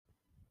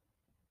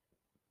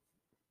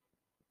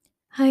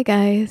Hi,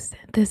 guys.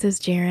 This is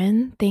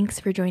Jaren. Thanks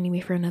for joining me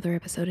for another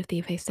episode of the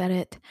If I Said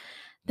It,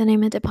 Then I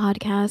Meant It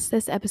podcast.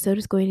 This episode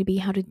is going to be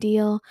how to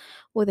deal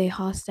with a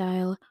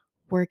hostile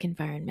work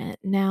environment.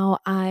 Now,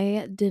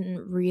 I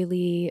didn't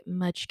really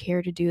much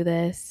care to do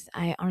this.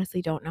 I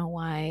honestly don't know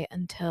why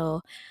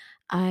until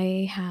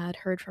I had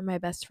heard from my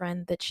best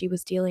friend that she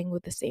was dealing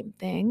with the same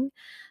thing,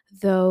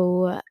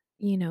 though,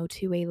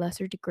 to a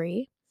lesser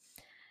degree.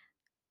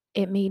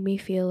 It made me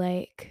feel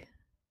like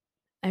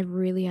I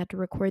really had to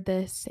record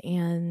this.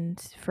 And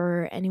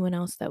for anyone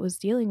else that was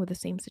dealing with the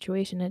same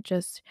situation, it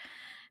just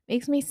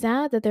makes me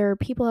sad that there are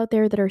people out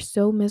there that are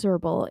so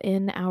miserable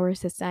in our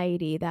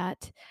society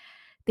that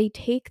they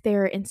take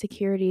their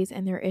insecurities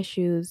and their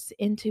issues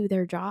into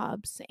their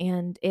jobs,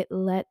 and it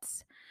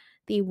lets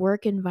the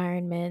work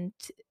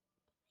environment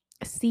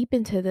seep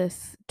into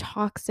this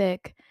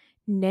toxic,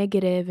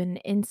 negative, and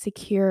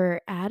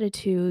insecure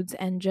attitudes,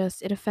 and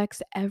just it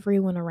affects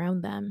everyone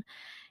around them.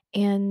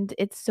 And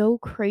it's so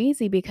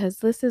crazy because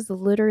this is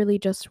literally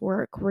just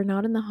work. We're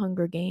not in the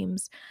Hunger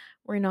Games.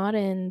 We're not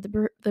in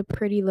the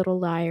Pretty Little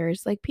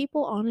Liars. Like,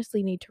 people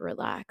honestly need to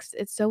relax.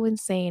 It's so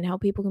insane how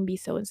people can be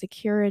so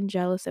insecure and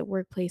jealous at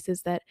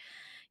workplaces that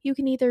you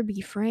can either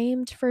be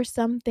framed for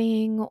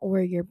something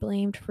or you're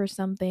blamed for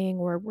something,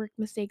 or work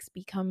mistakes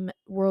become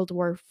World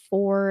War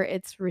IV.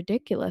 It's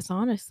ridiculous,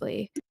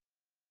 honestly.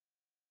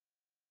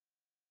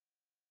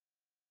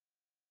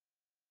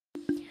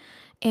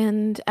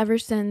 And ever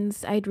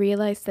since I'd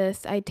realized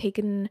this, I'd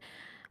taken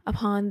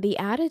upon the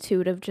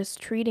attitude of just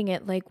treating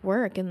it like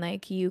work, and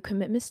like, you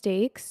commit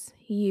mistakes,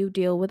 you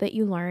deal with it,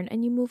 you learn,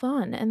 and you move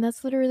on. And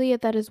that's literally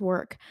it. That is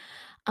work.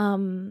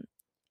 Um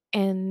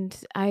and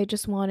I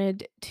just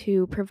wanted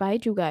to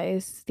provide you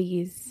guys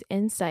these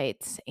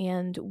insights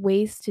and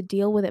ways to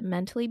deal with it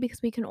mentally,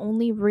 because we can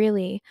only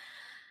really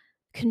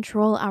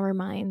control our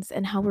minds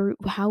and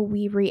how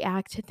we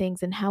react to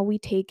things and how we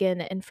take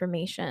in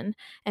information,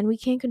 and we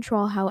can't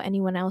control how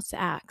anyone else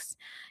acts.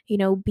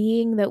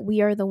 Being that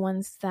we are the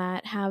ones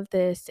that have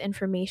this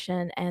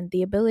information and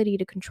the ability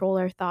to control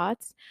our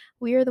thoughts,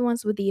 we are the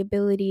ones with the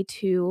ability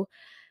to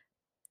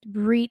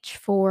reach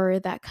for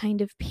that kind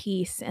of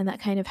peace and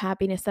that kind of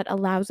happiness that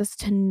allows us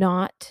to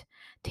not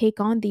take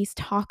on these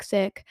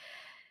toxic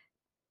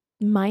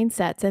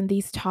mindsets and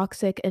these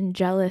toxic and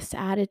jealous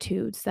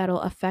attitudes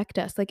that'll affect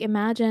us. Like,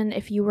 imagine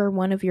if you were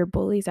one of your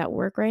bullies at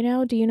work right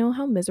now. Do you know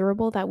how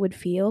miserable that would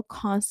feel?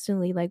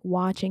 Constantly, like,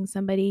 watching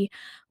somebody,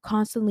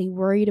 constantly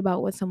worried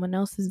about what someone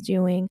else is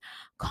doing,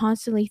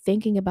 constantly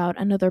thinking about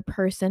another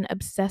person,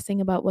 obsessing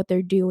about what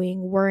they're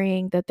doing,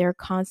 worrying that they're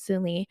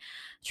constantly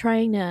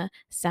trying to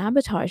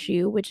sabotage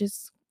you, which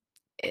is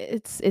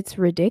it's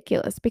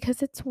ridiculous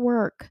because it's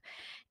work.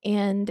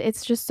 And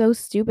it's just so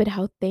stupid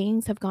how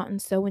things have gotten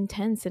so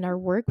intense in our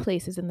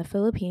workplaces in the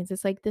Philippines.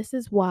 It's like, this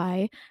is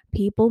why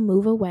people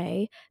move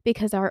away,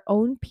 because our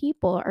own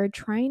people are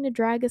trying to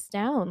drag us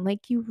down.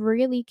 Like, you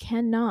really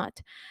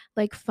cannot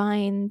like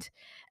find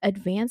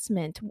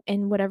advancement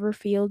in whatever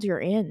field you're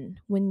in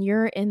when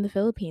you're in the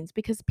Philippines,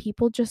 because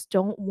people just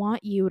don't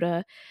want you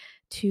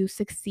to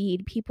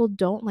succeed. People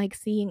don't like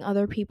seeing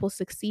other people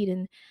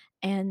succeed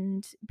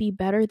and be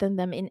better than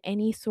them in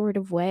any sort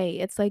of way.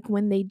 It's like,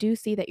 when they do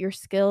see that you're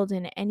skilled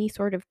in any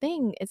sort of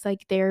thing, it's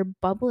like they're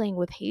bubbling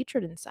with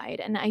hatred inside.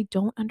 And I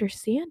don't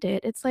understand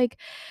it. It's like,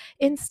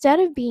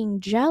 instead of being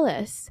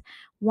jealous,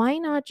 why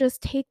not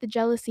just take the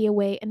jealousy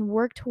away and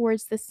work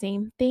towards the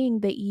same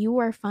thing that you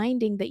are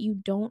finding that you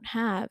don't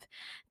have,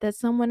 that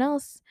someone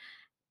else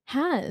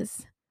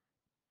has?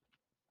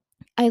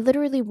 I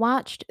literally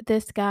watched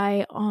this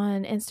guy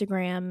on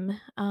Instagram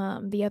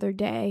the other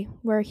day,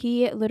 where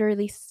he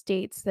literally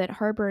states that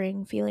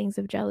harboring feelings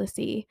of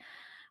jealousy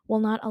will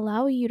not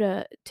allow you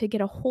to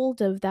get a hold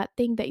of that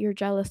thing that you're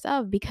jealous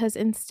of, because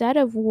instead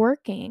of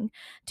working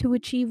to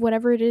achieve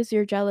whatever it is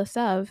you're jealous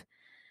of,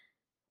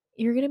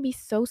 you're going to be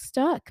so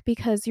stuck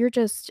because you're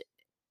just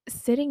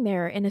sitting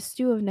there in a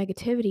stew of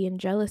negativity and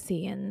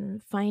jealousy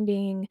and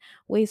finding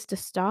ways to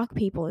stalk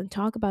people and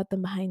talk about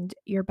them behind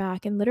your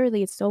back. And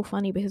literally, it's so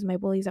funny because my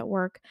bullies at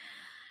work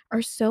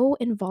are so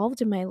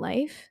involved in my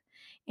life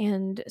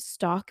and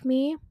stalk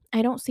me.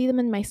 I don't see them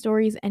in my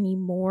stories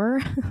anymore,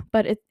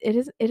 but it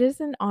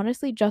isn't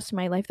honestly just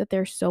my life that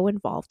they're so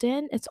involved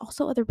in. It's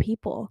also other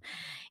people,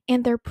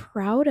 and they're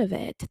proud of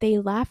it. They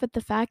laugh at the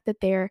fact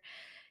that they're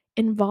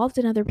involved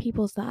in other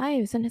people's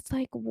lives, and it's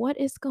like, what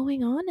is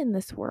going on in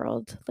this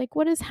world? Like,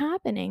 what is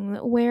happening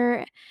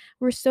where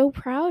we're so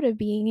proud of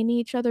being in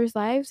each other's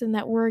lives and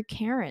that we're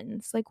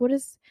Karens? Like, what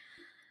is,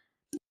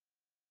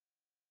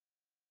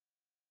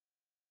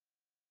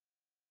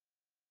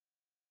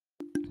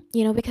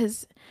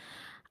 because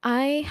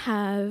I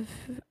have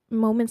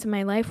moments in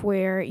my life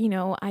where,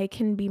 I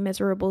can be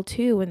miserable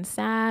too and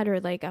sad, or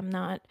like, I'm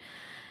not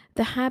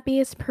the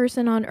happiest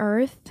person on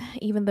earth,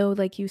 even though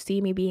like you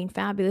see me being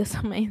fabulous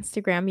on my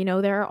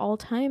Instagram. There are all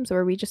times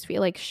where we just feel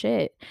like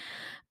shit.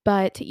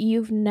 but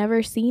you've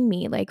never seen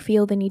me like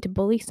feel the need to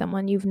bully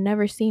someone. You've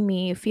never seen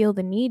me feel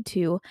the need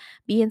to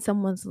be in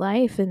someone's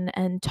life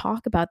and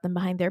talk about them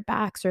behind their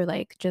backs, or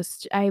like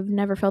just I've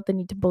never felt the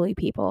need to bully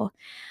people.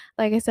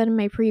 Like I said in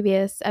my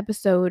previous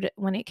episode,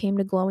 when it came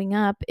to glowing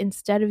up,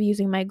 instead of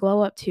using my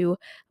glow up to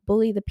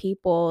bully the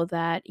people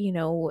that,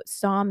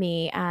 saw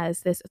me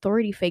as this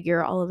authority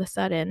figure all of a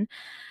sudden,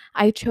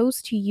 I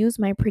chose to use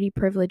my pretty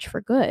privilege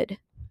for good.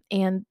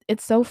 And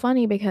it's so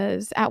funny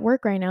because at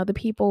work right now, the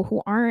people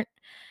who aren't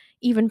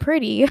even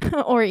pretty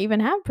or even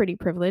have pretty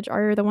privilege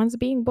are the ones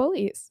being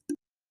bullies.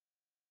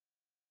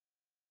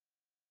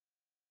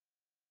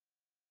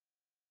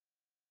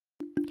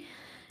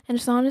 And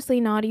it's honestly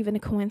not even a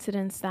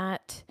coincidence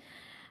that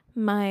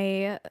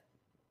my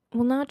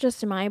well, not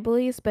just my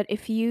bullies, but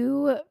if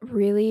you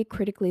really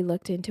critically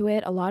looked into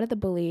it, a lot of the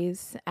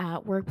bullies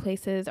at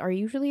workplaces are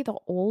usually the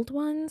old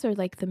ones or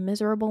like the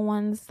miserable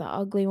ones, the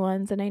ugly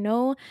ones. And I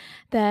know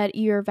that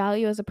your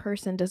value as a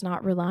person does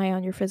not rely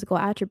on your physical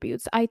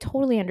attributes. I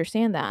totally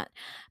understand that.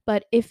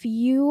 But if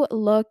you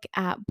look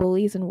at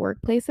bullies in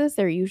workplaces,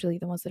 they're usually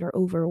the ones that are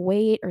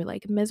overweight or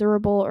like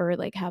miserable or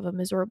like have a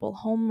miserable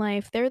home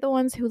life. They're the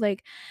ones who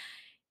like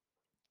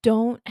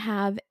don't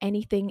have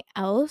anything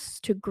else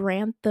to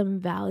grant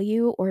them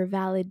value or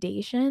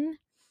validation,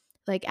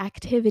 like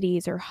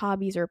activities or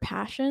hobbies or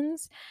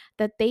passions,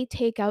 that they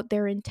take out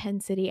their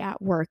intensity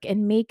at work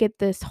and make it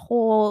this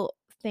whole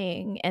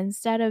thing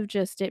instead of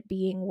just it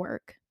being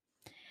work.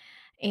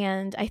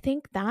 And I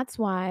think that's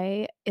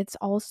why it's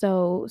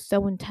also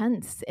so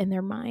intense in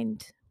their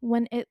mind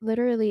when it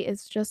literally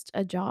is just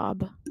a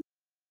job.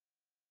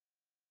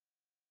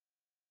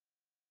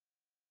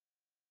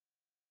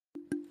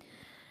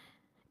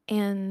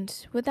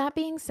 And with that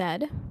being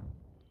said,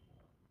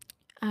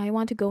 I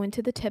want to go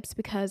into the tips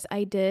because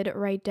I did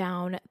write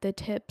down the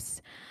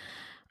tips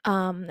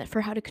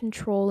for how to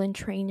control and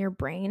train your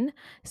brain.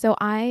 So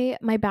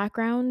my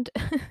background,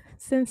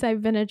 since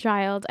I've been a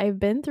child, I've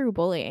been through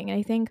bullying. And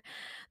I think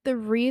the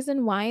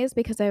reason why is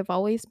because I've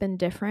always been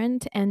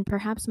different, and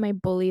perhaps my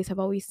bullies have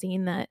always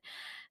seen that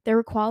there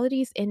were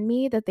qualities in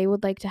me that they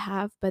would like to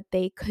have, but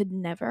they could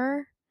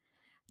never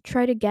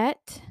try to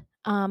get.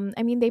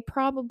 I mean, they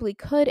probably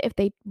could if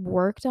they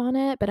worked on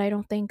it, but I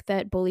don't think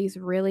that bullies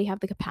really have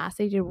the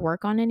capacity to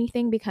work on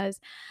anything because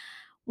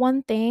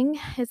one thing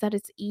is that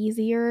it's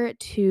easier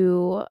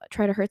to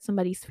try to hurt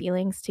somebody's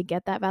feelings to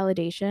get that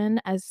validation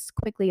as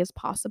quickly as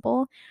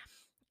possible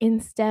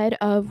instead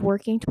of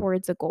working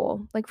towards a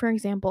goal. Like, for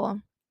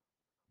example,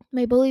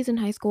 my bullies in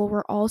high school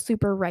were all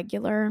super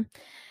regular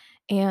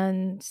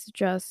and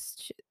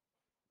just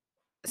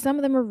some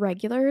of them were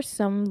regular,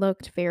 some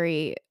looked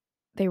they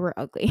were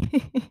ugly.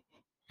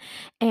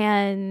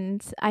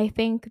 And I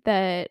think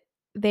that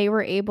they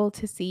were able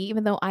to see,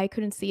 even though I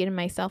couldn't see it in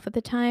myself at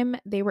the time,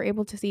 they were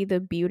able to see the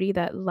beauty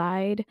that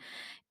lied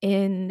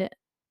in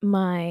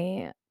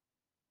my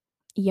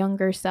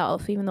younger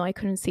self, even though I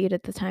couldn't see it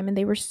at the time. And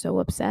they were so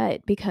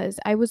upset because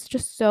I was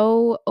just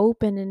so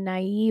open and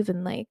naive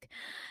and like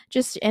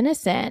just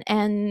innocent.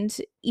 And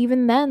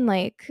even then,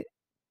 like,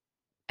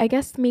 I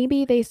guess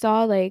maybe they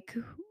saw like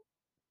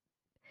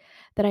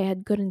that I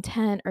had good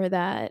intent or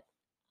that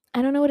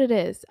I don't know what it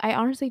is. I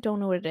honestly don't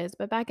know what it is,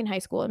 but back in high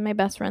school, and my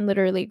best friend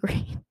literally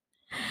agreed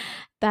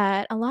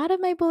that a lot of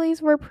my bullies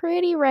were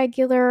pretty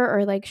regular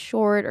or like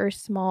short or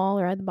small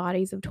or had the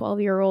bodies of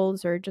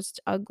 12-year-olds or just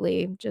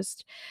ugly.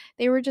 Just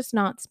they were just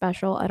not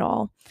special at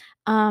all.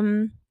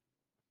 Um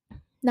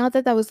Not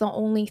that that was the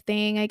only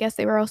thing. I guess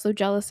they were also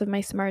jealous of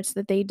my smarts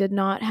that they did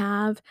not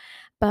have.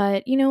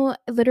 But,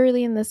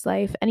 literally in this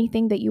life,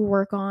 anything that you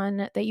work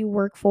on, that you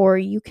work for,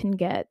 you can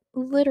get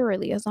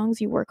literally as long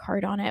as you work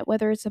hard on it,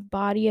 whether it's a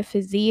body, a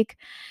physique,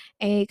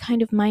 a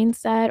kind of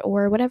mindset,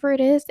 or whatever it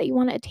is that you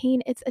want to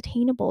attain, it's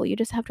attainable. You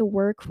just have to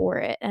work for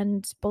it.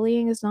 And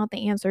bullying is not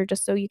the answer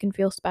just so you can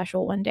feel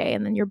special one day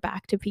and then you're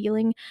back to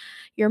feeling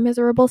your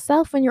miserable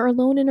self when you're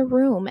alone in a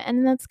room.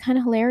 And that's kind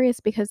of hilarious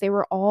because they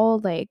were all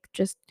like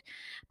just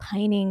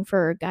pining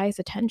for guys'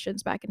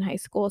 attentions back in high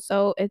school.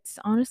 So it's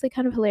honestly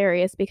kind of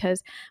hilarious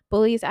because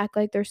bullies act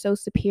like they're so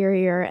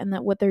superior and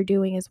that what they're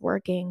doing is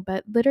working.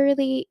 But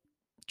literally,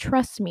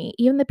 trust me,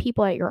 even the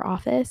people at your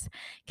office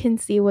can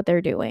see what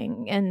they're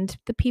doing. And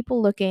the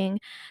people looking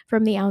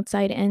from the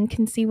outside in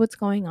can see what's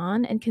going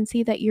on and can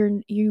see that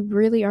you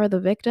really are the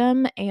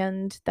victim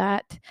and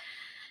that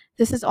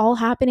this is all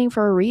happening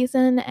for a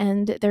reason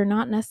and they're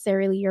not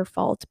necessarily your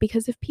fault.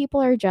 Because if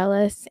people are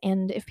jealous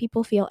and if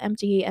people feel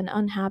empty and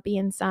unhappy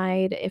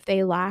inside, if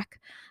they lack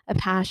a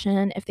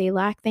passion, if they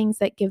lack things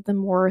that give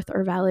them worth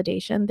or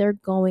validation, they're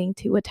going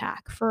to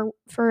attack for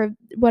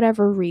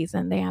whatever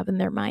reason they have in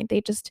their mind.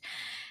 They just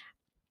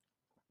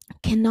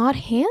cannot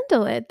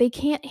handle it. They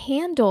can't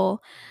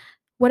handle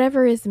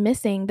whatever is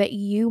missing that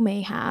you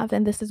may have,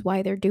 and this is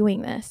why they're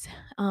doing this.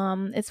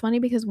 It's funny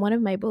because one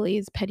of my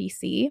bullies, Petty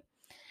C,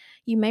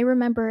 you may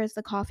remember as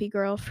the coffee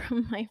girl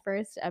from my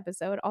first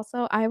episode.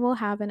 Also, I will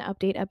have an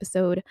update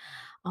episode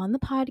on the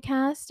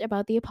podcast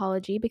about the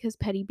apology because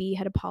Petty B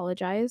had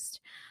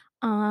apologized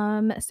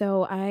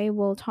So I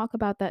will talk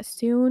about that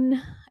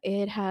soon.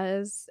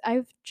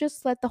 I've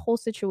just let the whole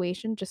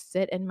situation just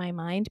sit in my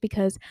mind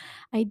because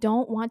I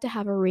don't want to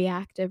have a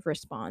reactive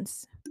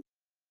response.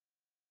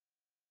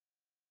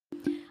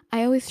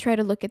 I always try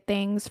to look at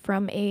things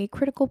from a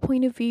critical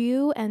point of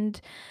view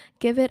and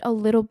give it a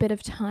little bit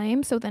of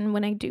time. So then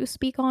when I do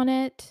speak on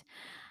it,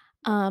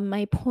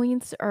 my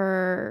points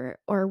are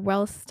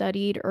well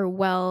studied or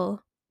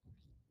well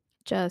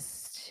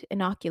just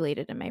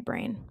inoculated in my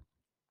brain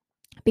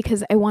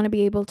because I want to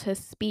be able to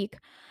speak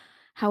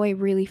how I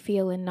really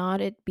feel and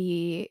not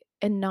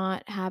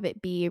have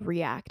it be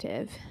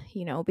reactive,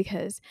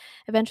 because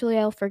eventually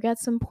I'll forget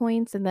some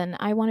points and then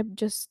I want to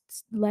just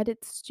let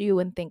it stew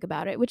and think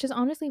about it, which is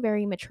honestly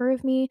very mature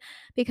of me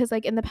because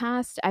like in the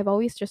past I've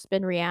always just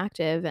been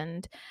reactive,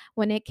 and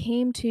when it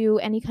came to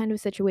any kind of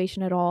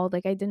situation at all,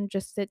 like I didn't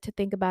just sit to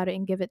think about it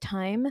and give it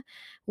time,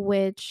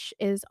 which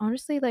is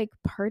honestly like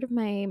part of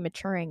my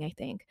maturing, I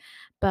think.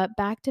 But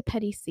back to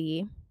Petty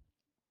C,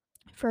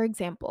 for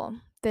example,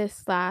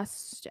 this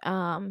last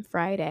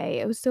Friday,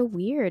 it was so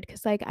weird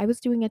because like I was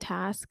doing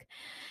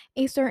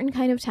a certain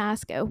kind of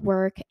task at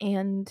work,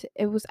 and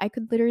I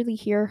could literally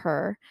hear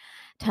her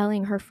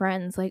telling her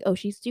friends like, "Oh,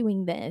 she's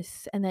doing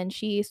this." And then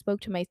she spoke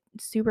to my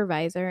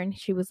supervisor and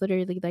she was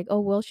literally like, "Oh,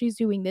 well, she's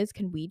doing this.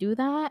 Can we do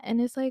that?" And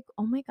it's like,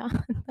 "Oh my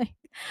god." Like,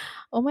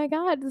 "Oh my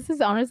god, this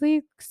is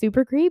honestly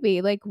super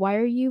creepy. Like, why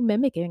are you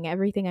mimicking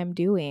everything I'm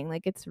doing?"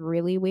 Like, it's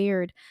really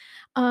weird.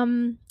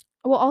 Um,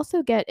 we'll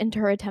also get into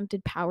her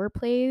attempted power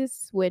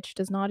plays, which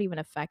does not even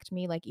affect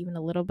me, like, even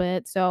a little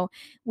bit. So,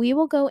 we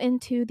will go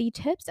into the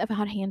tips of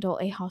how to handle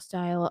a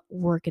hostile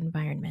work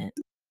environment.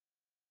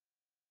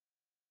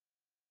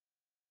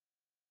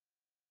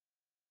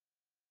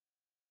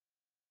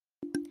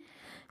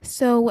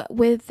 So,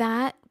 with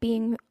that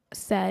being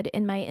said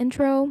in my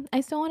intro,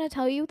 I still want to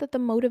tell you that the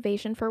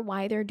motivation for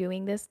why they're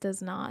doing this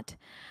does not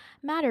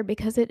matter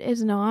because it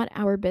is not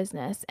our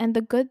business. And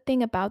the good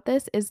thing about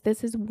this is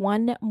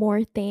one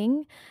more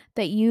thing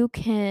that you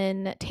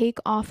can take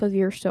off of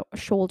your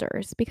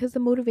shoulders because the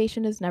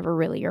motivation is never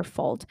really your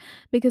fault.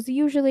 Because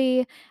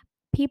usually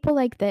people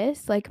like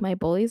this, like my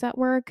bullies at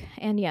work,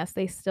 and yes,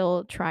 they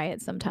still try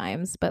it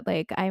sometimes, but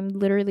like I'm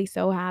literally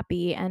so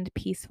happy and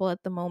peaceful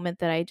at the moment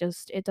that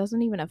it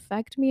doesn't even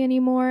affect me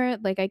anymore.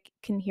 Like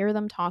can hear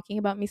them talking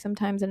about me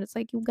sometimes, and it's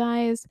like, you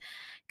guys,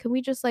 can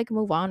we just like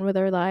move on with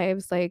our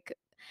lives? Like,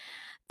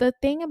 the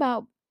thing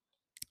about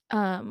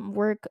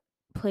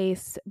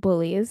workplace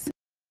bullies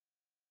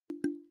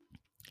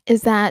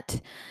is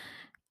that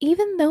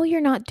even though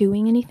you're not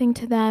doing anything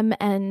to them,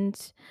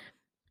 and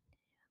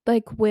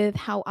like with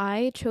how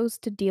I chose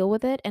to deal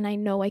with it, and I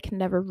know I can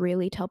never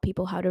really tell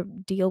people how to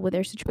deal with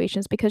their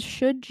situations because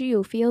should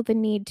you feel the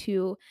need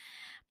to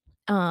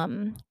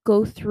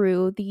go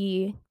through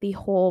the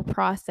whole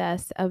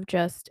process of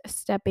just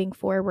stepping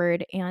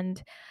forward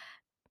and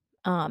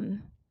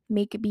um,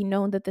 make it be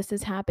known that this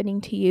is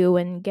happening to you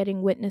and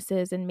getting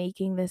witnesses and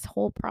making this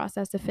whole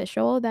process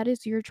official, that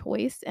is your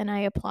choice. And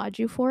I applaud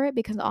you for it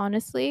because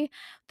honestly,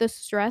 the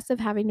stress of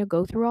having to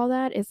go through all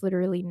that is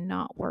literally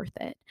not worth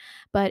it.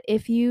 But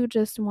if you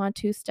just want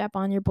to step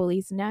on your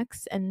bully's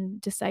necks and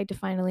decide to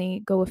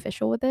finally go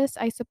official with this,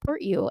 I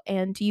support you,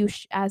 and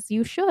as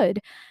you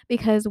should,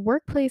 because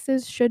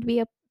workplaces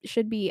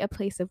should be a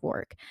place of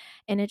work,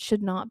 and it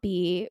should not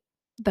be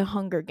the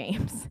Hunger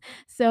Games.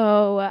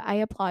 So I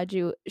applaud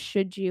you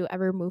should you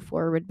ever move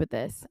forward with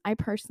this. I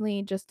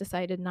personally just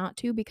decided not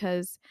to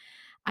because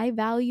I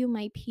value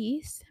my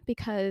peace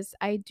because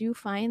I do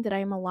find that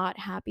I'm a lot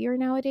happier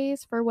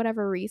nowadays for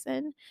whatever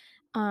reason.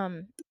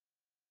 Um,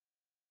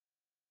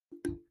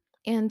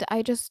 and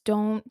I just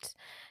don't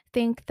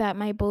think that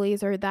my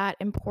bullies are that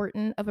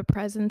important of a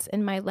presence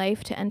in my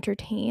life to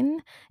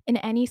entertain in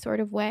any sort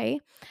of way.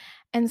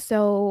 And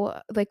so,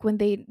 like,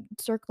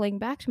 circling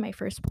back to my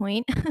first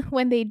point,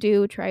 when they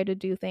do try to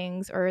do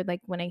things, or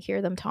like when I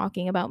hear them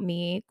talking about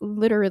me,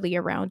 literally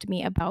around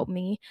me about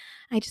me,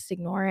 I just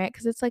ignore it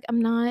because it's like, I'm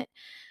not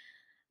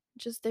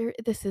just there.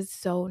 This is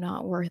so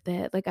not worth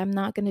it. Like, I'm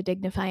not going to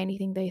dignify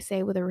anything they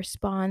say with a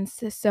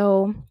response.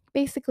 So,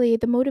 basically,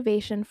 the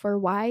motivation for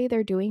why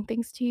they're doing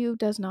things to you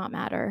does not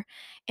matter.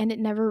 And it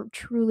never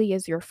truly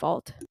is your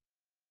fault.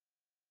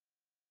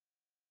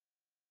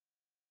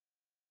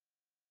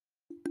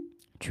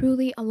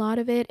 Truly, a lot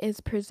of it is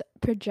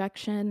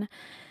projection,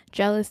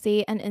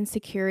 jealousy, and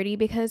insecurity.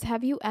 Because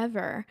have you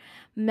ever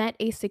met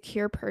a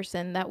secure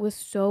person that was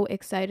so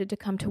excited to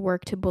come to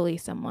work to bully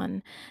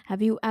someone?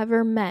 Have you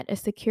ever met a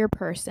secure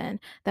person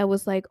that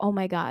was like, oh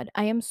my God,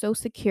 I am so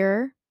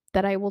secure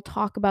that I will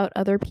talk about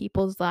other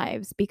people's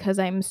lives because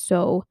I'm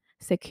so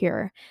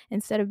secure,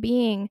 instead of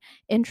being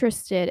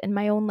interested in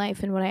my own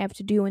life and what I have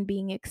to do and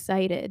being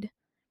excited?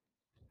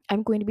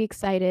 I'm going to be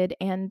excited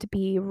and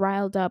be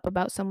riled up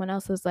about someone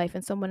else's life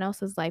and someone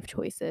else's life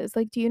choices.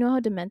 Like, do you know how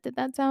demented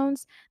that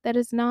sounds? That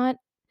is not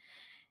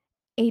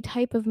a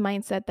type of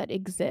mindset that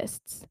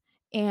exists.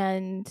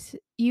 And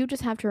you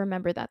just have to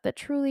remember that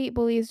truly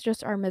bullies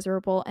just are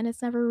miserable and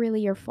it's never really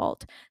your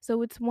fault.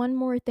 So it's one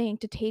more thing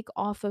to take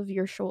off of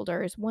your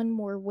shoulders, one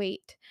more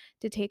weight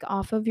to take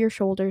off of your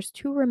shoulders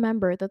to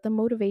remember that the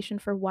motivation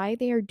for why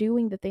they are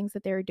doing the things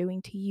that they're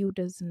doing to you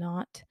does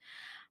not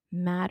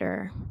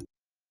matter.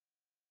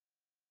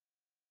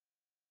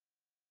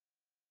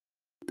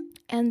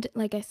 And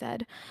like I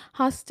said,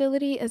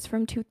 hostility is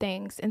from two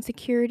things: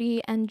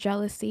 insecurity and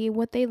jealousy,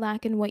 what they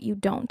lack and what you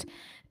don't.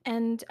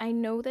 And I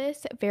know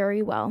this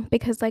very well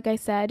because, like I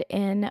said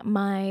in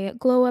my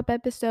glow up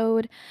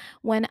episode,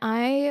 when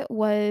I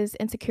was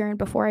insecure and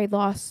before I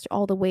lost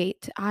all the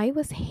weight, I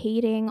was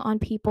hating on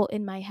people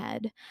in my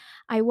head.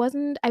 I was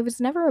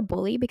never a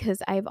bully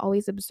because I've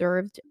always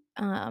observed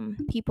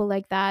people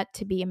like that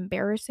to be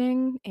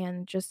embarrassing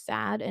and just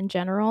sad in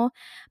general.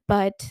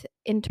 But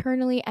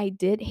internally, I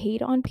did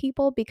hate on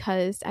people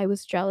because I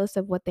was jealous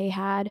of what they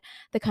had,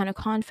 the kind of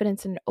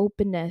confidence and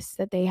openness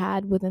that they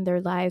had within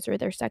their lives or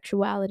their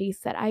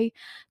sexualities that I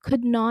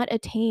could not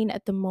attain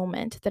at the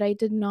moment, that I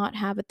did not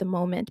have at the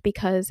moment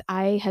because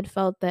I had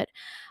felt that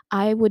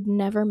I would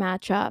never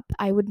match up.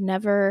 I would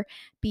never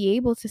be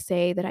able to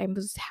say that I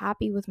was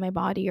happy with my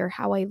body or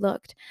how I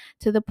looked,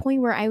 to the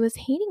point where I was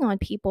hating on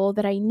people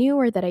that I knew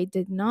or that I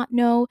did not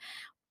know,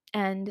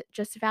 and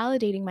just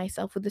validating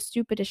myself with the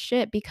stupidest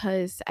shit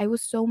because I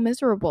was so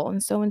miserable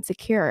and so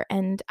insecure.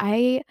 And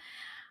I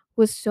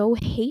was so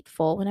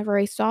hateful whenever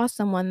I saw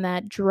someone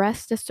that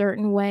dressed a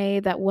certain way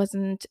that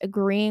wasn't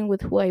agreeing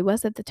with who I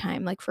was at the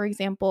time. Like, for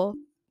example,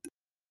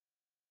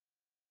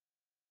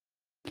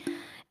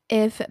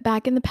 if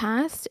back in the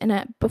past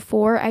and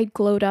before I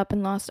glowed up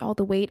and lost all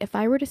the weight, if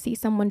I were to see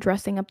someone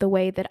dressing up the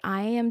way that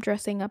I am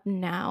dressing up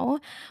now,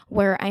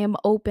 where I am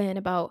open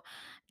about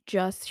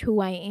just who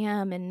I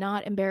am and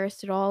not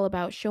embarrassed at all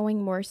about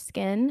showing more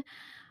skin,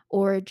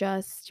 or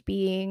just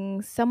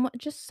being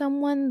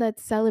someone that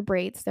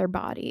celebrates their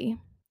body.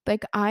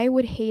 Like, I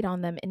would hate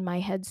on them in my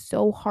head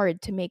so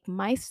hard to make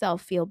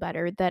myself feel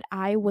better that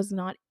I was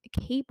not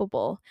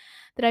capable,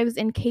 that I was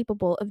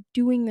incapable of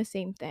doing the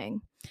same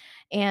thing.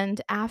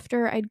 And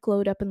after I'd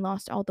glowed up and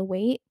lost all the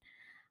weight,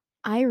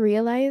 I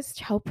realized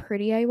how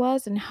pretty I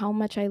was and how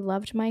much I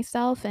loved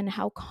myself and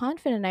how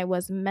confident I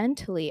was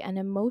mentally and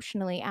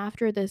emotionally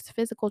after this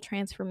physical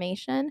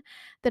transformation,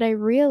 that I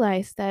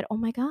realized that, oh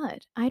my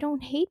God, I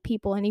don't hate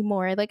people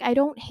anymore. Like, I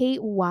don't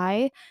hate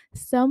why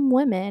some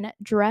women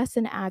dress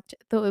and act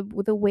the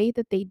way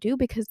that they do,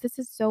 because this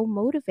is so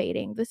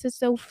motivating. This is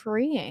so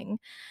freeing,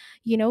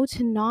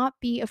 to not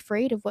be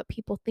afraid of what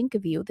people think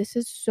of you. This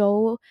is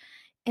so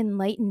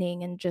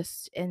enlightening and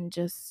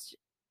just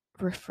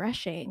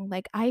refreshing.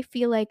 Like, I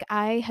feel like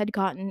I had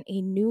gotten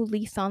a new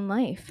lease on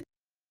life.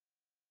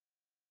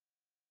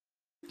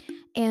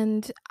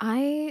 And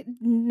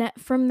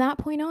from that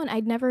point on,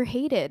 I'd never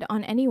hated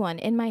on anyone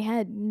in my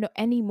head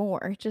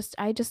anymore.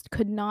 I just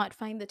could not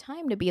find the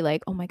time to be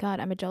like, oh my God,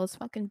 I'm a jealous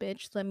fucking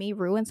bitch. Let me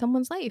ruin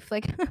someone's life.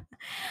 Like,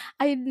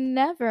 I'd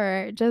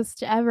never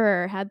just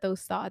ever had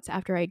those thoughts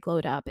after I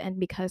glowed up.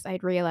 And because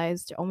I'd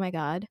realized, oh my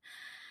God,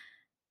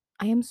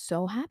 I am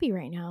so happy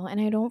right now,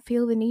 and I don't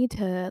feel the need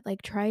to,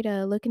 like, try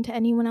to look into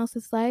anyone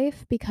else's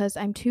life because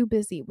I'm too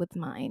busy with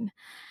mine.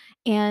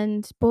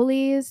 And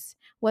bullies,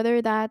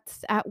 whether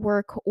that's at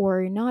work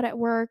or not at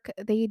work,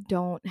 they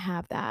don't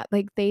have that.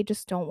 Like, they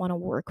just don't wanna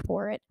work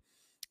for it.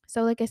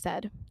 So, like I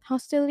said,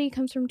 hostility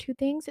comes from 2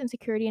 things: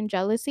 insecurity and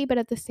jealousy, but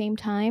at the same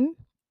time,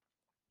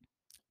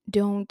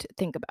 don't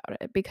think about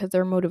it because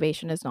their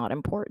motivation is not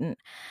important.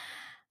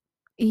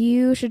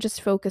 You should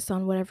just focus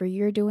on whatever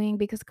you're doing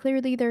because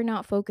clearly they're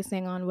not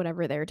focusing on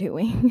whatever they're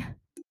doing.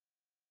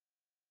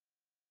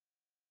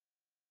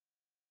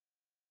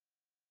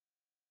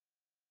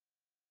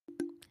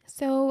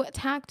 So,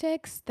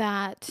 tactics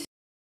that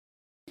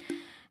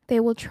they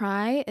will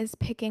try is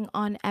picking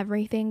on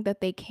everything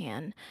that they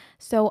can.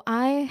 So,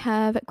 I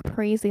have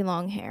crazy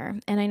long hair,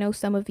 and I know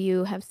some of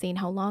you have seen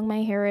how long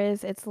my hair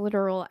is. It's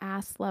literal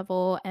ass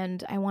level,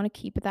 and I want to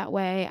keep it that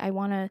way. I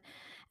want to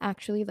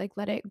actually like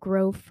let it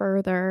grow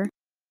further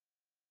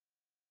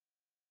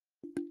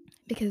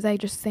because I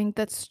just think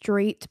that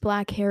straight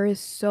black hair is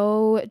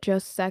so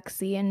just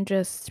sexy and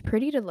just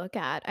pretty to look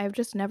at. I've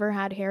just never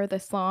had hair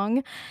this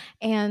long,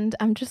 and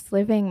I'm just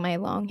living my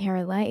long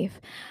hair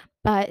life.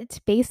 But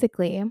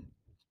basically,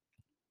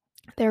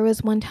 there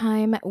was one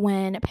time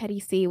when Petty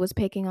C was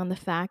picking on the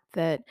fact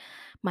that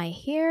my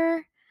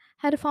hair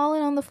had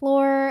fallen on the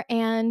floor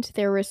and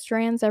there were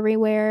strands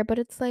everywhere, but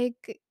it's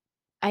like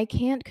I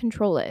can't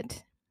control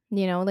it.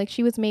 Like,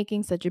 she was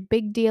making such a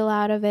big deal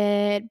out of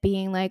it,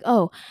 being like,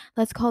 "Oh,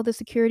 let's call the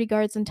security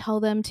guards and tell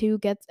them to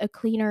get a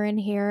cleaner in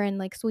here and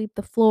like sweep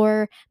the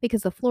floor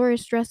because the floor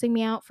is stressing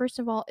me out." First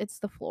of all, it's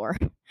the floor.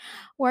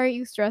 Why are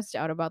you stressed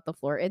out about the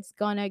floor? It's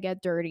gonna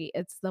get dirty.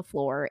 It's the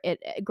floor.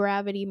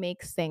 Gravity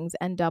makes things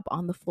end up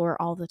on the floor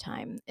all the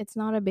time. It's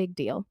not a big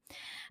deal.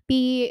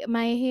 B,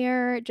 my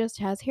hair just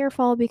has hair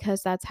fall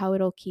because that's how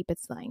it'll keep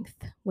its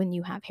length when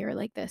you have hair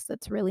like this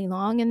that's really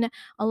long. And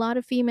a lot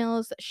of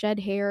females shed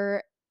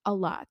hair a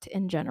lot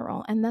in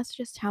general, and that's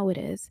just how it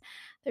is.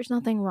 There's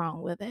nothing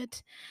wrong with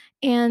it.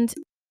 And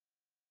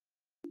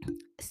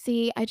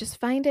see, I just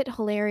find it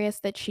hilarious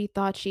that she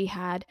thought she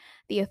had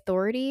the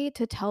authority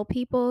to tell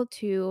people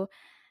to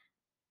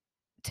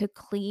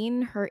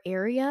clean her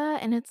area,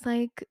 and it's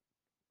like,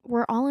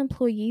 we're all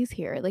employees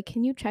here. Like,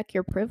 can you check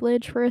your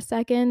privilege for a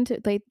second?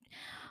 Like,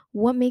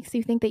 what makes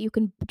you think that you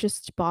can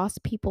just boss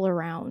people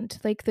around?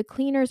 Like, the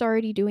cleaner's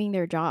already doing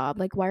their job.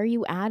 Like, why are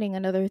you adding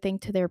another thing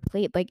to their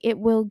plate? Like, it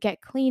will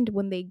get cleaned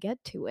when they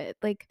get to it.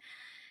 Like,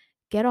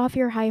 get off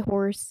your high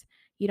horse.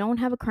 You don't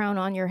have a crown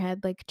on your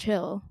head. Like,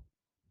 chill.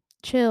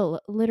 Chill,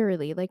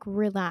 literally, like,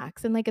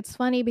 relax. And, like, it's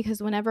funny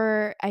because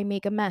whenever I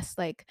make a mess,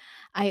 like,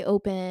 I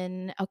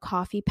open a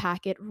coffee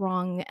packet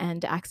wrong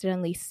and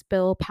accidentally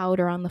spill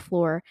powder on the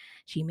floor,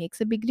 she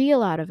makes a big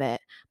deal out of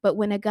it. But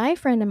when a guy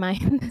friend of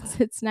mine that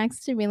sits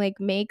next to me, like,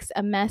 makes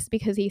a mess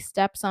because he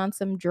steps on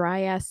some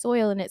dry ass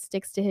soil and it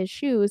sticks to his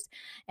shoes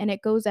and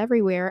it goes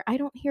everywhere, I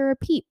don't hear a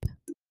peep.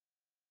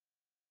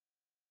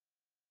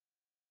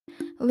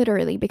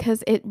 Literally,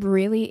 because it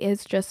really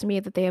is just me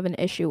that they have an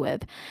issue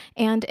with.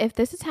 And if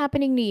this is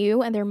happening to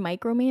you and they're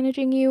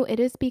micromanaging you, it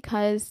is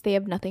because they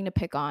have nothing to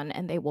pick on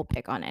and they will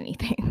pick on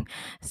anything.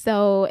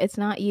 So it's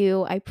not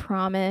you, I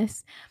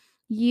promise.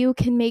 You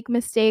can make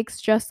mistakes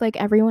just like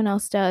everyone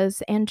else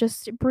does and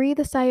just breathe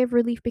a sigh of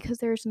relief because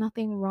there's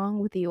nothing wrong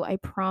with you. I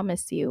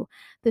promise you.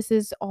 This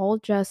is all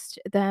just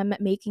them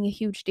making a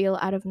huge deal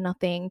out of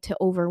nothing to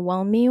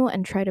overwhelm you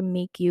and try to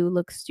make you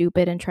look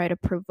stupid and try to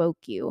provoke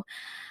you,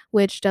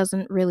 which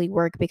doesn't really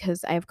work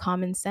because I have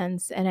common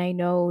sense and I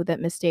know that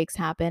mistakes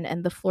happen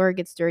and the floor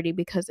gets dirty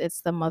because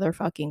it's the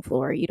motherfucking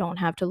floor. You don't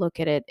have to look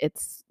at it.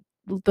 It's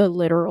the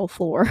literal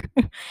floor.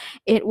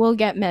 It will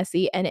get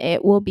messy and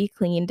it will be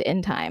cleaned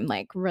in time.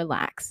 Like,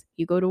 relax.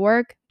 You go to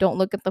work, don't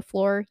look at the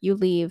floor, you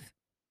leave,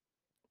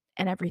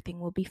 and everything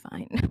will be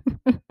fine.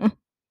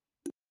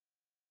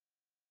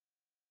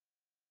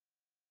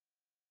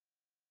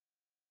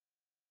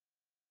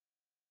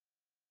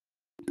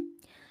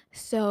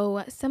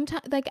 So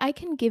sometimes, like, I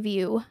can give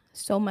you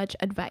so much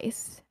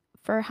advice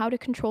for how to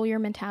control your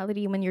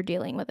mentality when you're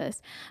dealing with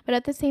this. But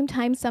at the same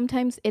time,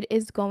 sometimes it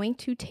is going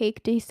to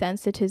take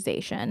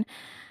desensitization.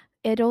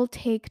 It'll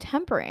take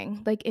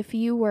tempering. Like, if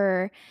you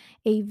were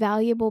a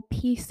valuable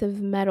piece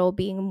of metal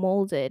being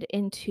molded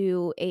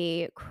into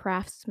a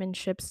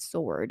craftsmanship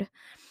sword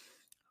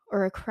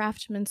or a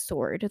craftsman's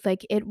sword,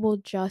 like, it will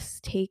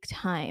just take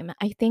time.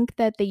 I think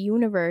that the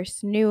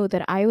universe knew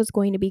that I was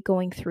going to be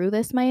going through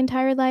this my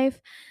entire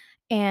life,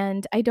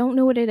 and I don't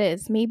know what it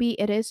is. Maybe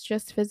it is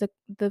just the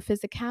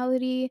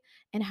physicality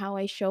and how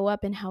I show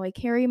up and how I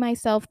carry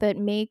myself that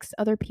makes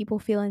other people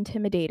feel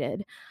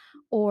intimidated,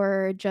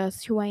 or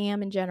just who I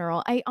am in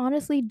general. I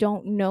honestly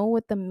don't know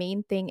what the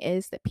main thing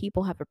is that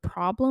people have a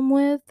problem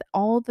with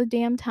all the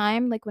damn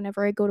time. Like,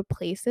 whenever I go to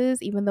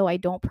places, even though I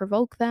don't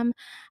provoke them,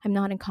 I'm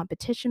not in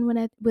competition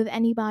with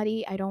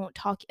anybody. I don't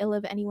talk ill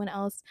of anyone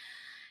else,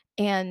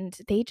 and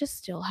they just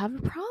still have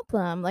a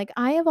problem. Like,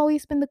 I have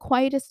always been the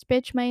quietest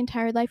bitch my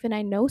entire life, and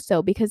I know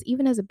so because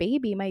even as a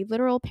baby, my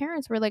literal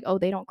parents were like, "Oh,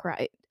 they don't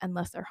cry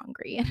unless they're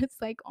hungry." And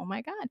it's like, "Oh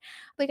my god."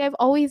 Like, I've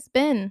always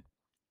been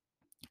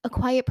a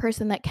quiet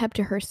person that kept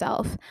to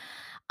herself,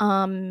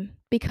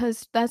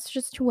 because that's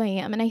just who I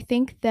am. And I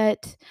think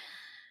that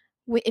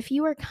if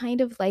you are kind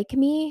of like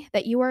me,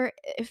 that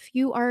if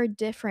you are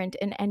different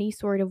in any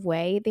sort of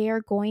way, they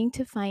are going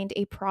to find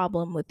a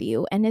problem with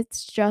you, and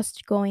it's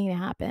just going to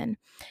happen.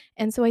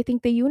 And so I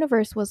think the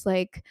universe was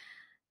like,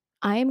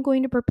 I am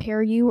going to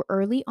prepare you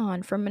early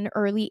on from an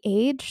early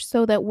age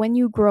so that when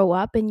you grow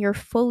up and you're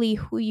fully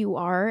who you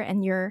are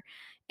and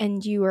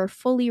you are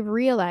fully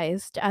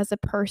realized as a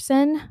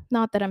person,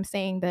 not that I'm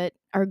saying that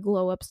our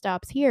glow up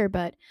stops here,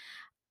 but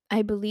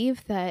I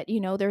believe that,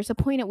 there's a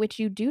point at which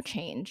you do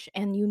change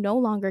and you no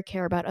longer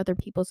care about other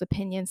people's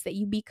opinions, that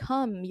you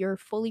become your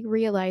fully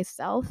realized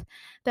self,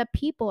 that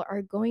people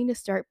are going to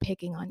start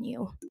picking on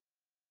you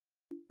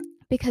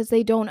because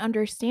they don't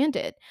understand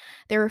it.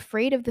 They're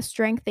afraid of the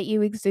strength that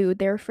you exude.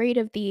 They're afraid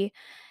of the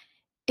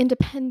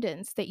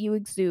independence that you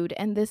exude.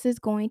 And this is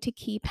going to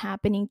keep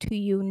happening to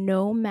you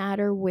no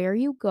matter where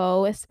you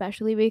go,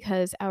 especially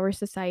because our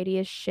society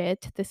is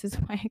shit. This is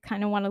why I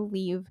kind of want to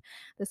leave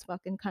this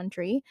fucking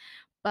country.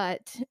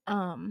 But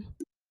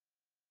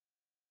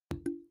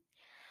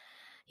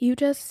you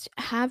just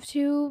have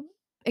to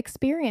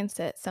experience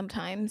it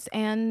sometimes.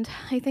 And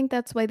I think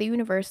that's why the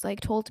universe, like,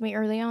 told me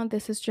early on,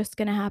 this is just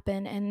going to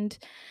happen and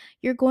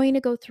you're going to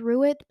go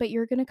through it, but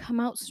you're going to come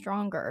out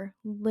stronger,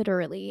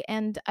 literally.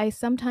 And I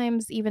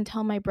sometimes even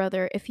tell my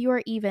brother, if you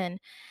are even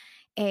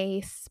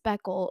a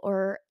speckle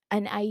or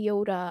an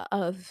iota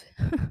of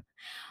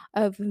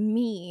of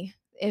me,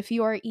 if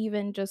you are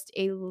even just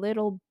a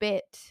little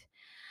bit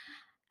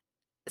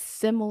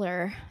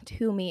similar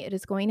to me. It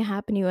is going to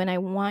happen to you, and I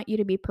want you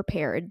to be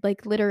prepared.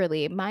 Like,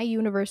 literally, my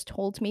universe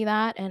told me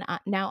that, and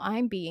now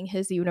I'm being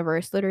his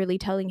universe, literally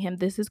telling him,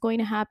 this is going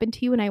to happen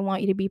to you, and I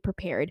want you to be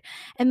prepared.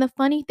 And the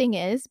funny thing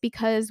is,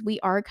 because we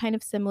are kind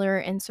of similar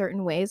in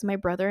certain ways, my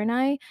brother and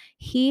I,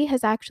 he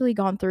has actually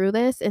gone through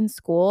this in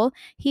school.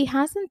 He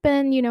hasn't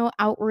been,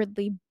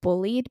 outwardly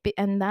bullied,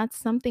 and that's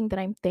something that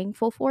I'm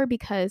thankful for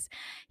because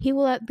he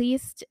will at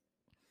least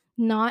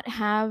not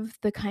have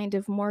the kind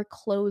of more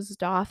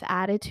closed off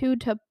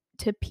attitude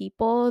to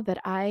people that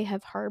I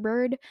have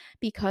harbored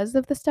because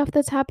of the stuff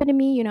that's happened to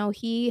me.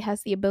 He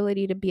has the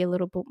ability to be a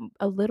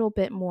little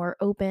bit more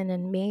open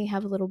and may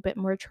have a little bit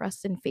more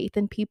trust and faith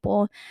in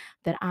people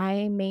that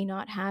I may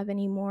not have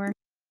anymore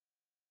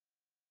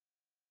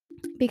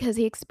because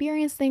he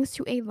experienced things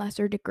to a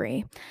lesser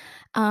degree.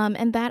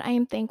 And that I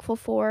am thankful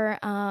for.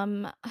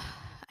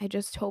 I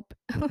just hope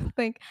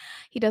like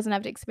he doesn't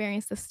have to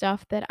experience the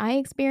stuff that I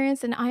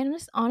experienced. And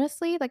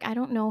honestly, like I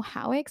don't know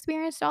how I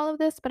experienced all of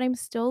this, but I'm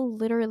still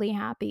literally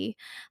happy.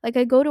 Like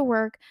I go to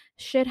work,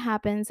 shit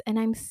happens, and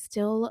I'm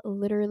still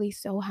literally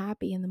so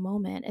happy in the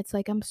moment. It's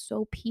like I'm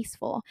so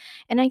peaceful.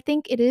 And I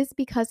think it is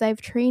because I've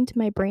trained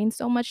my brain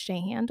so much to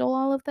handle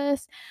all of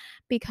this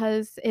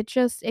because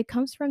it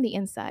comes from the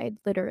inside,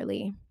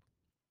 literally.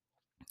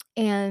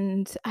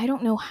 And I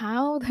don't know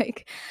how,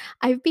 like,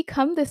 I've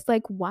become this,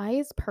 like,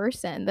 wise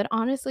person that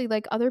honestly,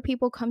 like, other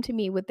people come to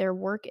me with their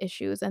work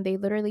issues, and they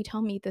literally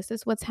tell me, "This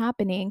is what's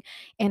happening,"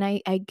 and I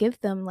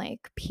give them,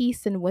 like,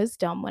 peace and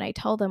wisdom when I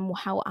tell them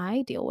how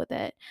I deal with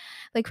it.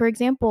 Like, for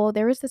example,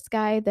 there was this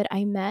guy that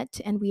I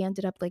met, and we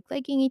ended up, like,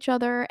 liking each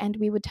other, and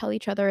we would tell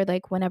each other,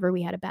 like, whenever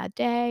we had a bad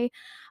day.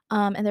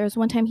 And there was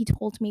one time he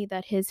told me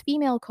that his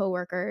female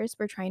coworkers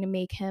were trying to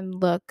make him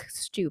look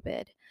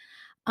stupid.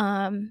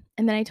 And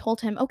then I told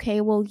him, "Okay,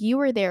 well, you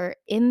were there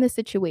in the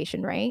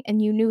situation, right?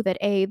 And you knew that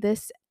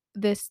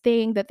this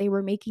thing that they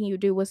were making you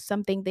do was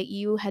something that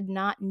you had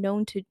not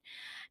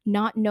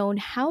known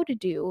how to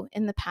do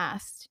in the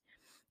past.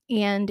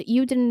 And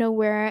you didn't know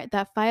where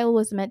that file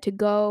was meant to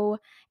go,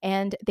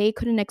 and they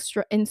couldn't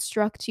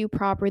instruct you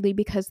properly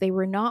because they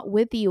were not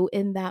with you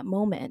in that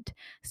moment.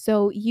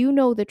 So you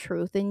know the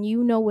truth and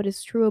you know what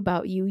is true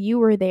about you. You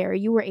were there.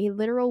 You were a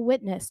literal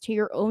witness to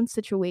your own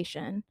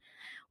situation.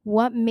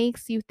 What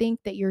makes you think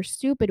that you're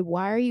stupid?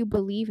 Why are you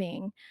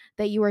believing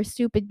that you are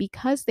stupid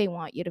because they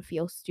want you to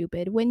feel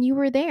stupid when you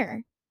were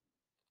there?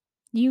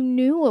 You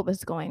knew what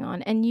was going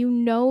on, and you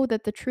know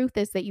that the truth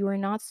is that you are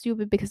not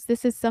stupid because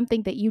this is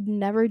something that you'd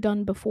never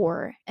done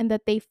before and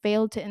that they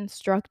failed to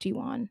instruct you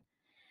on,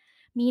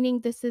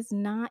 meaning this is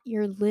not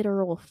your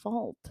literal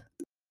fault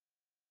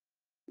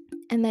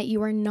and that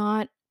you are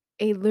not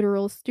a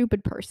literal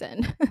stupid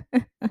person."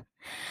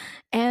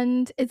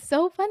 And it's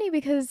so funny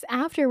because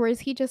afterwards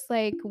he just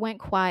like went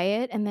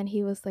quiet and then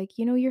he was like,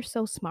 "You're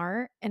so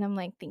smart." And I'm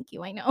like, "Thank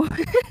you, I know."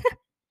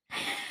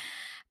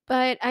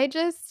 But I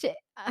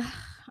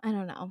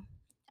don't know.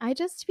 I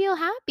just feel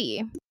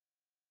happy.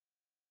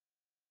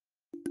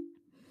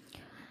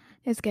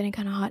 It's getting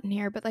kind of hot in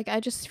here, but like I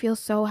just feel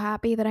so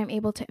happy that I'm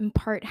able to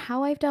impart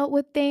how I've dealt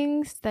with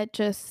things that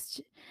just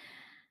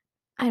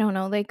I don't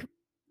know, like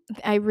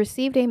I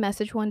received a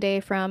message one day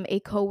from a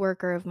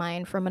coworker of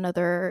mine from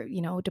another,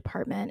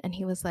 department, and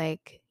he was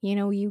like,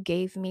 "You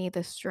gave me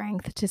the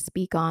strength to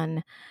speak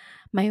on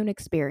my own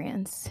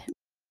experience."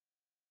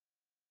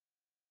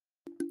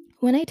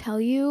 When I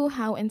tell you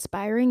how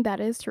inspiring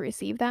that is to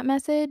receive that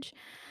message,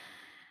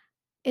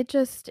 it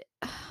just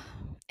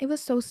it was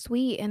so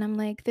sweet, and I'm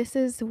like, this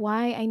is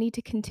why I need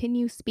to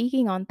continue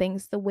speaking on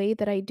things the way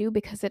that I do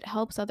because it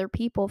helps other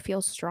people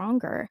feel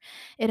stronger.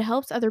 It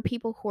helps other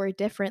people who are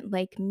different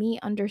like me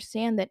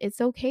understand that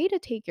it's okay to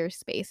take your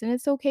space and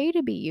it's okay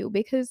to be you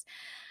because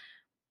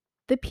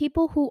the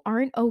people who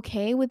aren't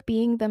okay with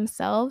being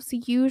themselves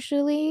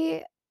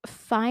usually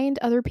find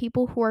other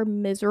people who are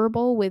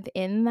miserable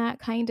within that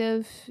kind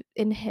of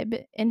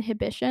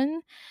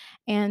inhibition,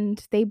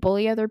 and they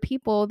bully other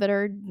people that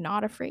are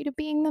not afraid of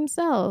being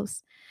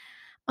themselves.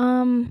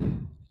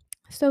 Um,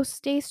 so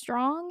stay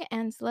strong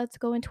and let's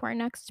go into our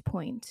next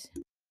point.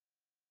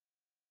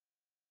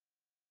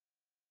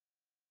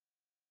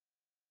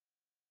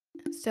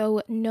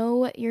 So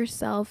know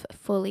yourself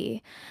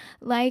fully.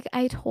 Like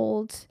I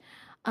told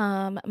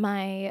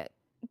my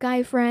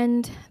guy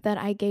friend that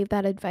I gave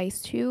that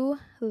advice to,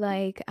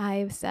 like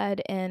I've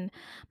said in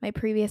my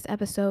previous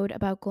episode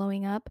about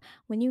glowing up,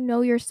 when you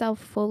know yourself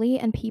fully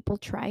and people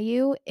try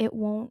you, it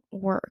won't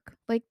work.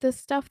 Like the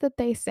stuff that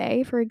they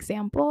say, for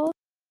example,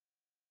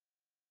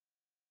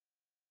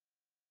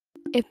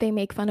 if they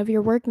make fun of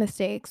your work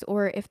mistakes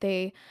or if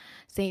they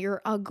say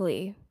you're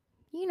ugly,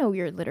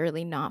 you're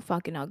literally not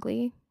fucking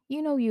ugly.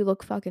 You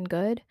look fucking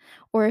good.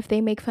 Or if they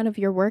make fun of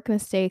your work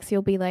mistakes,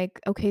 you'll be like,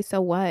 okay,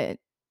 so what?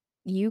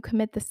 You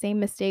commit the same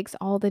mistakes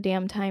all the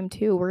damn time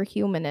too. We're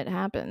human, it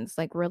happens.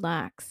 Like,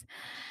 relax.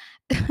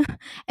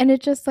 And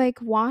it just,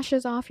 like,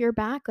 washes off your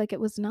back like it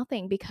was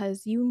nothing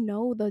because you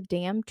know the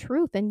damn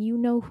truth and you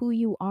know who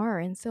you are,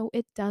 and so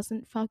it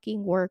doesn't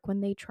fucking work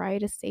when they try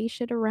to say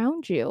shit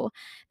around you.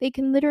 They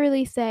can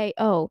literally say,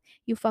 "Oh,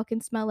 you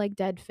fucking smell like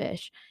dead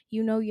fish."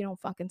 You know you don't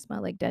fucking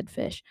smell like dead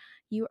fish.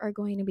 You are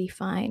going to be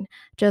fine.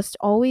 Just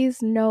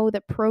always know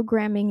that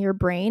programming your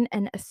brain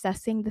and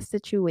assessing the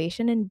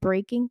situation and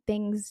breaking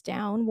things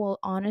down will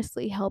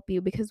honestly help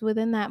you because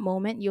within that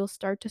moment, you'll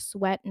start to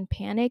sweat and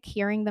panic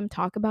hearing them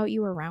talk about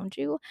you around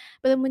you.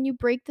 But then when you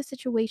break the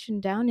situation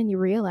down and you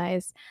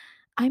realize,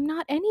 I'm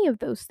not any of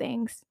those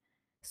things.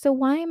 So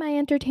why am I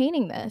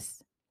entertaining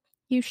this?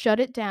 You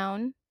shut it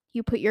down,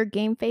 you put your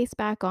game face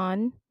back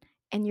on,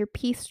 and your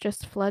peace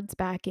just floods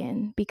back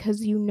in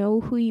because you know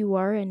who you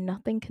are and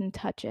nothing can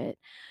touch it.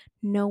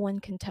 No one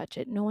can touch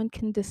it. No one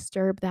can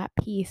disturb that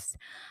peace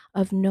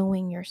of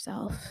knowing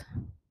yourself.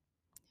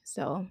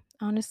 So,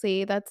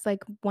 honestly, that's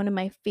like one of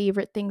my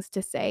favorite things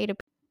to say to.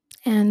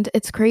 And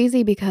it's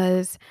crazy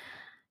because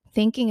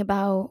thinking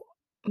about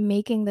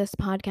making this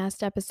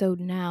podcast episode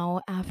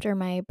now after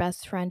my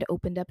best friend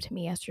opened up to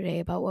me yesterday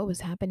about what was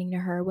happening to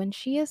her when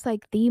she is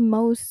like the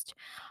most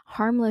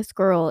harmless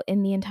girl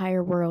in the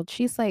entire world.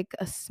 She's like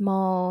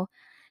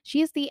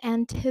she is the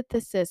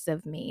antithesis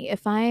of me.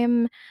 If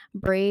I'm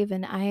brave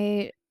and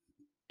I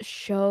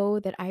show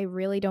that I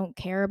really don't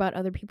care about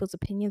other people's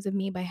opinions of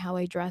me by how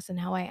I dress and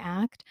how I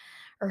act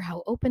or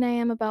how open I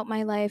am about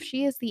my life,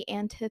 she is the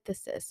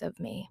antithesis of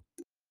me.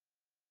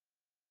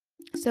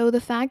 So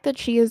the fact that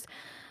she is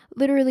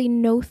literally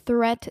no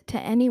threat to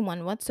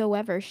anyone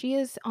whatsoever, she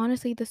is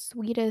honestly the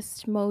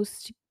sweetest,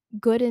 most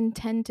good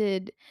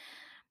intended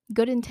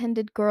good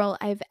intended girl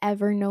I've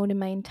ever known in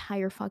my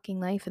entire fucking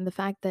life. And the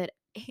fact that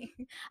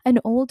an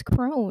old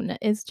crone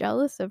is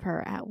jealous of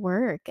her at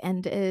work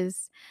and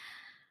is.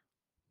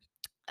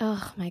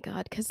 Oh my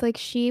god, because like,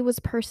 she was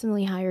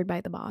personally hired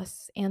by the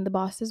boss, and the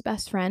boss's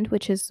best friend,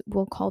 which is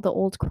we'll call the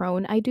old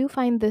crone. I do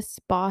find this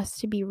boss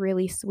to be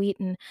really sweet,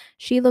 and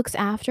she looks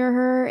after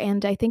her,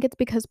 and I think it's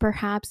because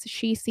perhaps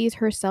she sees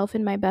herself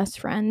in my best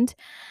friend,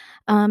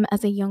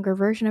 as a younger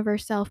version of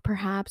herself,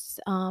 perhaps,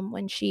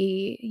 when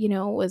she,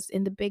 was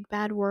in the big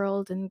bad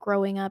world and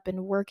growing up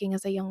and working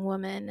as a young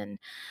woman, and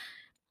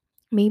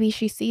maybe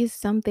she sees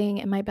something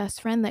in my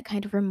best friend that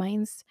kind of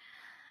reminds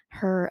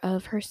her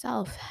of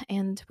herself,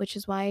 and which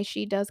is why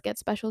she does get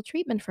special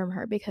treatment from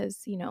her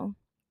because,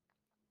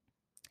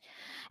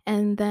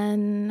 and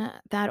then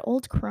that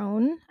old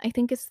crone, I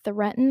think, is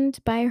threatened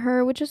by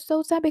her, which is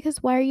so sad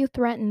because why are you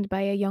threatened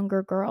by a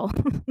younger girl?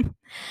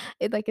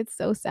 It's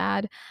so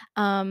sad.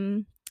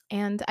 Um,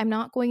 and I'm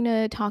not going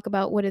to talk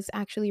about what is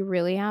actually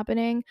really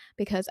happening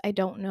because I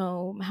don't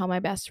know how my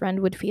best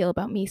friend would feel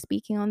about me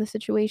speaking on the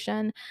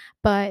situation.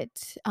 But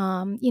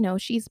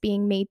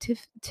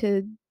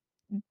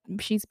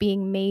she's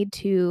being made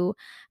to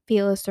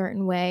feel a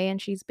certain way and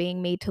she's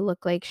being made to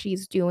look like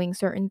she's doing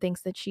certain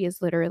things that she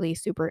is literally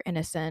super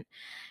innocent.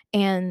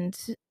 And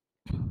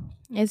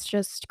it's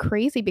just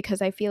crazy because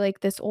I feel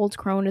like this old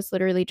crone is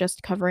literally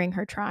just covering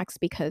her tracks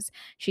because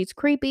she's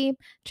creepy,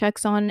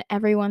 checks on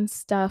everyone's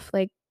stuff,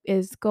 like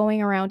is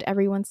going around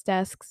everyone's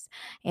desks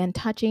and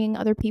touching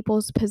other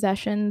people's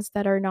possessions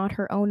that are not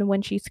her own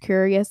when she's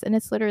curious. And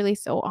it's literally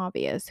so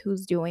obvious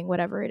who's doing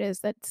whatever it is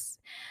that's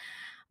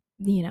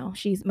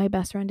she's my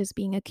best friend is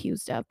being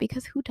accused of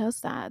because who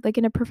does that? Like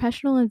in a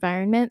professional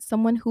environment,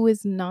 someone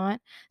whose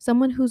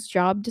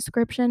job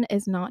description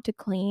is not to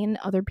clean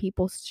other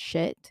people's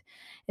shit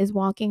is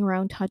walking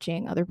around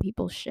touching other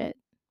people's shit.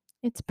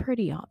 It's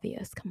pretty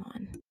obvious, come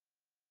on.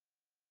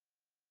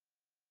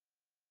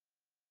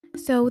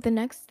 So the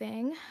next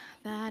thing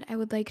that I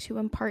would like to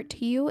impart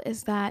to you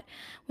is that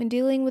when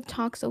dealing with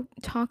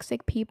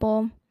toxic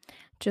people,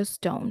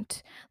 just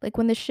don't. Like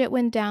when the shit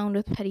went down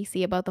with Petty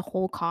C about the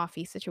whole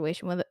coffee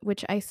situation with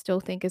which I still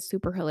think is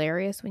super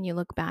hilarious when you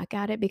look back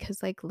at it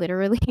because like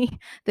literally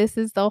this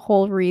is the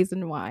whole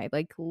reason why,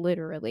 like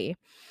literally.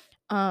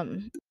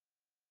 Um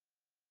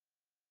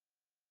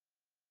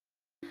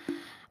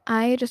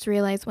I just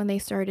realized when they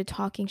started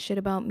talking shit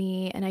about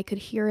me and I could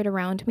hear it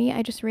around me,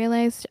 I just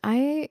realized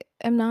I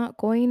am not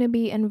going to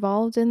be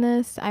involved in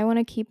this. I want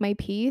to keep my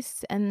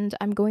peace and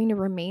I'm going to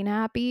remain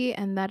happy,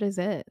 and that is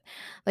it.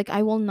 Like,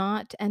 I will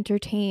not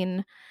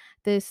entertain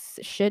this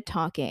shit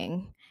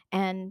talking.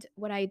 And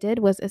what I did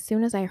was, as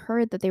soon as I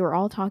heard that they were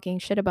all talking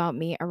shit about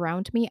me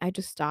around me, I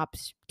just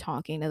stopped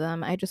talking to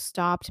them. I just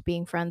stopped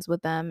being friends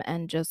with them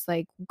and just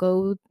like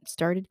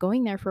started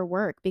going there for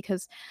work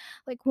because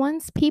like,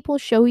 once people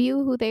show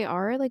you who they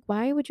are, like,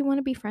 why would you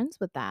wanna be friends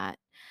with that?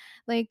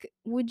 Like,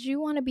 would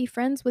you wanna be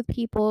friends with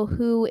people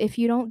who, if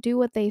you don't do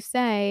what they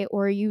say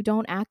or you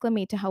don't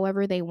acclimate to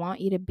however they want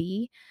you to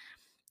be,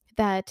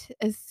 that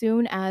as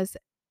soon as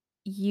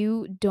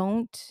you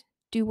don't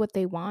do what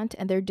they want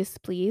and they're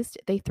displeased,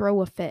 they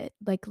throw a fit,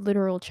 like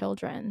literal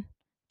children?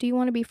 Do you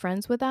wanna be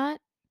friends with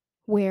that?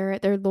 Where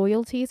their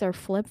loyalties are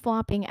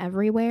flip-flopping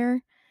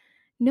everywhere?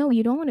 No,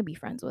 you don't wanna be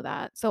friends with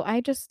that. So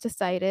I just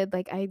decided,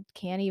 like, I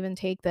can't even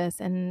take this,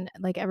 and,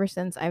 like, ever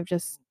since, I've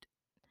just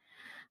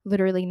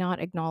literally not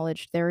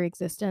acknowledged their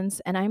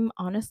existence, and I'm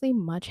honestly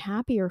much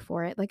happier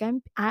for it. Like,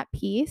 I'm at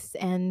peace,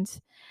 and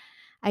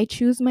I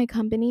choose my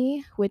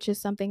company, which is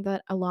something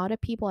that a lot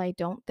of people I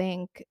don't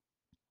think,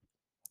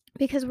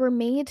 because we're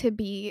made to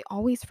be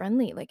always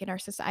friendly, like, in our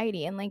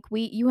society, and, like,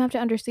 we you have to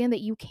understand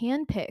that you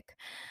can pick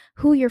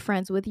who you're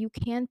friends with, you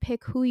can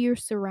pick who you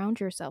surround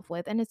yourself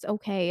with, and it's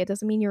okay. It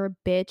doesn't mean you're a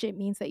bitch, it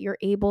means that you're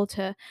able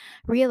to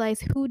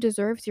realize who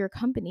deserves your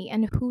company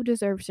and who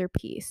deserves your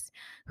peace,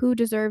 who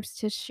deserves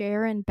to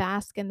share and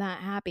bask in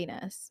that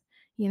happiness,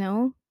 you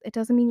know? It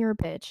doesn't mean you're a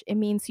bitch, it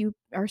means you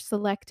are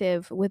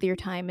selective with your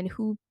time and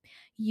who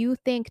you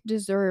think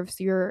deserves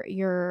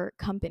your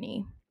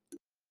company.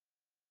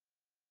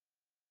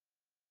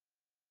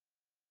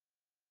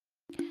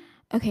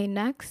 Okay,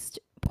 next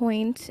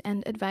point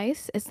and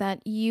advice is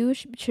that you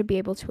should be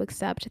able to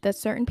accept that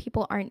certain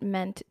people aren't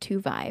meant to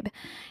vibe.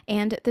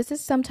 And this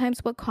is sometimes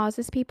what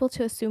causes people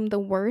to assume the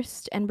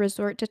worst and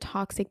resort to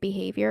toxic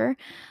behavior,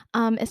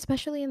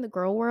 especially in the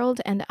girl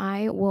world. And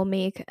I will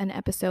make an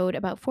episode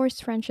about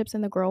forced friendships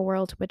in the girl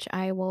world, which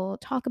I will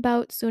talk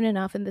about soon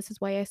enough. And this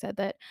is why I said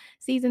that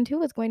season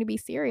two is going to be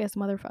serious,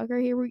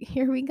 motherfucker.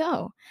 Here we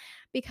go.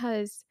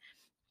 Because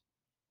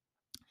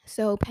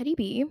Petty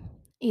B,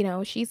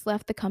 she's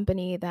left the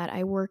company that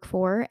I work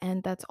for,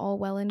 and that's all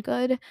well and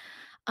good.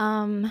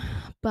 Um,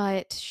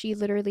 but she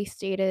literally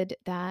stated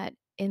that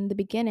in the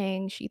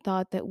beginning, she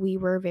thought that we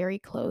were very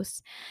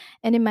close.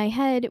 And in my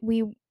head,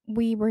 we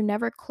were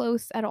never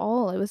close at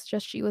all. It was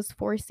just she was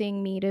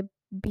forcing me to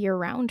be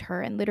around her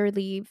and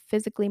literally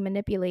physically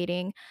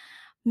manipulating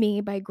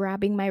me by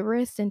grabbing my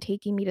wrist and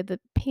taking me to the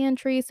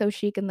pantry so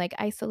she can like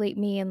isolate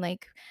me and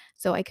like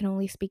so I can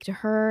only speak to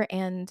her.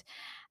 And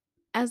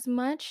as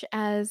much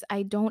as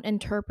I don't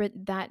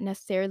interpret that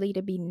necessarily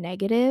to be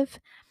negative,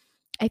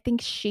 I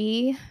think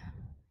she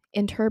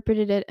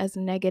interpreted it as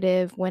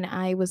negative when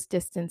I was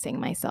distancing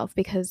myself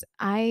because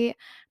I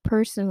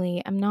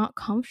personally am not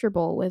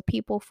comfortable with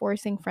people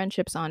forcing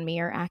friendships on me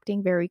or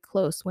acting very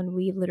close when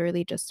we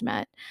literally just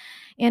met.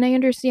 And I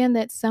understand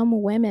that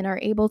some women are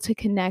able to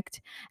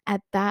connect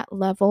at that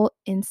level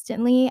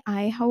instantly.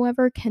 I,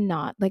 however,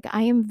 cannot. Like,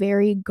 I am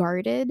very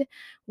guarded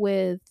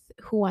with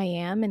who I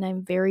am, and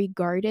I'm very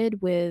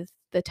guarded with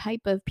the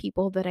type of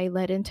people that I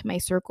let into my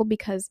circle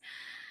because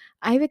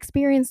I've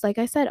experienced, like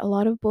I said, a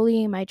lot of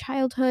bullying in my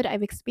childhood.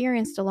 I've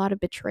experienced a lot of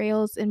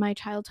betrayals in my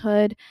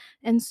childhood.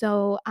 And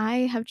so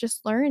I have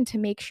just learned to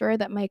make sure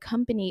that my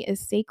company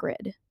is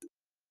sacred,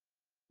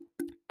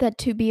 that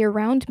to be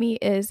around me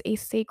is a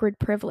sacred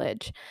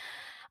privilege.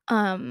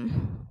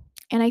 And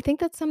I think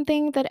that's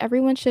something that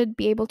everyone should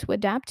be able to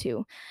adapt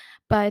to.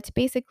 But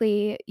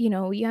basically,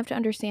 you have to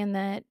understand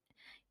that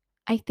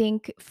I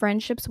think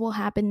friendships will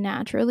happen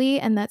naturally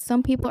and that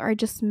some people are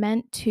just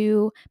meant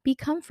to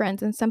become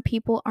friends and some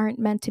people aren't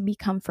meant to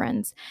become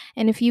friends.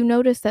 And if you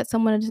notice that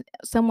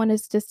someone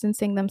is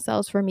distancing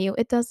themselves from you,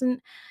 it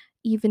doesn't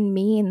even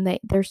mean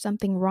that there's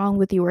something wrong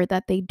with you or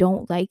that they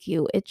don't like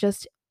you. It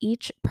just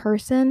each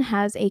person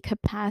has a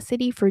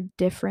capacity for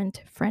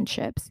different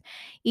friendships.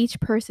 Each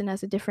person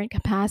has a different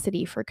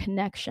capacity for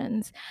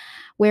connections.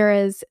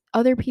 Whereas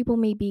other people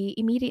may be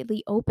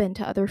immediately open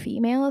to other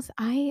females,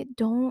 I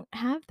don't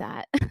have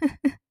that.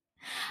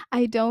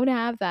 I don't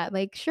have that.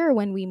 Like, sure,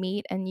 when we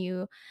meet and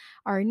you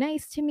are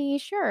nice to me,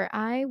 sure,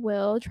 I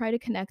will try to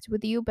connect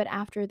with you. But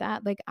after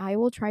that, like, I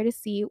will try to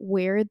see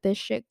where this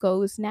shit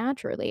goes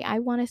naturally. I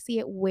want to see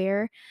it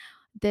where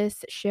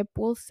this ship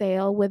will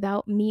sail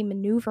without me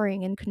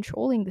maneuvering and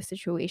controlling the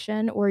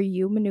situation or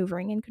you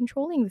maneuvering and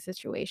controlling the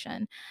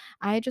situation.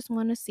 I just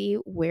want to see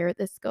where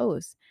this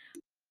goes.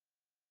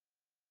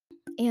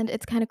 And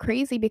it's kind of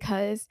crazy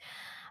because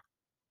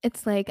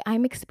it's like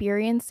I'm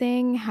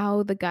experiencing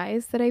how the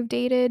guys that I've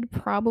dated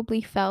probably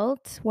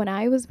felt when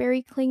I was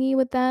very clingy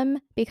with them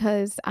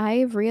because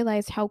I've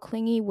realized how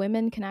clingy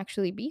women can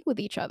actually be with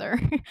each other.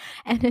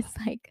 And it's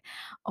like,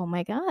 oh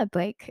my God,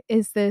 like,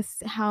 is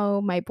this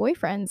how my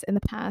boyfriends in the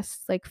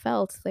past like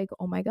felt? Like,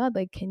 oh my God,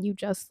 like, can you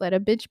just let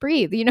a bitch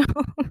breathe, you know?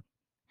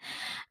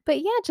 But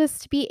yeah,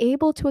 just to be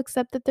able to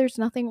accept that there's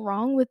nothing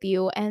wrong with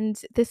you and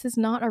this is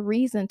not a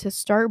reason to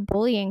start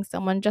bullying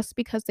someone just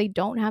because they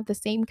don't have the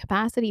same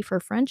capacity for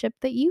friendship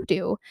that you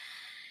do.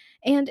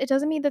 And it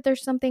doesn't mean that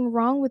there's something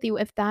wrong with you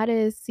if that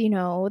is,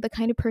 the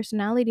kind of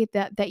personality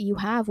that you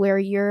have where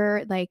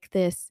you're like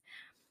this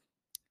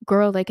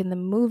girl like in the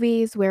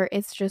movies where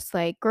it's just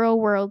like girl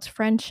world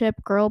friendship,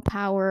 girl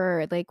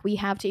power, like we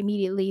have to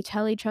immediately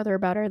tell each other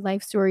about our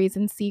life stories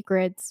and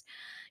secrets.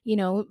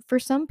 For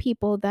some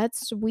people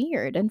that's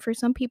weird and for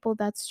some people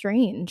that's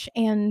strange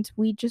and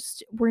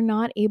we're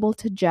not able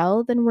to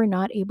gel, then we're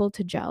not able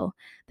to gel.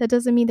 That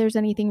doesn't mean there's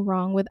anything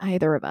wrong with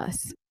either of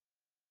us.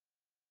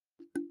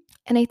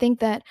 And I think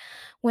that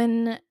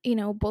when,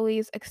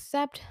 bullies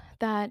accept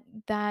that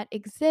that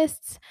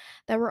exists,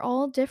 that we're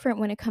all different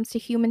when it comes to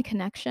human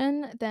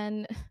connection,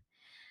 then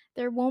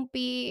there won't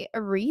be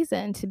a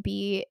reason to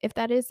be, if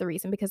that is the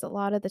reason, because a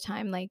lot of the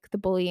time, like the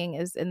bullying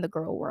is in the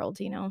girl world,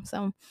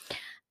 so,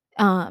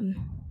 um,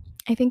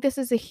 I think this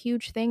is a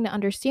huge thing to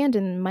understand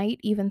and might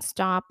even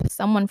stop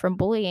someone from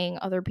bullying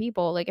other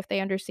people. Like if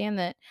they understand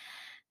that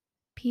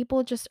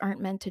people just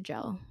aren't meant to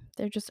gel.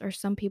 There just are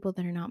some people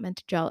that are not meant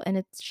to gel, and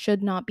it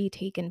should not be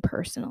taken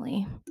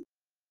personally.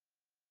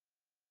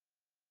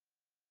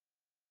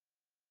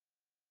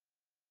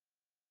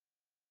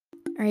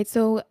 All right,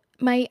 so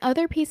my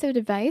other piece of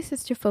advice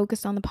is to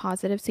focus on the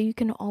positive so you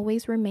can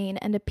always remain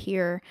and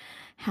appear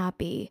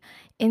happy.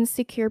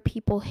 Insecure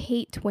people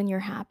hate when you're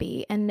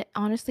happy. And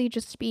honestly,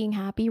 just being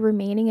happy,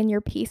 remaining in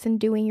your peace, and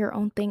doing your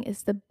own thing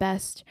is the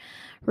best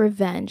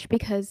revenge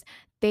because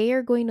they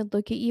are going to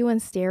look at you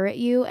and stare at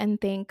you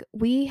and think,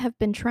 we have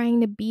been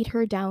trying to beat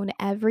her down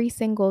every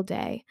single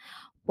day.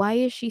 Why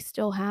is she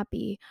still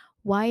happy?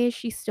 Why is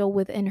she still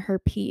within her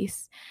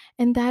peace?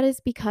 And that is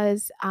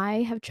because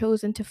I have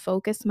chosen to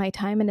focus my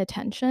time and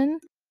attention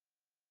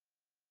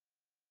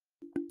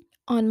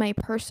on my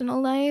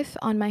personal life,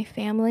 on my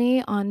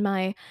family, on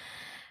my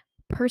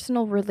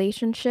personal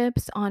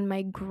relationships, on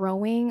my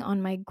growing,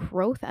 on my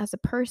growth as a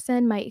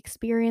person, my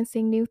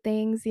experiencing new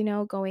things,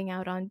 going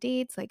out on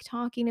dates, like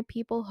talking to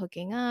people,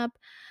 hooking up.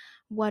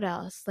 What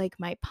else? Like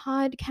my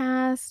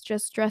podcast,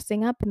 just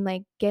dressing up and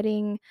like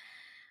getting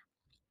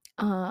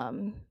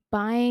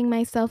buying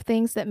myself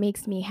things that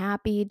makes me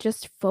happy,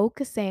 just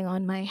focusing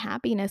on my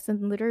happiness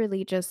and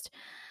literally just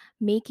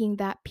making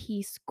that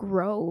piece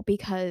grow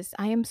because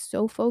I am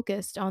so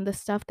focused on the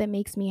stuff that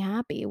makes me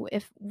happy.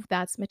 If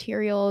that's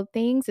material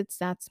things, it's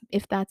that's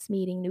if that's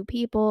meeting new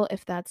people,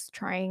 if that's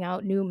trying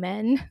out new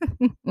men.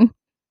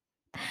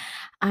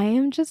 I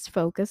am just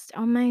focused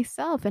on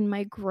myself and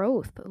my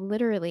growth,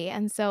 literally.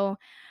 And so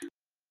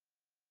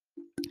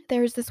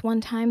there's this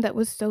one time that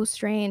was so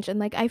strange, and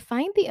like I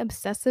find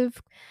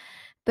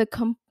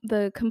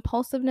the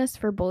compulsiveness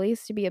for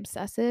bullies to be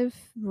obsessive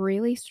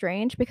really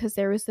strange because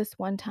there was this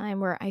one time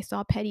where I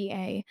saw Petty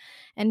A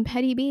and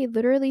Petty B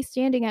literally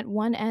standing at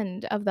one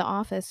end of the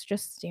office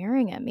just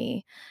staring at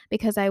me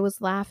because I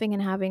was laughing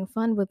and having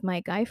fun with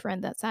my guy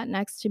friend that sat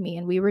next to me,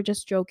 and we were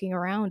just joking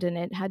around, and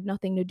it had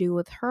nothing to do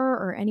with her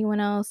or anyone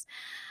else.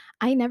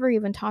 I never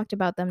even talked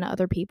about them to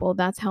other people.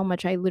 That's how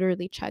much I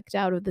literally checked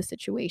out of the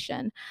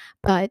situation.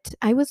 But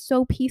I was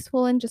so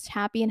peaceful and just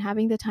happy and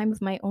having the time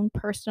of my own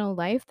personal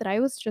life that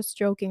I was just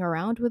joking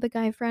around with a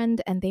guy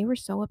friend and they were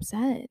so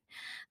upset.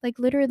 Like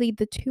literally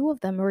the two of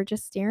them were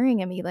just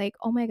staring at me like,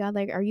 "Oh my god,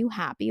 like are you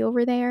happy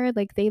over there?"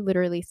 Like they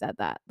literally said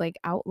that like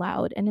out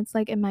loud. And it's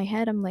like in my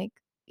head I'm like,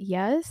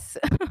 "Yes."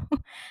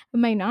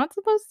 Am I not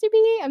supposed to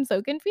be? I'm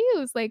so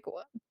confused. Like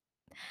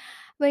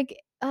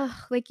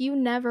like you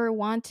never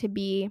want to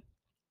be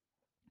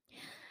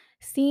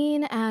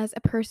seen as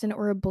a person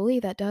or a bully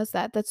that does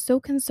that, that's so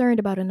concerned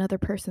about another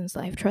person's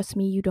life. Trust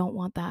me, you don't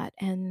want that.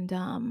 And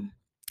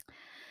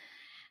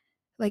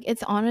like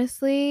it's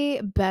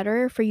honestly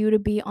better for you to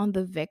be on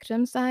the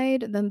victim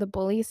side than the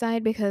bully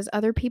side because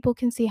other people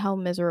can see how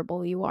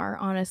miserable you are.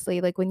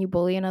 Honestly, like when you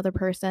bully another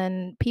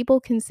person, people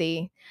can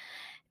see.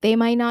 They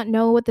might not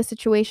know what the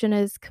situation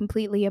is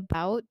completely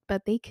about,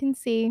 but they can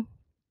see.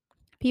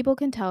 People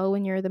can tell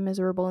when you're the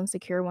miserable,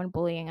 insecure one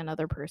bullying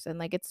another person.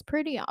 Like it's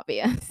pretty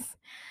obvious.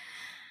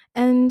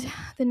 And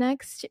the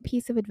next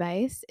piece of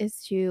advice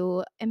is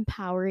to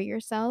empower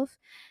yourself.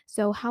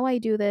 So, how I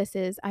do this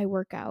is I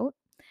work out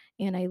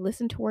and I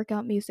listen to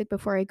workout music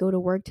before I go to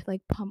work to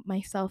like pump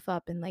myself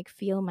up and like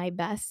feel my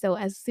best. So,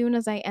 as soon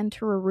as I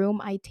enter a room,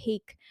 I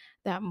take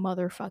that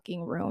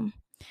motherfucking room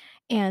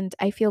and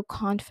I feel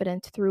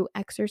confident through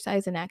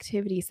exercise and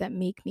activities that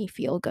make me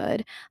feel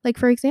good. Like,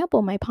 for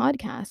example, my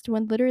podcast,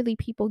 when literally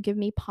people give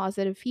me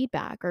positive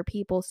feedback or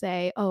people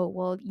say, "Oh,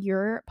 well,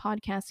 your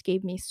podcast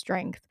gave me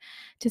strength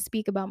to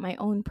speak about my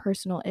own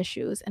personal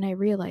issues." And I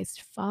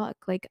realized, fuck,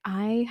 like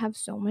I have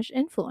so much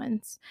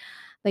influence.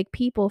 Like,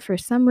 people, for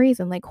some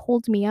reason, like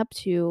hold me up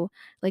to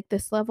like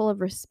this level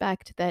of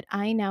respect that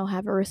I now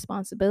have a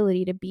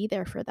responsibility to be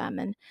there for them.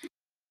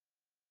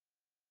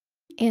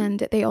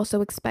 And they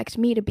also expect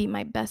me to be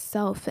my best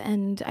self,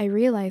 and I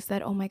realized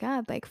that, oh my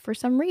god, like, for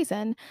some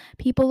reason,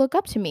 people look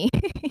up to me.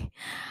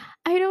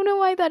 I don't know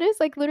why that is,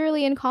 like,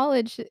 literally in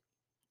college,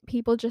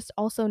 people just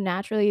also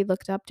naturally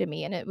looked up to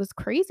me, and it was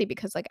crazy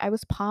because, like, I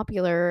was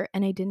popular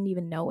and I didn't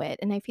even know it,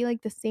 and I feel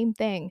like the same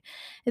thing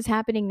is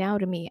happening now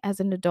to me as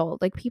an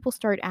adult. Like, people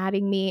start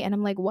adding me, and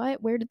I'm like,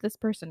 "What? Where did this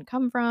person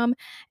come from?"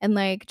 And,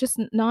 like, just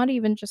not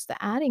even just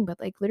the adding, but,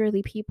 like,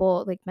 literally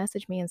people, like,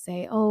 message me and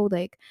say, "Oh,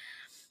 like,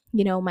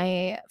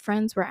 my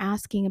friends were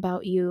asking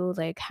about you,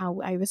 like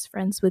how I was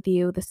friends with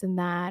you, this and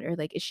that, or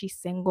like, is she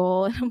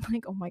single?" And I'm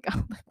like, oh my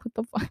God, like, what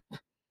the fuck?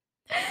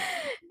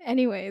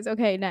 Anyways,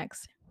 okay,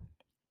 next.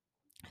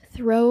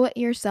 Throw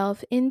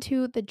yourself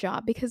into the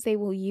job because they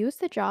will use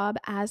the job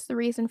as the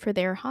reason for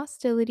their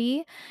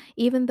hostility,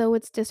 even though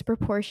it's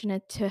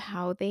disproportionate to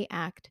how they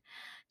act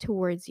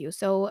towards you.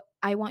 So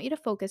I want you to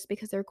focus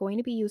because they're going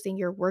to be using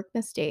your work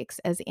mistakes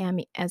as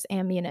as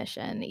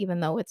ammunition, even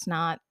though it's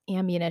not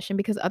ammunition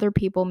because other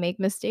people make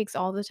mistakes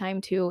all the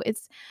time too.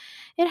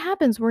 It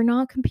happens. We're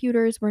not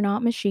computers, we're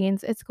not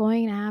machines. It's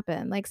going to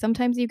happen. Like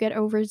sometimes you get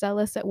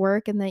overzealous at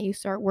work and then you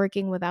start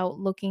working without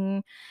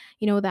looking,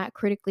 that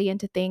critically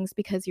into things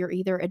because you're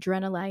either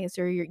adrenalized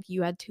or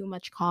you had too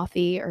much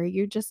coffee or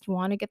you just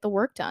want to get the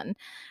work done.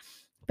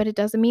 But it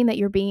doesn't mean that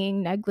you're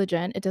being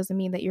negligent. It doesn't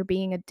mean that you're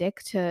being a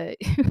dick to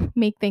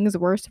make things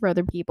worse for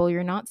other people.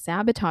 You're not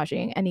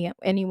sabotaging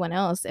anyone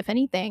else. If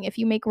anything, if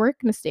you make work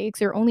mistakes,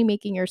 you're only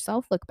making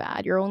yourself look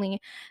bad. You're only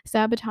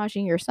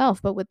sabotaging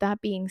yourself. But with that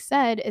being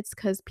said, it's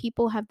because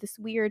people have this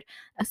weird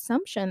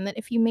assumption that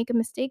if you make a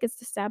mistake, it's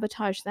to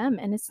sabotage them.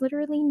 And it's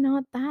literally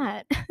not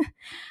that.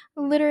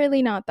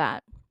 Literally not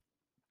that.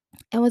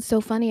 And what's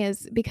so funny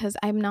is because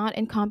I'm not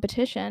in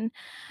competition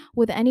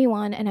with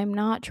anyone and I'm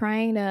not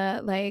trying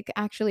to like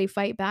actually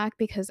fight back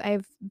because I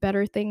have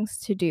better things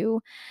to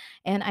do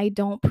and I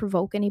don't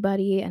provoke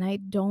anybody and I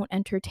don't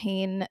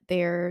entertain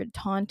their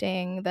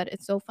taunting. That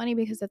it's so funny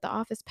because at the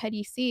office,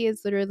 Petty C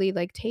is literally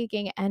like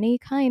taking any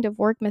kind of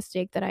work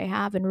mistake that I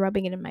have and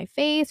rubbing it in my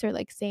face or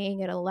like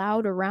saying it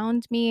aloud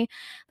around me.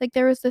 Like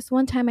there was this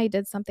one time I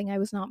did something I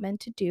was not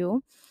meant to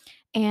do,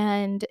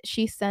 and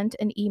she sent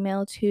an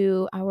email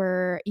to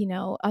our,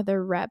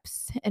 other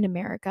reps in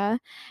America,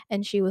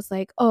 and she was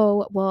like,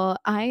 "Oh, well,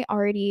 I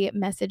already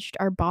messaged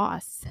our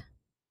boss,"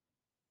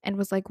 and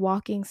was like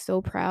walking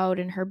so proud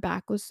and her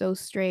back was so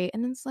straight.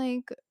 And it's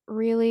like,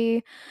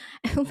 really?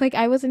 Like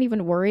I wasn't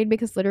even worried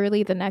because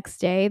literally the next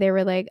day they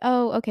were like,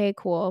 "Oh, okay,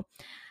 cool."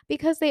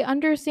 Because they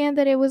understand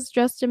that it was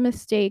just a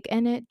mistake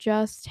and it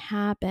just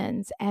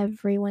happens.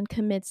 Everyone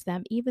commits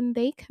them, even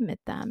they commit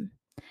them.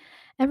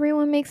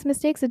 Everyone makes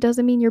mistakes. It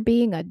doesn't mean you're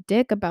being a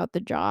dick about the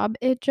job.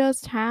 It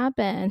just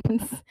happens.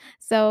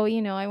 So,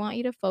 I want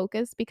you to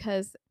focus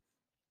because,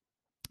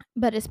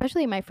 but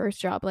especially my first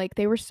job, like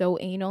they were so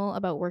anal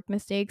about work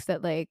mistakes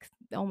that like,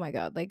 oh my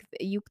God, like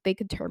they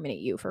could terminate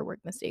you for work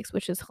mistakes,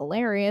 which is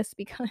hilarious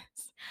because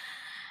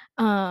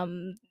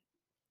um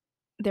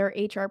their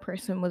HR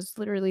person was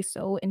literally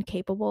so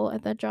incapable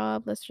at that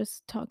job. Let's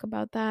just talk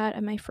about that.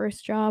 At my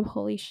first job,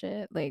 holy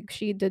shit, like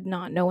she did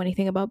not know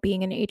anything about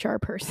being an HR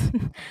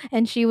person.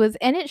 And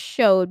it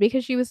showed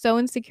because she was so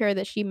insecure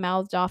that she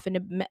mouthed off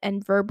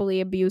and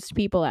verbally abused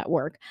people at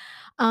work.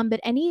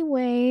 But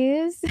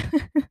anyways,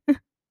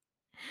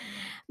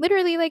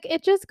 literally like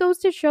it just goes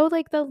to show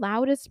like the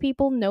loudest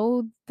people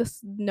know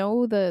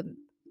the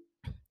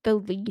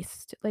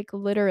least, like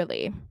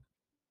literally.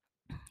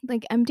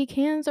 Like empty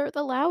cans are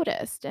the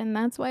loudest, and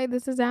that's why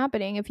this is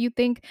happening. If you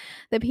think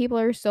that people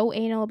are so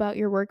anal about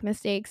your work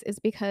mistakes, is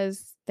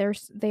because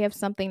they have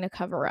something to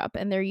cover up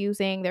and they're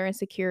using their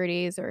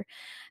insecurities, or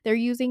they're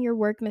using your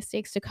work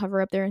mistakes to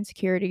cover up their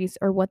insecurities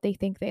or what they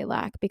think they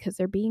lack because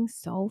they're being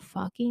so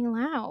fucking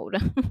loud.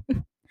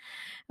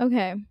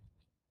 Okay.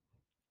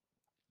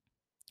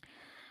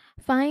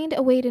 Find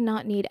a way to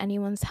not need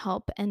anyone's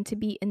help and to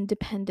be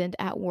independent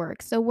at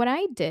work. So, what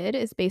I did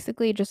is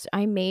basically just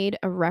I made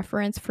a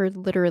reference for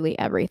literally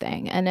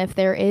everything. And if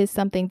there is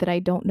something that I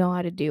don't know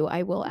how to do,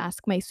 I will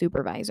ask my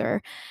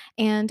supervisor.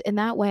 And in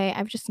that way,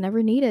 I've just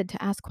never needed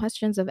to ask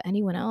questions of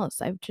anyone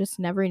else. I've just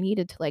never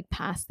needed to like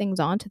pass things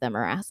on to them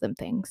or ask them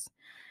things.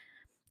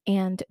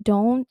 And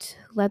don't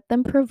let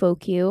them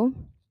provoke you.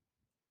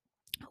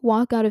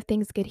 Walk out if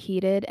things get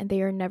heated and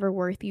they are never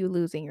worth you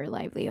losing your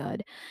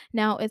livelihood.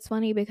 Now, it's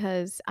funny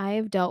because I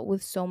have dealt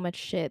with so much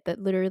shit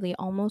that literally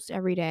almost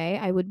every day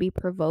I would be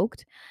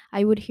provoked.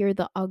 I would hear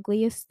the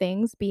ugliest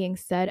things being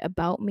said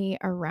about me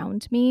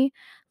around me,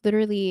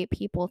 literally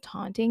people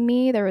taunting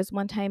me. There was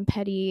one time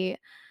Petty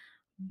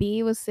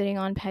B was sitting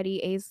on Petty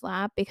A's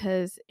lap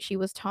because she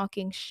was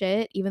talking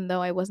shit, even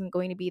though I wasn't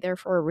going to be there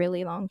for a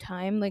really long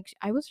time. Like,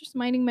 I was just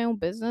minding my own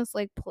business,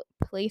 like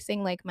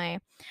placing like my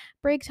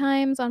break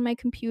times on my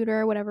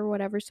computer, whatever,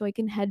 whatever, so I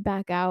can head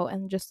back out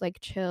and just like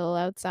chill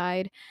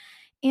outside.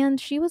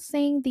 And she was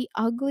saying the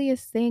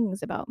ugliest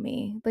things about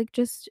me, like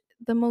just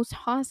the most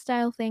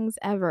hostile things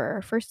ever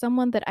for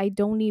someone that I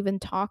don't even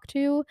talk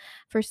to,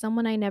 for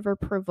someone I never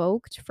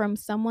provoked, from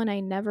someone I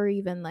never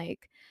even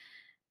like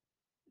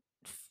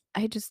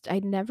I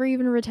never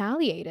even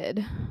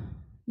retaliated,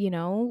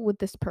 with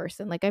this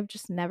person. Like I've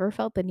just never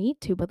felt the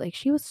need to, but like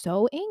she was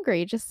so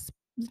angry, just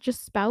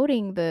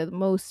spouting the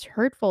most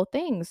hurtful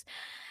things.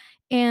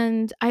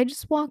 And I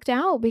just walked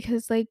out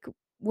because like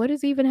what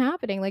is even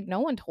happening? Like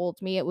no one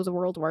told me it was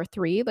World War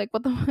III. Like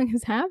what the fuck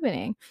is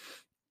happening?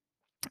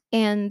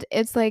 And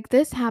it's like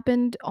this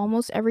happened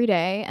almost every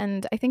day,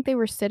 and I think she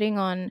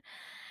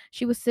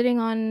was sitting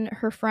on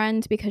her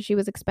friend because she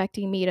was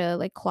expecting me to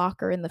like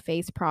clock her in the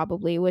face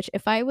probably, which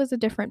if I was a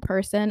different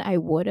person, I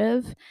would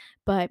have.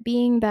 But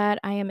being that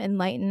I am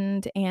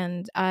enlightened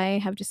and I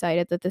have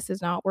decided that this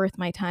is not worth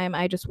my time,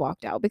 I just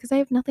walked out because I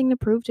have nothing to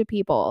prove to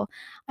people.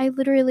 I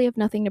literally have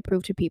nothing to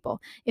prove to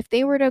people. If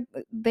they were to,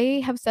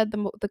 they have said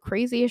the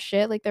craziest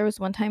shit. Like there was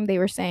one time they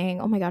were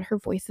saying, "Oh my god, her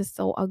voice is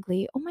so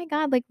ugly." Oh my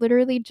god, like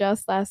literally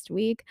just last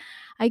week,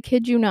 I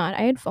kid you not,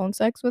 I had phone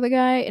sex with a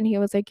guy and he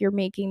was like, "You're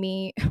making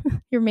me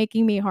you're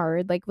making me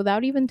hard," like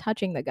without even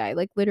touching the guy,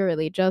 like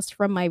literally just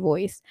from my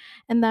voice.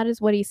 And that is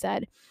what he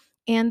said.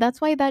 And that's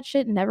why that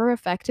shit never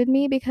affected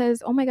me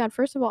because, oh my god,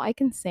 first of all, I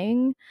can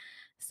sing.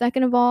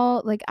 Second of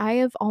all, like I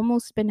have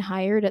almost been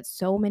hired at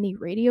so many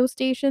radio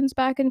stations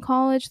back in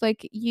college.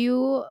 Like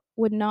you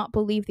would not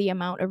believe the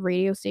amount of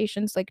radio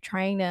stations like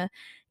trying to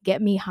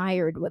get me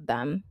hired with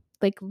them.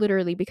 Like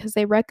literally because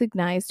they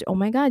recognized, "Oh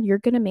my god, you're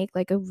going to make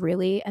like a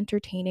really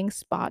entertaining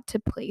spot to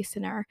place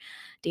in our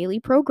daily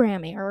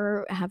programming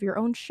or have your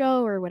own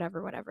show or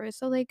whatever whatever."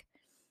 So like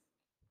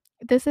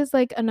this is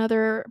like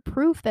another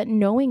proof that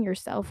knowing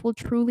yourself will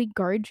truly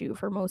guard you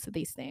for most of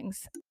these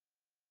things.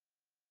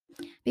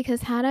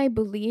 Because had I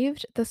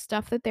believed the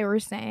stuff that they were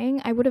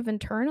saying, I would have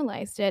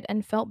internalized it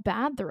and felt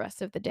bad the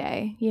rest of the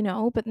day, you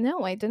know? But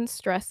no, I didn't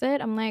stress it.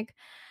 I'm like,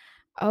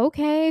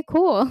 okay,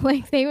 cool.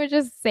 Like they would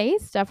just say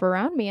stuff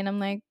around me, and I'm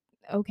like,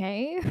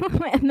 okay.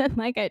 And then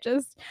like I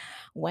just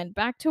went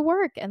back to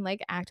work and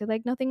like acted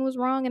like nothing was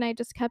wrong, and I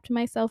just kept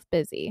myself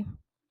busy.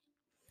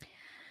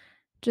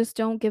 Just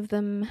don't give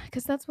them,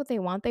 because that's what they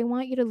want. They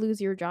want you to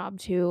lose your job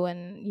too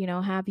and, you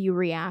know, have you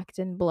react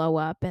and blow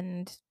up,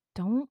 and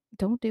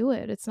don't do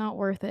it. It's not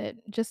worth it.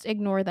 Just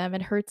ignore them.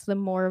 It hurts them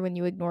more when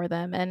you ignore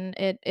them, and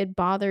it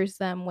bothers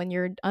them when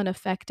you're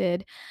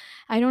unaffected.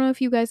 I don't know if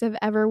you guys have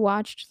ever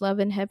watched Love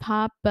and Hip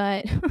Hop,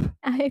 but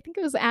I think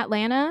it was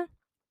Atlanta.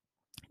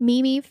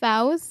 Mimi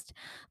Faust,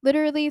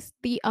 literally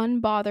the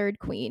unbothered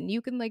queen.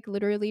 You can like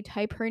literally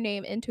type her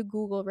name into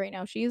Google right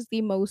now. She is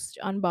the most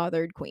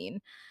unbothered queen.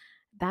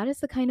 That is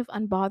the kind of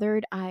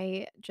unbothered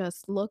I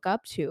just look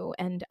up to,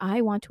 and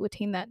I want to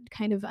attain that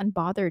kind of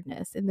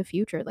unbotheredness in the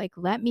future. Like,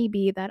 let me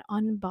be that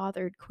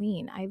unbothered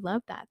queen. I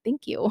love that.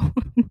 Thank you.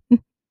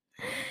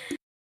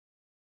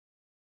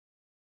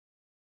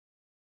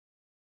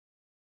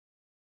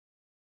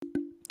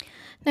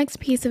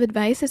 Next piece of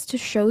advice is to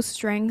show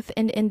strength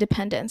and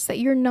independence, that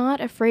you're not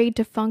afraid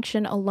to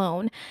function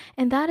alone.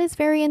 And that is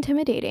very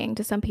intimidating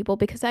to some people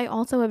because I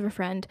also have a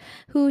friend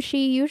who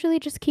she usually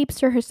just keeps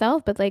to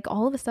herself, but like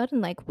all of a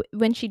sudden, like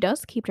when she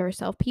does keep to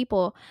herself,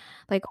 people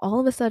like all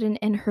of a sudden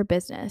in her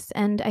business.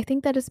 And I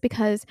think that is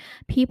because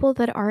people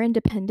that are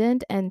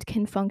independent and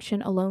can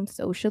function alone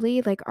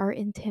socially, like are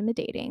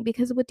intimidating.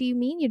 Because what do you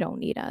mean you don't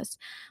need us?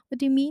 What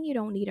do you mean you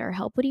don't need our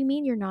help? What do you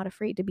mean you're not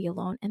afraid to be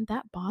alone? And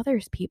that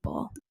bothers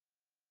people.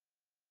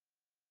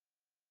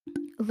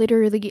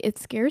 Literally, it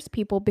scares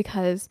people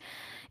because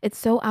it's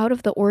so out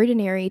of the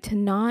ordinary to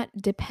not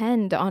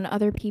depend on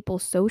other people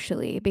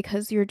socially,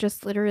 because you're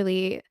just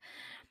literally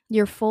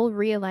your full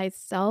realized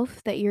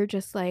self, that you're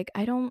just like,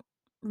 I don't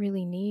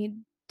really need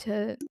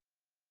to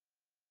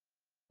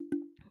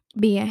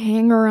be a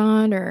hanger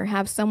on or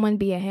have someone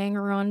be a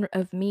hanger on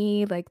of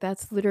me. Like,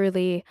 that's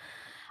literally,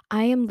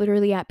 I am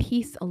literally at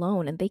peace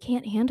alone, and they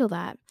can't handle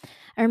that.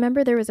 I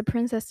remember there was a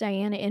Princess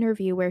Diana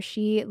interview where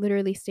she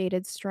literally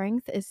stated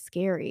strength is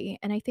scary.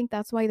 And I think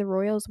that's why the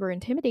royals were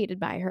intimidated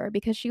by her,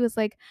 because she was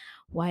like,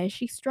 why is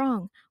she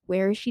strong?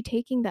 Where is she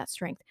taking that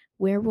strength?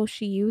 Where will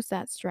she use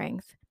that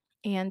strength?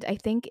 And I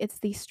think it's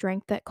the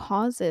strength that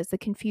causes the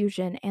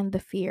confusion and the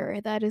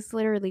fear. That is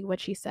literally what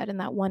she said in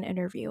that one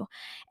interview.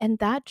 And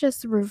that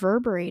just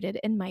reverberated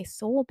in my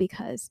soul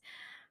because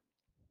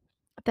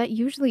that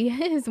usually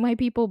is why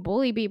people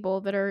bully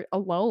people that are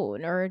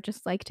alone or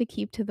just like to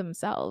keep to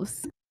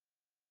themselves.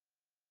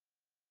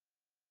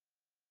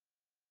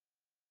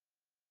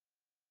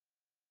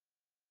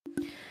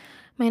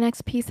 My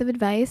next piece of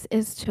advice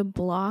is to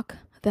block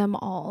them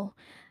all.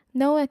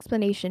 No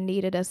explanation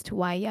needed as to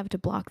why you have to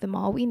block them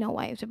all. We know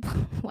why you have to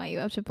why you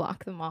have to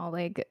block them all.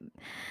 Like,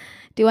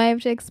 do I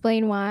have to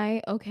explain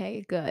why?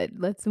 Okay, good.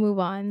 Let's move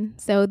on.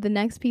 So the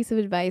next piece of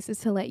advice is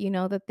to let you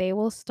know that they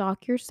will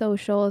stalk your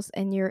socials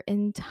and your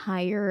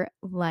entire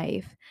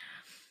life.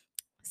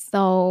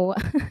 So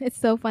it's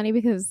so funny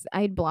because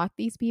I'd blocked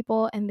these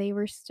people and they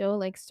were still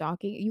like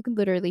stalking. You can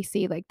literally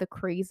see like the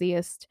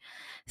craziest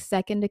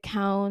second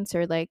accounts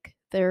or like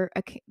their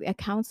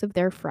accounts of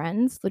their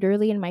friends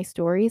literally in my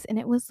stories. And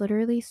it was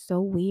literally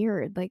so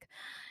weird. Like,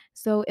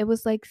 so it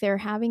was like they're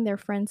having their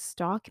friends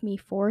stalk me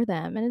for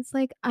them. And it's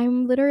like,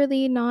 I'm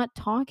literally not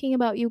talking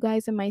about you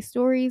guys in my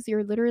stories.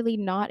 You're literally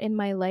not in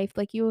my life.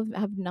 Like, you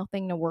have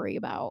nothing to worry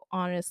about,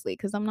 honestly,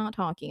 because I'm not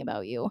talking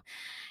about you.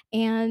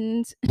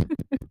 And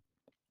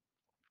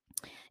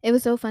it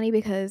was so funny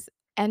because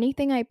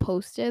anything I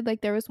posted,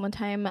 like there was one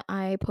time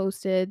I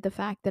posted the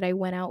fact that I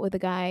went out with a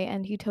guy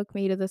and he took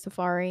me to the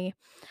safari,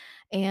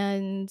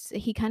 and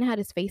he kind of had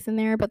his face in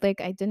there, but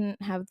like I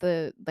didn't have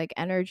the like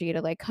energy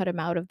to like cut him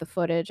out of the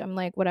footage. I'm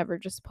like, whatever,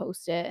 just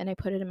post it. And I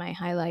put it in my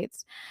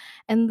highlights.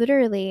 And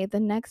literally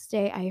the next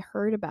day I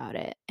heard about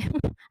it.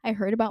 I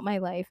heard about my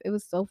life. It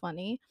was so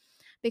funny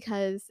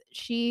because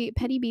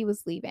Petty B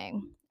was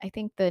leaving, I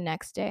think the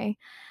next day.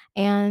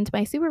 And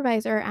my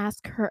supervisor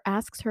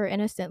asks her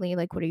innocently,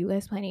 like, what are you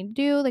guys planning to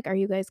do? Like, are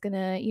you guys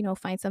gonna,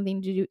 find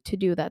something to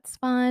do that's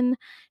fun?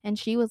 And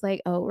she was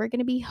like, oh, we're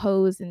gonna be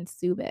hoes in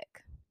Subic.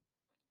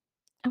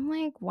 I'm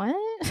like, "What?"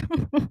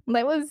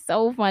 That was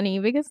so funny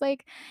because,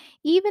 like,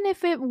 even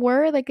if it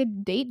were, like, a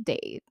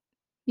date,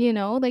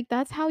 like,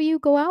 that's how you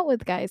go out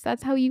with guys,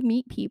 that's how you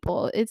meet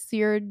people. It's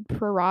your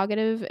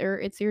prerogative or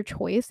it's your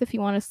choice if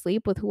you wanna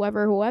sleep with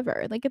whoever.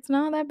 Like, it's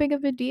not that big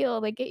of a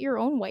deal, like, get your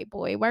own white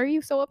boy. Why are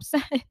you so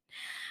upset?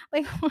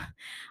 Like,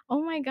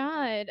 oh my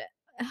god.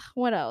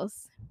 What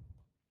else?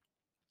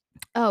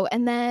 Oh,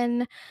 and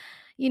then,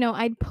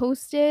 I'd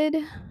posted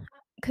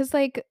because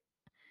like,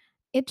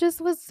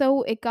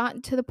 it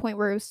got to the point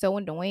where it was so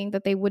annoying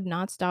that they would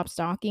not stop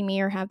stalking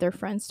me or have their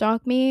friends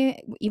stalk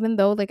me, even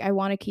though, like, I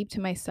wanna keep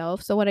to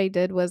myself. So what I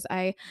did was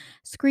I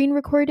screen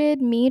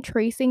recorded me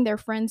tracing their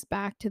friends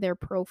back to their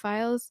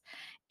profiles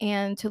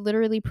and to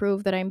literally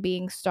prove that I'm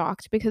being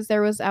stalked because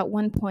there was at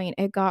one point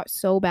it got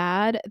so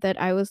bad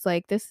that I was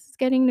like, "This is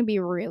getting to be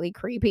really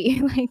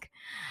creepy." Like,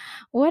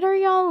 what are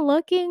y'all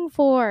looking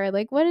for?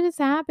 Like, what is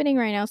happening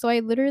right now? So I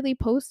literally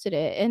posted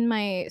it in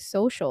my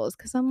socials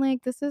because I'm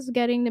like, this is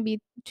getting to be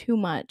too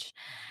much.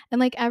 And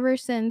like, ever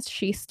since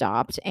she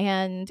stopped,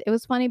 and it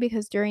was funny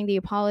because during the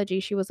apology,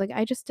 she was like,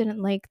 I just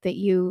didn't like that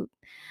you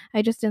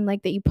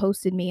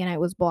posted me and I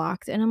was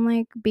blocked. And I'm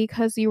like,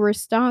 because you were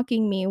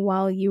stalking me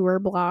while you were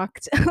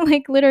blocked.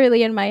 Like,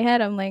 literally in my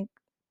head, I'm like,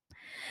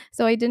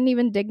 so I didn't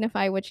even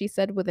dignify what she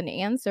said with an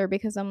answer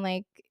because I'm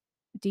like,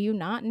 do you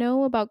not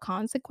know about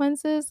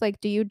consequences?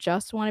 Like, do you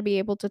just want to be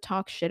able to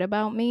talk shit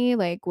about me,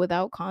 like,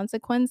 without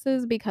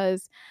consequences?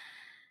 Because,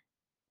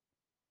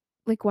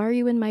 like, why are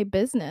you in my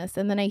business?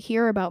 And then I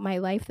hear about my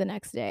life the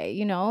next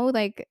day,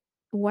 Like,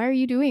 why are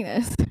you doing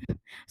this?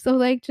 So,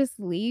 like, just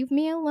leave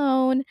me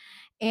alone.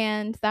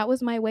 And that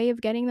was my way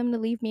of getting them to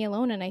leave me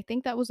alone. And I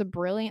think that was a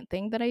brilliant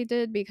thing that I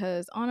did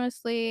because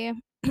honestly,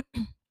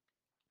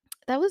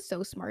 that was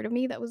so smart of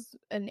me. That was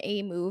an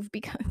A move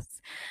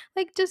because,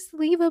 like, just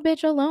leave a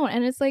bitch alone.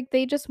 And it's like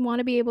they just want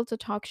to be able to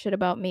talk shit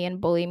about me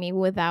and bully me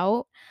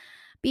without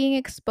being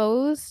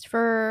exposed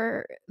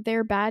for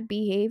their bad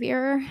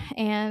behavior.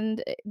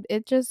 And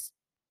it just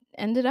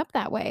ended up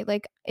that way.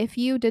 Like, if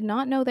you did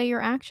not know that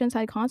your actions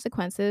had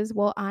consequences,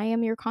 well, I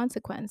am your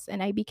consequence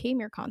and I became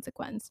your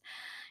consequence.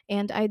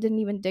 And I didn't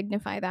even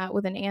dignify that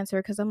with an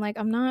answer because I'm like,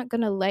 I'm not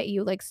going to let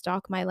you like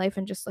stalk my life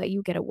and just let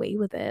you get away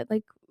with it.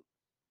 Like,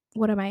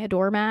 what am I, a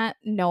doormat?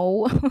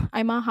 No.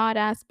 I'm a hot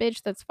ass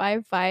bitch that's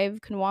 5'5",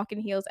 can walk in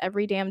heels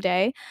every damn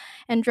day,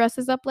 and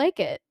dresses up like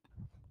it.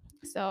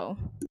 So,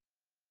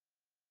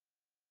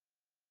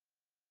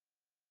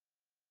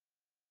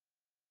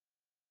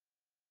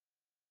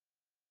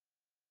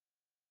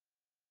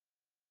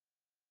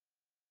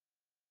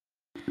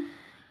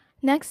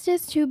 next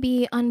is to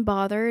be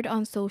unbothered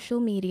on social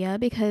media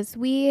because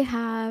we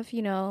have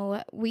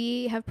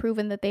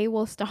proven that they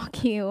will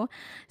stalk you.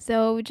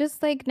 So,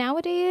 just like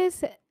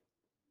nowadays,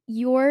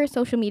 your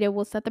social media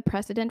will set the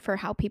precedent for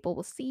how people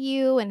will see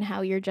you and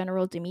how your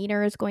general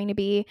demeanor is going to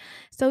be.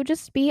 So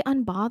just be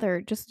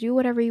unbothered. Just do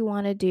whatever you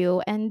want to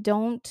do and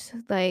don't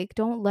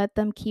let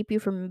them keep you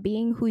from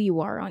being who you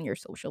are on your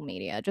social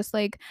media. Just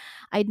like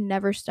I'd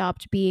never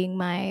stopped being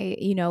my,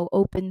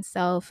 open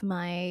self,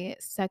 my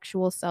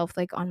sexual self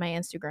like on my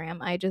Instagram.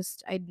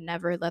 I'd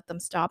never let them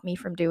stop me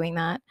from doing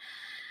that.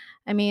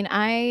 I mean,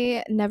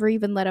 I never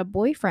even let a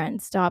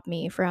boyfriend stop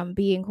me from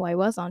being who I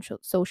was on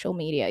social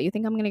media. You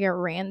think I'm gonna get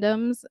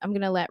randoms? I'm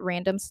gonna let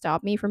randoms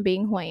stop me from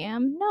being who I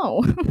am?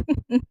 No.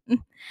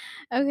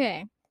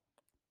 Okay.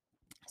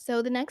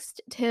 So, the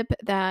next tip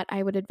that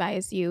I would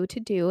advise you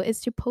to do is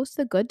to post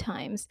the good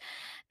times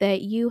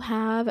that you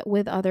have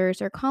with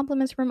others or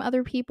compliments from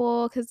other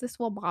people because this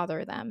will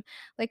bother them.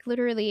 Like,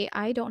 literally,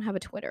 I don't have a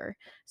Twitter.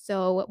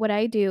 So, what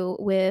I do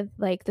with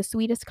like the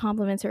sweetest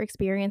compliments or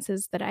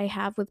experiences that I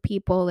have with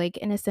people, like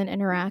innocent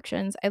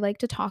interactions, I like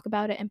to talk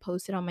about it and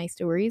post it on my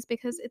stories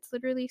because it's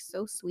literally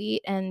so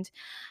sweet. And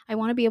I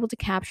want to be able to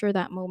capture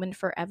that moment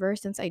forever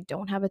since I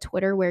don't have a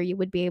Twitter where you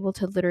would be able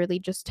to literally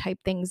just type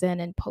things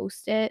in and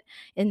post it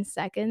in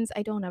seconds.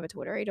 I don't have a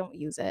Twitter, I don't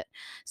use it.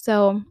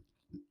 So,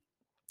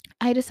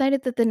 I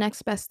decided that the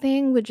next best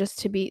thing would just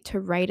to be to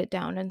write it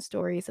down in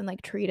stories and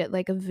like treat it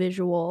like a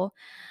visual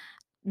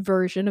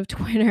version of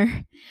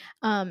Twitter.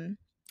 Um,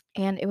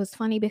 and it was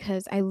funny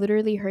because I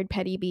literally heard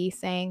Petty B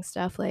saying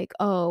stuff like,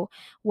 "Oh,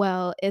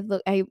 well, it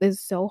was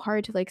so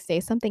hard to like say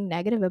something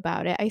negative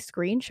about it. I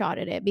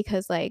screenshotted it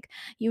because like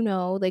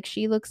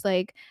she looks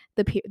like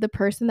the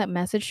person that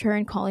messaged her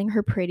and calling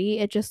her pretty.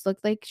 It just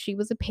looked like she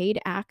was a paid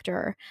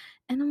actor."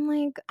 And I'm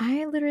like,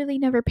 I literally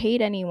never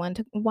paid anyone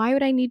to. Why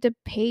would I need to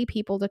pay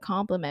people to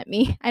compliment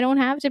me? I don't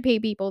have to pay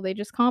people. They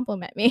just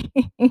compliment me.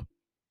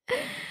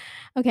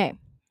 Okay.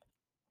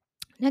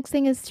 Next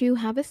thing is to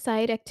have a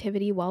side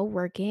activity while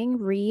working,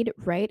 read,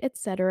 write,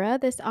 etc.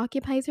 This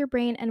occupies your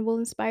brain and will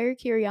inspire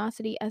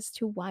curiosity as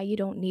to why you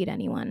don't need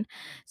anyone.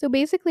 So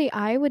basically,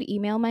 I would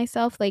email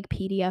myself like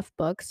PDF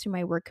books to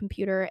my work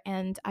computer,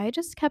 and I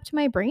just kept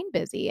my brain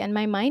busy and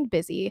my mind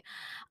busy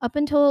up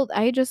until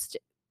I just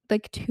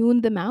like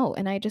tuned them out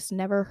and I just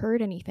never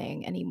heard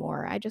anything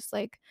anymore. I just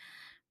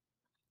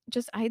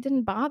I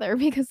didn't bother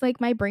because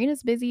like my brain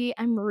is busy.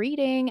 I'm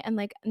reading and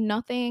like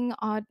nothing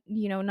odd,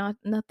 not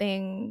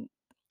nothing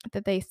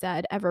that they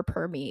said ever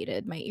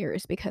permeated my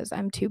ears because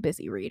I'm too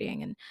busy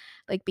reading and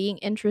like being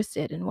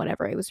interested in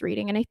whatever I was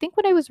reading. And I think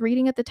what I was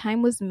reading at the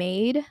time was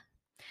Made.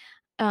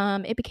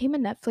 It became a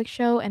Netflix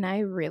show and I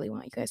really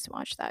want you guys to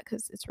watch that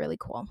cuz it's really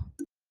cool.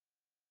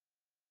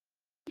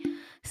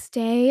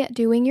 Stay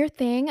doing your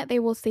thing. They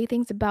will say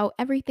things about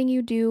everything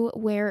you do,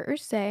 wear or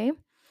say.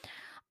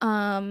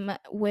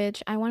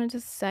 Which I wanted to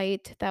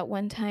cite that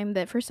one time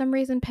that for some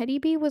reason Petty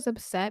B was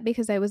upset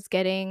because I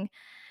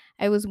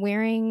was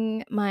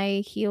wearing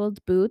my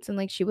heeled boots and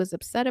like she was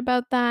upset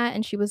about that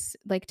and she was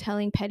like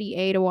telling Petty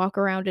A to walk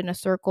around in a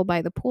circle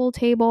by the pool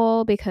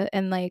table because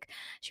and like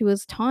she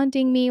was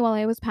taunting me while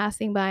I was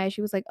passing by.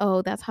 She was like,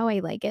 "Oh, that's how I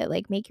like it.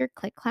 Like make your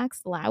click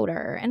clacks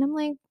louder." And I'm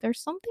like,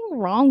 "There's something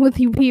wrong with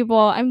you people.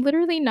 I'm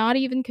literally not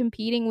even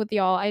competing with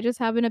y'all. I just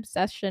have an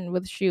obsession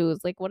with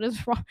shoes. Like what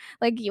is wrong?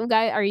 Like you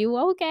guys, are you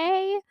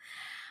okay?"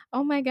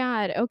 Oh my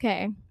god.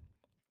 Okay.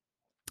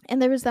 And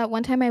there was that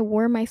one time I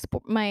wore my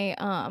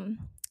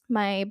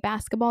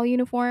basketball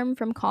uniform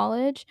from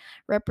college,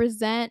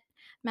 represent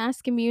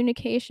mass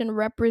communication,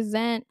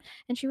 represent,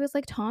 and she was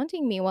like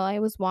taunting me while I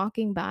was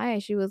walking by.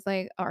 She was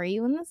like, "Are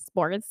you in the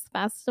sports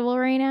festival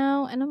right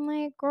now?" And I'm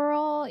like,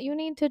 "Girl, you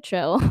need to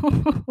chill."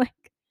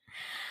 Like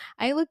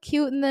I look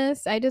cute in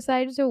this. I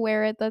decided to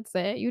wear it. That's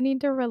it. You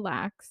need to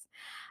relax.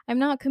 I'm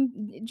not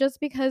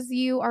just because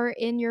you are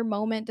in your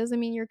moment doesn't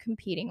mean you're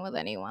competing with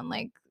anyone.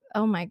 Like,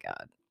 oh my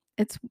god.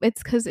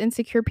 It's cuz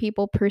insecure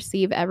people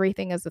perceive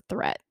everything as a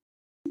threat.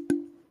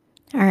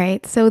 All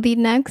right. So the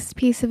next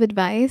piece of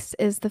advice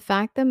is the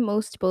fact that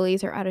most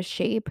bullies are out of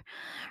shape,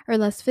 are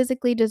less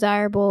physically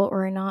desirable,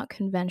 or are not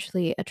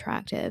conventionally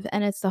attractive.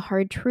 And it's the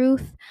hard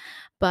truth.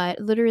 But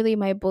literally,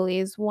 my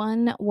bullies,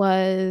 one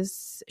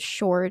was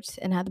short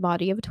and had the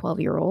body of a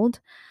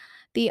 12-year-old.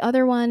 The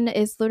other one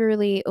is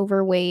literally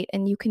overweight,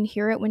 and you can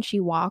hear it when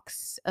she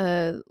walks,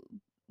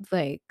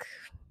 like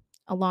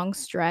a long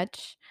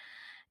stretch,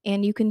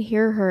 and you can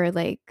hear her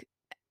like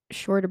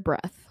short of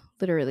breath,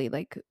 literally,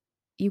 like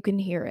you can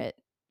hear it.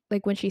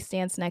 Like when she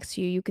stands next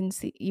to you,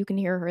 you can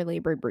hear her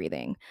labored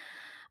breathing.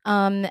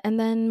 And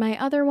then my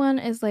other one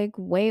is like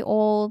way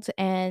old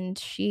and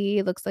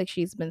she looks like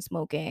she's been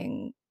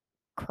smoking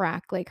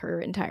crack like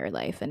her entire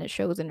life and it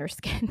shows in her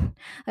skin.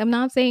 I'm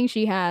not saying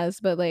she has,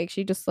 but like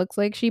she just looks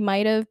like she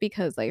might have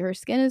because like her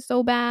skin is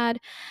so bad,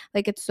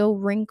 like it's so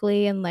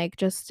wrinkly and like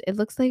just it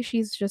looks like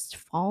she's just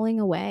falling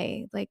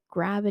away. Like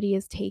gravity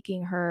is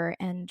taking her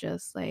and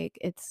just like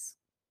it's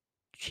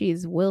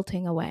she's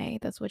wilting away.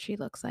 That's what she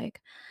looks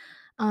like.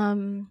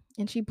 And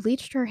she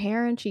bleached her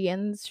hair and she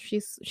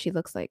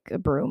looks like a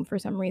broom for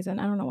some reason.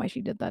 I don't know why she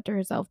did that to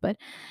herself, but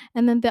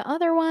and then the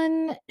other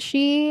one,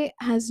 she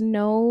has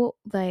no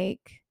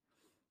like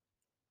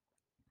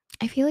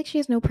I feel like she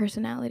has no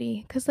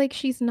personality because, like,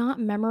 she's not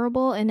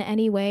memorable in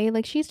any way.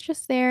 Like, she's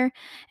just there.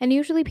 And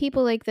usually,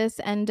 people like this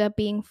end up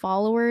being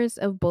followers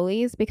of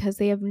bullies because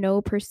they have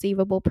no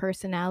perceivable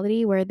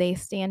personality where they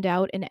stand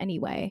out in any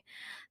way.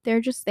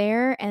 They're just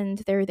there and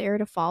they're there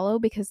to follow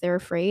because they're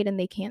afraid and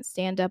they can't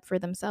stand up for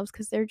themselves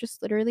because they're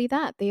just literally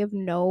that. They have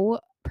no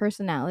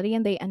personality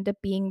and they end up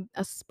being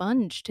a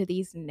sponge to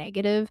these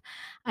negative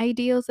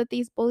ideals that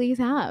these bullies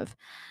have,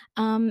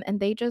 and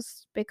they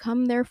just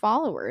become their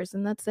followers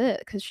and that's it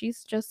because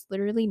she's just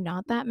literally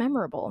not that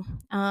memorable.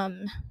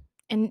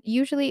 And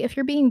usually if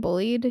you're being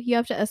bullied you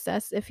have to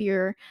assess if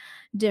you're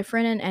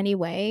different in any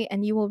way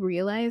and you will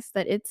realize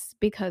that it's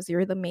because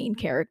you're the main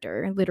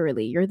character.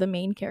 Literally, you're the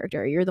main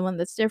character, you're the one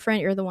that's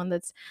different, you're the one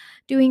that's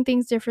doing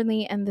things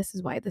differently, and this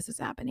is why this is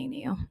happening to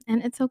you,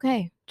 and it's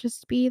okay.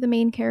 Just be the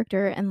main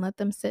character and let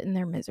them sit in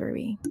their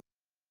misery.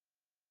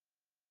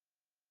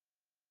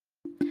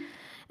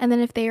 And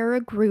then if they are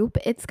a group,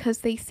 it's because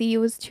they see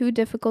you as too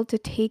difficult to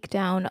take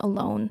down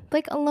alone.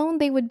 Like alone,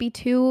 they would be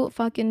too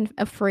fucking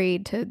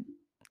afraid to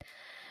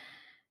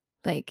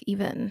like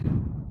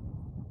even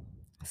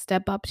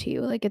step up to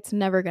you. Like it's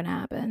never gonna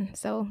happen.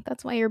 So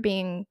that's why you're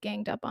being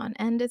ganged up on.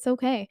 And it's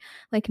okay.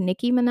 Like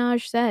Nicki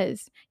Minaj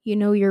says, you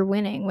know you're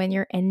winning when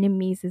your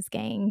enemies is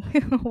gang.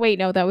 Wait,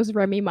 no, that was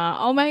Remy Ma.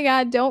 Oh my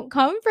god, don't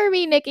come for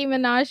me, Nicki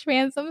Minaj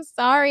fans. I'm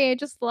sorry. I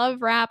just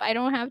love rap. I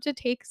don't have to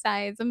take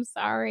sides. I'm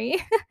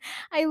sorry.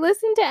 I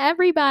listen to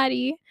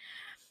everybody.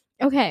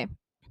 Okay.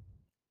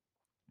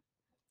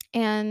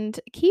 And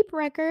keep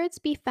records,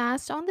 be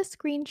fast on the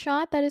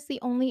screenshot. That is the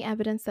only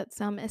evidence that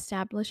some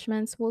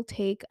establishments will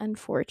take,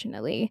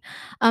 unfortunately.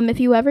 If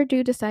you ever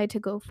do decide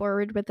to go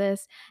forward with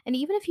this, and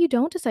even if you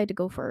don't decide to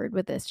go forward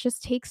with this,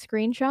 just take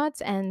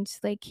screenshots and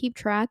like keep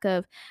track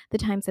of the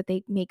times that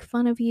they make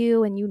fun of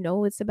you and you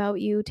know it's about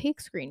you. Take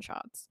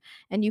screenshots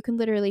and you can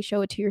literally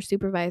show it to your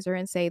supervisor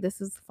and say, "This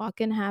is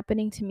fucking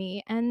happening to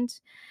me." And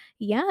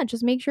yeah,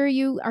 just make sure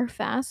you are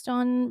fast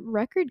on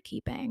record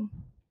keeping.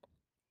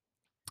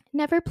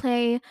 Never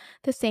play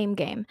the same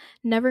game.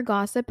 Never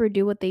gossip or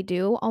do what they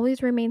do.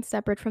 Always remain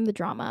separate from the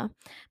drama.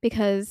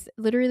 Because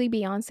literally,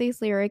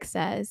 Beyonce's lyric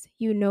says,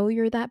 "You know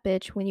you're that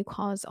bitch when you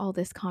cause all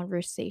this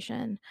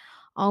conversation.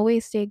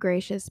 Always stay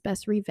gracious.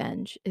 Best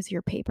revenge is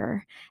your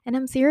paper." And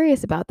I'm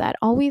serious about that.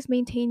 Always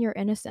maintain your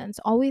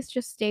innocence. Always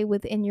just stay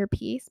within your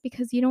peace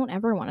because you don't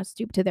ever want to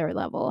stoop to their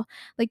level.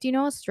 Like, do you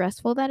know how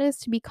stressful that is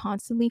to be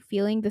constantly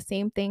feeling the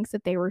same things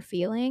that they were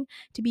feeling?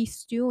 To be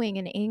stewing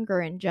in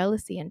anger and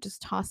jealousy and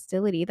just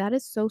hostility. That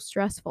is so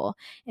stressful.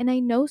 And I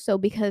know so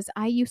because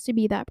I used to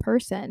be that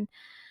person.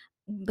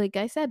 Like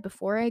I said,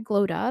 before I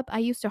glowed up, I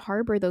used to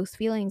harbor those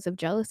feelings of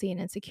jealousy and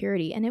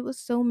insecurity, and it was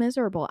so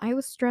miserable. I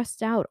was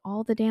stressed out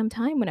all the damn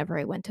time whenever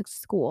I went to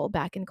school.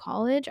 Back in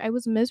college, I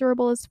was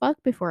miserable as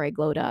fuck before I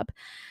glowed up.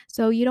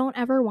 So you don't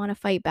ever want to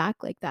fight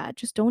back like that.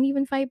 Just don't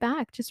even fight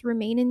back. Just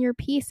remain in your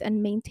peace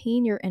and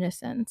maintain your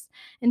innocence.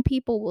 And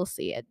people will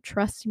see it.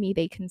 Trust me,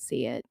 they can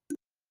see it.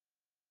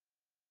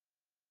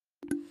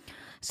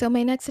 So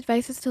my next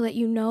advice is to let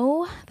you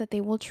know that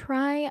they will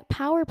try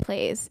power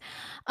plays.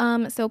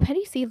 So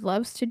Petty C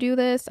loves to do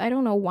this. I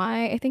don't know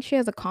why. I think she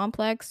has a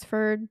complex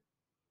for,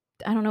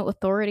 I don't know,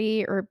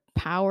 authority or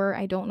power.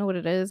 I don't know what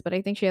it is, but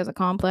I think she has a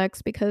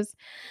complex because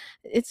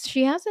it's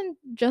she hasn't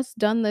just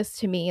done this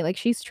to me. Like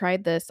she's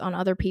tried this on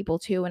other people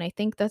too, and I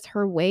think that's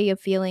her way of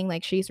feeling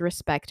like she's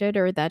respected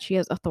or that she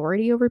has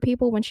authority over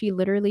people when she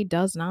literally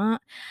does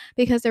not.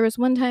 Because there was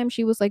one time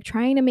she was like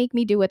trying to make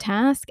me do a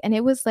task and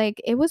it was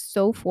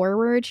so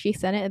forward. She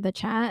sent it in the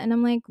chat and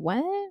I'm like,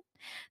 "What?"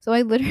 So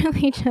I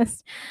literally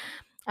just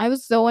I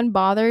was so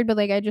unbothered, but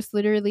like I just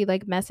literally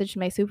like messaged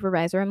my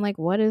supervisor. I'm like,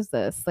 "What is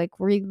this? Like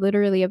we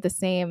literally have the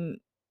same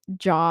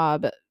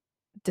job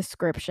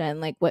description.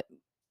 Like what?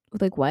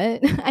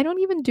 I don't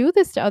even do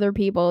this to other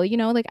people, you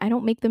know, like I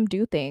don't make them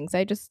do things.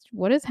 I just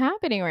what is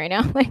happening right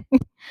now?" Like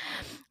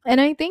and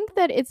I think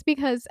that it's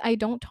because I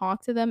don't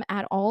talk to them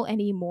at all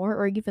anymore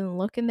or even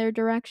look in their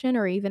direction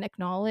or even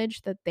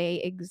acknowledge that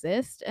they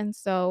exist. And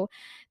so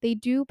they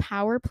do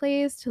power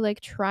plays to like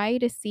try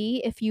to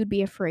see if you'd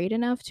be afraid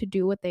enough to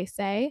do what they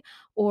say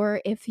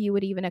or if you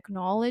would even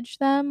acknowledge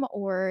them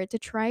or to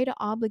try to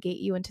obligate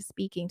you into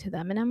speaking to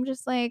them. And I'm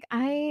just like,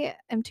 I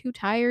am too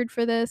tired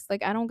for this.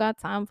 Like, I don't got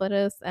time for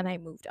this. And I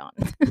moved on.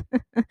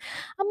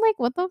 I'm like,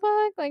 what the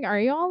fuck? Like, are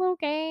y'all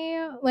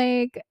okay?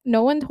 Like,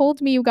 no one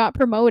told me you got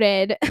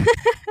promoted.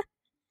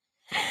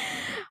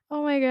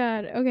 Oh my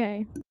God.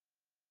 Okay.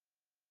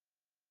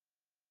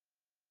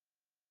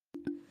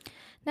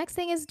 Next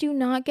thing is do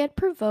not get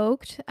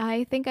provoked.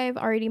 I think I've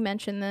already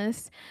mentioned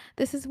this.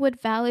 This is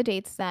what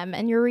validates them,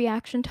 and your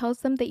reaction tells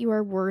them that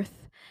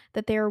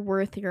that they are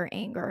worth your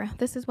anger.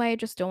 This is why I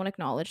just don't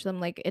acknowledge them.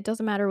 Like, it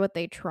doesn't matter what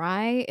they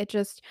try. It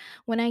just,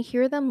 when I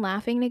hear them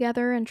laughing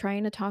together and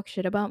trying to talk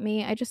shit about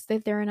me, I just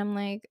sit there and I'm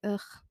like,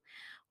 ugh,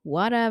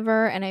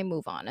 whatever, and I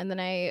move on. And then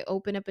I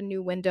open up a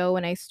new window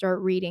and I start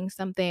reading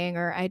something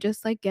or I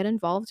just like get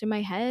involved in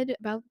my head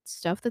about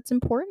stuff that's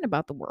important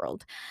about the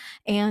world.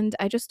 And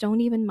I just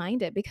don't even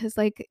mind it because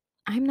like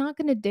I'm not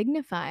going to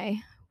dignify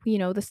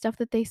the stuff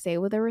that they say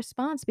with a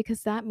response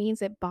because that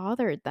means it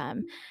bothered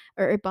them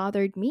or it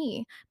bothered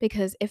me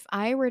because if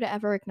I were to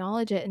ever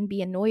acknowledge it and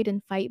be annoyed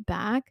and fight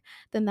back,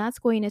 then that's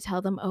going to tell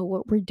them, "Oh,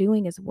 what we're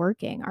doing is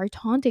working. Our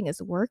taunting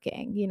is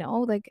working."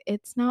 Like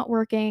it's not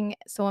working.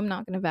 So I'm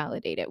not going to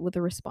validate it with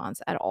a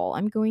response at all.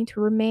 I'm going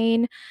to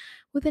remain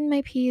within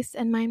my peace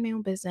and mind my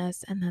own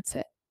business. And that's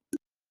it.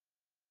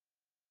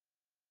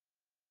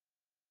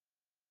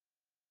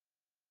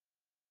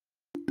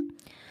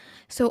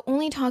 So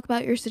only talk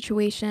about your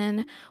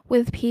situation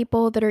with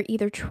people that are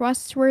either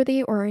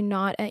trustworthy or are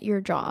not at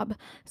your job.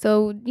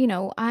 So,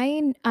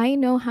 I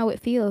know how it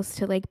feels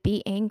to like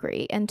be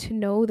angry and to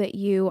know that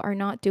you are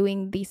not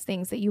doing these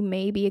things that you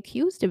may be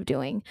accused of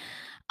doing.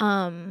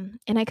 And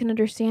I can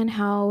understand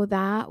how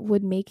that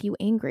would make you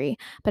angry.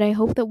 But I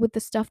hope that with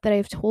the stuff that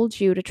I've told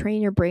you to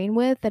train your brain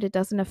with, that it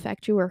doesn't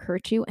affect you or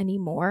hurt you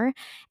anymore.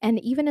 And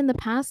even in the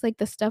past, like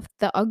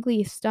the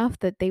ugly stuff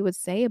that they would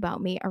say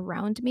about me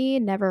around me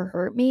never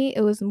hurt me.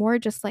 It was more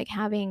just like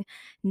having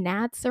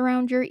gnats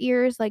around your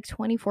ears like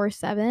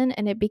 24/7.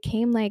 And it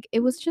became like,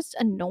 it was just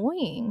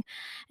annoying.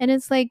 And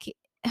it's like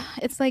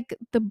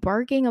the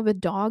barking of a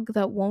dog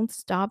that won't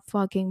stop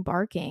fucking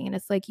barking. And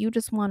it's like, you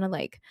just want to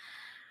like,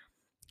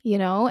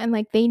 And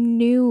like they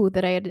knew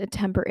that I had a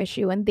temper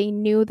issue and they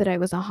knew that I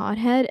was a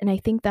hothead. And I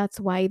think that's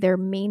why their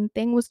main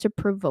thing was to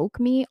provoke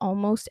me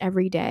almost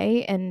every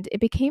day. And it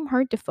became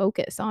hard to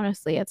focus,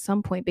 honestly, at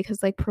some point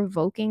because like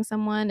provoking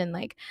someone and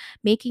like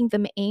making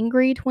them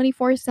angry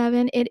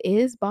 24/7, it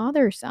is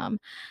bothersome.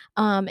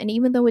 And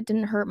even though it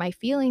didn't hurt my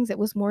feelings, it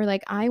was more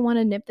like, I want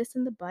to nip this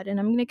in the bud and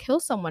I'm going to kill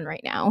someone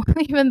right now,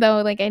 even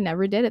though like I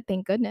never did it,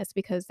 thank goodness,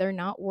 because they're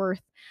not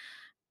worth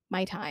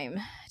my time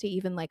to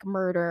even like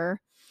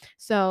murder.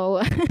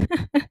 So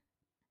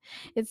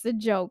it's a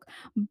joke,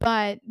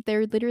 but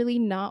they're literally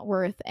not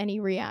worth any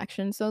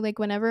reaction. So like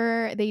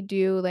whenever they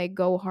do like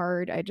go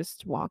hard, I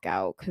just walk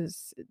out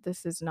cuz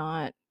this is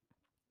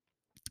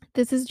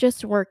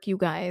just work, you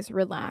guys.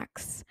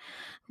 Relax.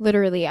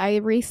 Literally, I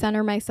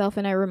recenter myself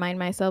and I remind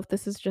myself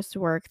this is just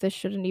work. This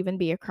shouldn't even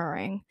be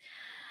occurring.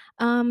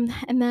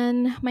 And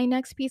then my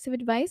next piece of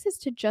advice is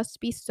to just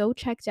be so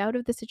checked out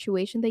of the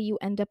situation that you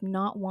end up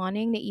not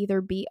wanting to either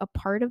be a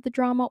part of the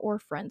drama or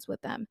friends with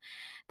them.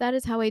 That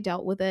is how I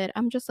dealt with it.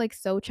 I'm just like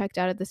so checked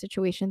out of the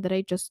situation that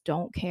I just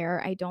don't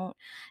care. I don't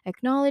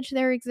acknowledge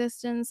their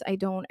existence. I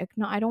don't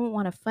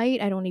want to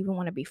fight. I don't even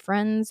want to be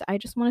friends. I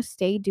just want to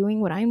stay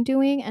doing what I'm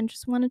doing and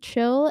just want to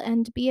chill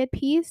and be at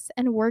peace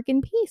and work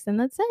in peace, and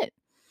that's it.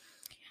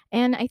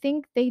 And I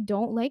think they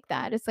don't like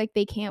that. It's like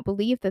they can't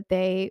believe that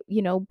they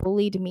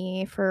bullied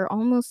me for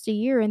almost a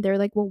year. And they're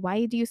like, well,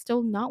 why do you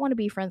still not want to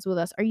be friends with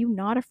us? Are you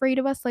not afraid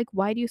of us? Like,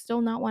 why do you still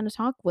not want to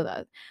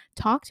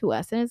talk to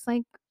us? And it's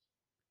like,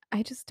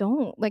 I just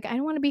don't. Like, I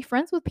don't want to be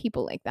friends with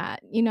people like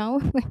that?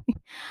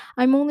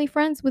 I'm only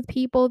friends with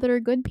people that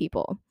are good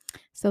people.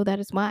 So that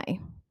is why.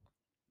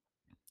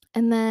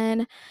 And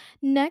then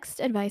next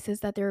advice is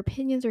that their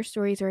opinions or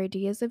stories or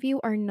ideas of you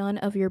are none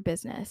of your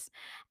business.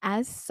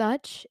 As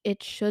such,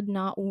 it should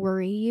not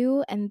worry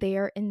you, and they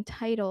are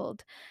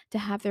entitled to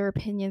have their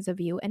opinions of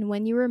you. And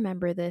when you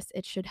remember this,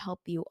 it should help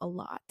you a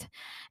lot.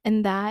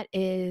 And that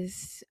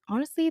is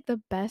honestly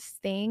the best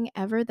thing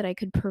ever that I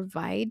could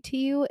provide to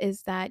you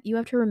is that you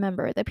have to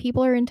remember that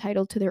people are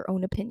entitled to their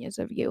own opinions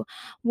of you.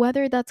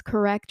 Whether that's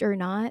correct or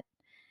not,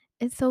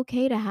 it's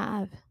okay to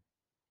have.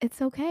 It's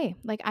okay.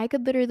 Like, I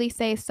could literally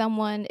say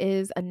someone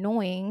is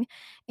annoying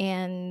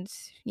and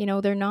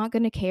they're not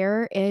gonna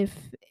care if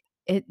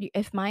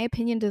my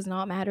opinion does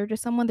not matter to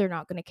someone, they're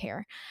not gonna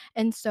care.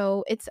 And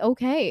so it's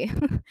okay.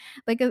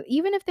 Like,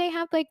 even if they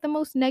have, like, the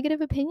most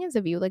negative opinions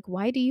of you, like,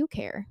 why do you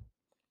care?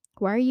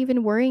 Why are you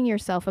even worrying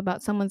yourself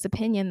about someone's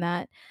opinion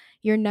that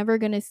you're never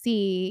going to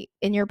see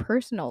in your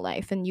personal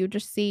life and you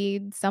just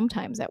see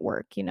sometimes at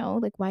work?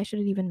 Like, why should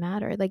it even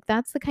matter? Like,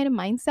 that's the kind of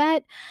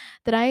mindset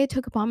that I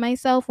took upon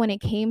myself when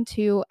it came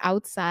to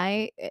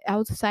outside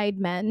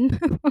men.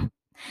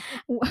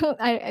 Well,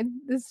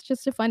 it's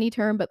just a funny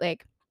term, but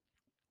like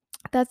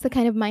that's the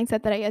kind of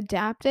mindset that I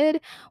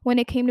adapted when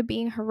it came to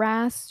being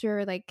harassed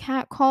or like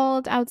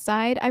catcalled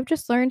outside. I've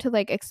just learned to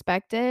like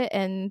expect it.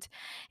 And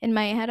in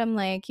my head, I'm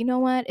like, you know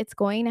what? It's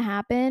going to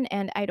happen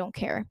and I don't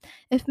care.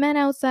 If men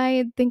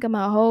outside think I'm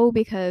a hoe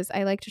because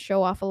I like to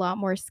show off a lot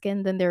more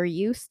skin than they're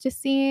used to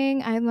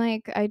seeing, I'm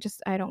like, I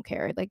don't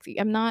care. Like,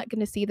 I'm not going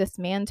to see this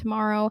man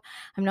tomorrow.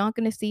 I'm not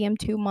going to see him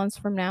 2 months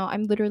from now.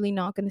 I'm literally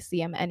not going to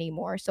see him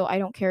anymore. So I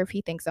don't care if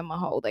he thinks I'm a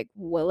hoe. Like,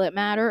 will it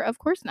matter? Of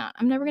course not.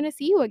 I'm never going to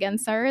see you again,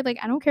 sir. Like,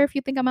 I don't care if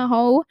you think I'm a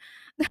hoe.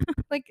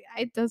 Like,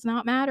 it does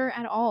not matter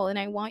at all. And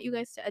I want you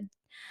guys to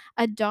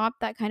adopt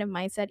that kind of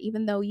mindset,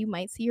 even though you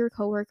might see your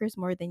coworkers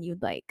more than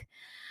you'd like.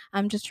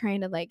 I'm just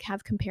trying to like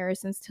have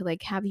comparisons to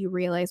like have you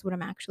realize what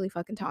I'm actually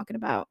fucking talking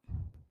about.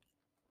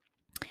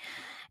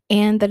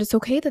 And that it's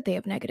okay that they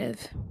have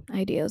negative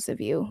ideas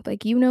of you.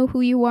 Like, you know who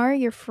you are,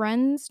 your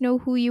friends know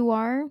who you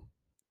are.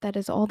 That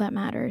is all that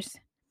matters.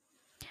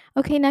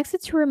 Okay, next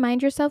is to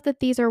remind yourself that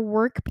these are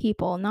work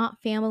people,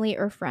 not family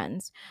or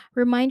friends.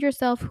 Remind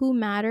yourself who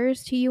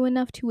matters to you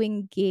enough to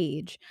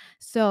engage.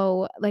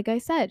 So, like I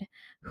said,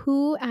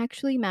 who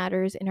actually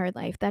matters in our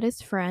life? That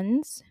is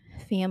friends,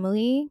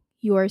 family,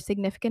 your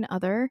significant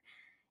other,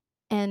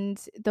 and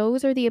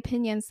those are the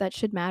opinions that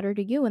should matter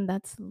to you. And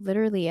that's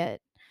literally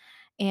it.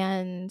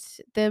 And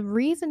the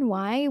reason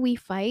why we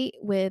fight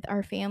with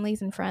our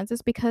families and friends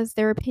is because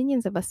their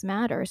opinions of us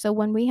matter. So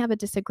when we have a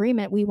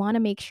disagreement, we want to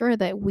make sure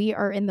that we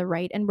are in the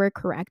right and we're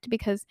correct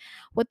because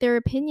what their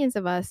opinions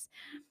of us,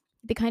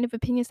 the kind of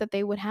opinions that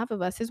they would have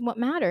of us is what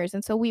matters.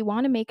 And so we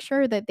want to make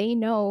sure that they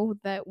know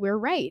that we're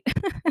right.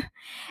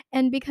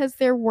 And because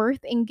they're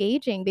worth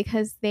engaging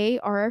because they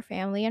are our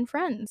family and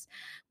friends.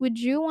 Would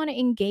you want to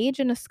engage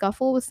in a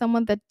scuffle with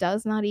someone that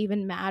does not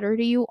even matter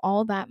to you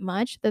all that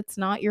much? That's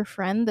not your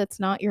friend, that's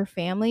not your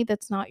family,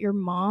 that's not your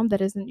mom,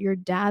 that isn't your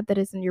dad, that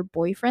isn't your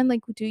boyfriend?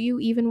 Like, do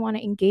you even want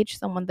to engage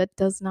someone that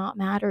does not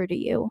matter to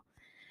you?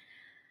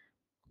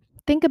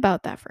 Think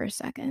about that for a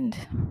second.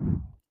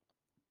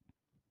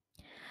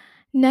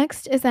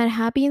 Next is that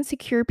happy and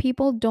secure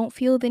people don't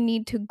feel the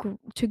need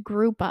to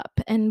group up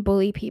and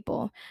bully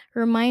people.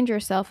 Remind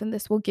yourself, and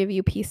this will give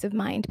you peace of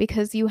mind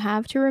because you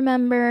have to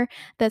remember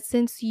that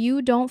since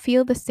you don't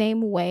feel the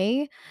same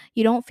way,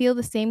 you don't feel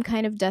the same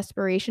kind of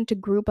desperation to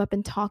group up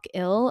and talk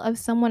ill of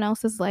someone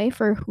else's life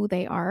or who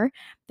they are,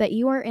 that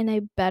you are in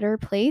a better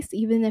place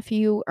even if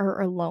you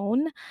are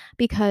alone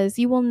because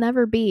you will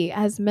never be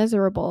as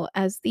miserable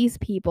as these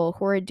people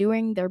who are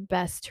doing their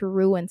best to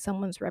ruin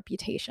someone's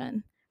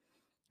reputation.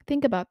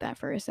 Think about that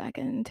for a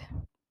second.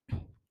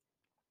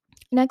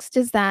 Next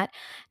is that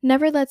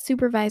never let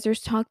supervisors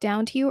talk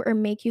down to you or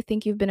make you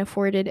think you've been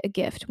afforded a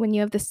gift when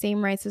you have the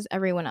same rights as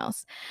everyone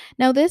else.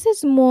 Now, this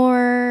is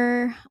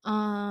more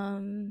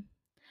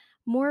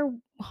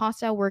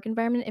hostile work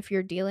environment if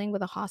you're dealing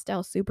with a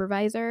hostile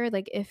supervisor.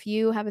 Like if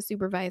you have a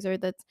supervisor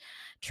that's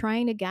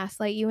trying to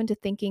gaslight you into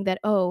thinking that,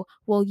 oh,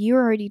 well,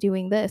 you're already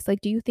doing this. Like,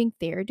 do you think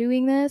they're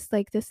doing this?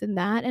 Like this and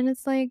that. And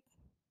it's like,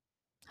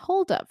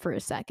 hold up for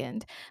a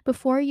second.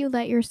 Before you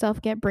let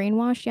yourself get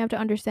brainwashed, you have to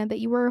understand that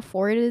you were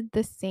afforded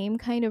the same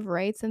kind of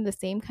rights and the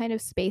same kind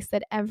of space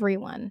that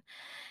everyone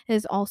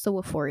is also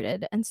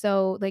afforded. And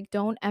so, like,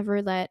 don't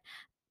ever let,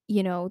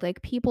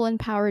 like people in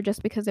power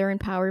just because they're in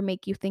power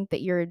make you think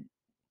that you're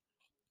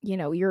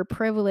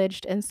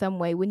privileged in some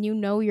way when you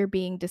know you're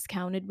being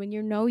discounted, when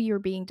you know you're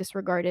being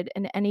disregarded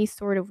in any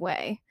sort of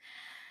way.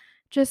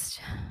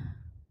 Just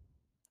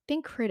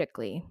think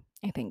critically,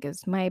 I think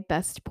is my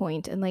best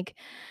point. And like,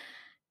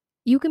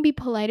 you can be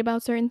polite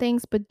about certain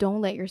things, but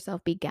don't let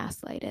yourself be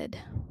gaslighted.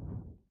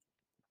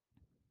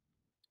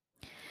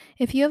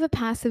 If you have a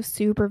passive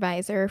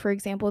supervisor, for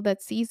example,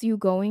 that sees you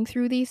going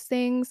through these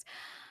things,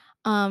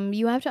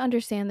 you have to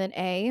understand that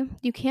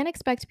you can't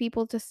expect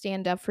people to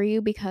stand up for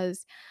you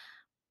because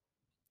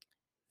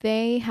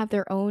they have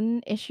their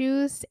own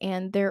issues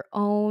and their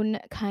own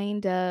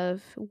kind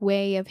of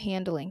way of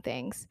handling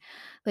things.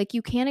 Like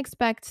you can't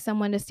expect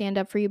someone to stand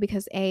up for you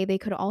because they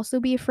could also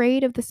be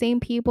afraid of the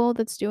same people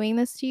that's doing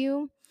this to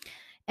you.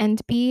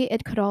 And B,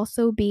 it could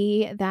also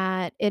be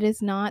that it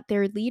is not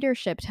their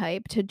leadership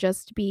type to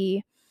just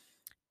be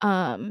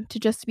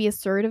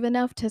assertive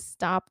enough to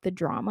stop the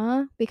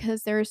drama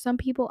because there are some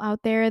people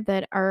out there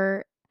that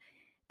are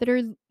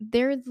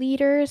they're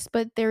leaders,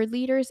 but they're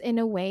leaders in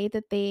a way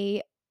that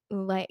they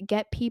like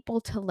get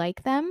people to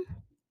like them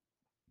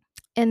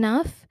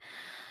enough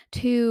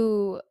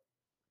to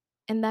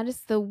and that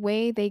is the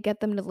way they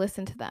get them to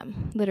listen to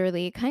them,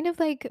 literally. Kind of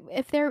like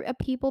if they're a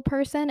people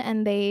person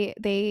and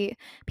they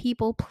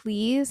people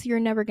please, you're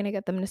never gonna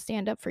get them to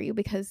stand up for you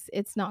because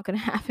it's not gonna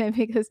happen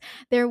because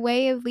their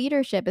way of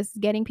leadership is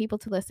getting people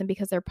to listen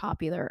because they're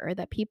popular or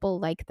that people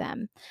like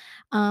them.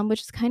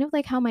 Which is kind of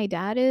like how my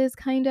dad is,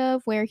 kind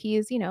of, where he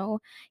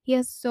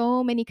has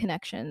so many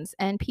connections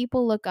and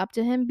people look up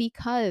to him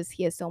because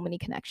he has so many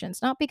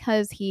connections, not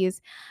because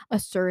he's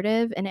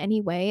assertive in any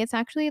way. It's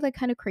actually like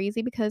kind of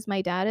crazy because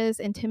my dad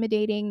is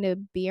intimidating to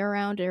be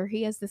around, or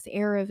he has this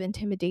air of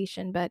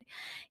intimidation, but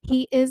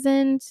he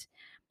isn't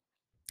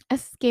a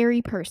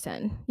scary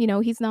person.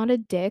 He's not a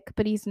dick,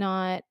 but he's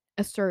not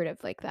assertive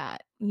like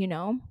that,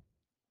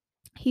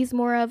 He's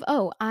more of,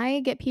 oh, I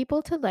get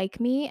people to like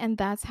me, and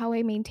that's how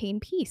I maintain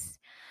peace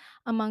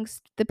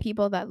amongst the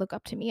people that look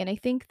up to me. And I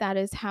think that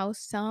is how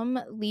some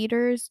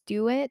leaders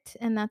do it.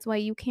 And that's why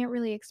you can't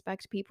really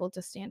expect people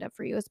to stand up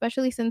for you,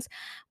 especially since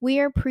we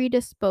are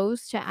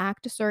predisposed to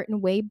act a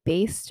certain way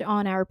based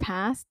on our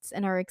pasts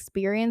and our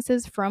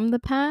experiences from the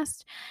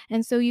past.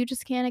 And so you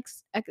just can't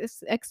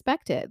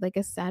expect it, like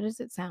as sad as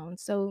it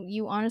sounds. So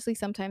you honestly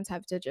sometimes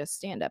have to just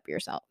stand up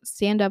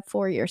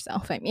for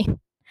yourself. I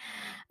mean,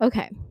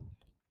 okay.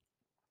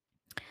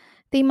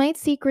 They might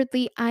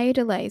secretly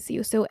idolize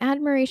you. So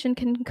admiration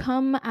can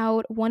come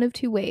out one of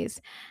two ways: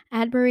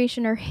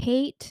 admiration or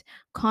hate.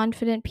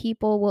 Confident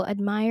people will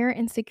admire,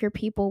 insecure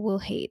people will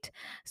hate.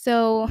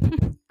 So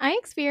I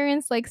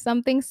experienced like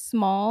something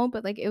small,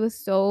 but like it was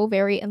so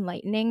very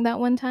enlightening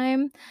that one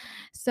time.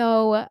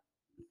 So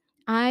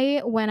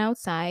I went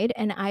outside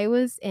and I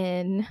was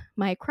in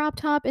my crop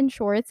top and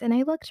shorts, and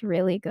I looked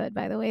really good,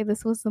 by the way.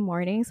 This was the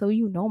morning, so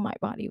my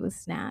body was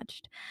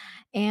snatched.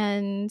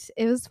 And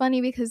it was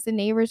funny because the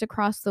neighbors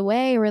across the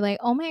way were like,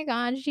 "Oh my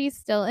god, she's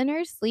still in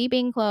her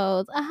sleeping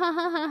clothes."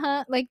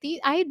 Like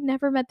I had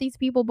never met these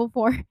people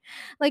before.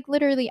 Like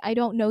literally, I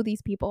don't know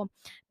these people.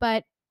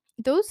 But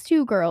those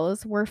two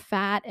girls were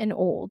fat and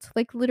old,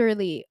 like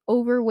literally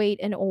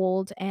overweight and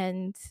old,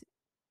 and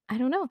I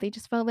don't know, they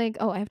just felt like,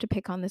 "Oh, I have to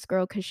pick on this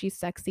girl because she's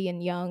sexy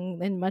and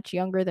young and much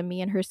younger than me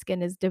and her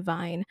skin is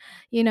divine?"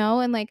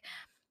 And like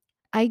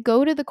I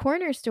go to the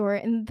corner store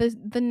and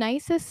the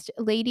nicest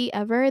lady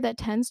ever that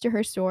tends to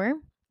her store,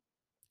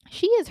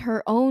 she is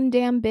her own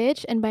damn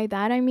bitch, and by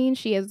that I mean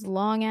she has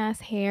long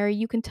ass hair.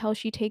 You can tell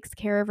she takes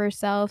care of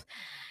herself,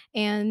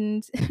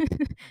 and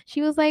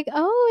she was like,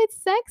 "Oh,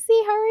 it's sexy.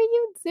 How are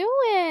you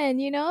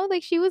doing?"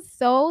 Like she was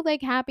so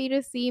like happy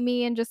to see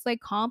me and just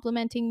like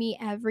complimenting me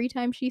every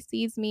time she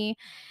sees me.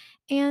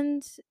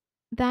 And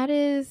that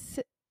is,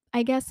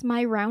 I guess,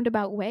 my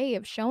roundabout way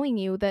of showing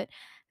you that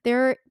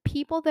They're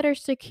people that are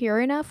secure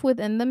enough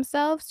within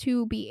themselves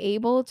to be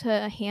able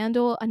to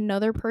handle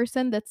another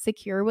person that's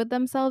secure with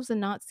themselves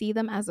and not see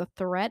them as a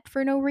threat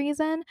for no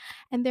reason.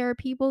 And there are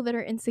people that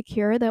are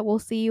insecure that will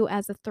see you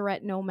as a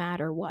threat no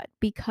matter what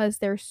because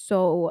they're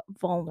so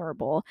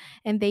vulnerable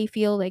and they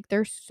feel like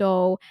they're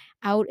so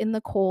out in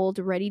the cold,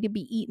 ready to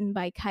be eaten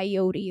by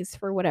coyotes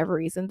for whatever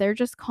reason. They're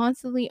just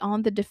constantly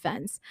on the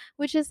defense,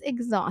 which is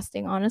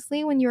exhausting,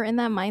 honestly. When you're in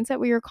that mindset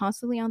where you're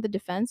constantly on the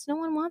defense, no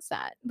one wants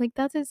that. Like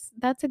that's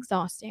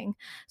exhausting.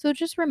 So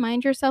just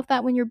remind yourself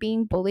that when you're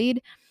being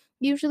bullied,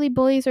 usually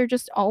bullies are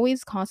just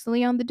always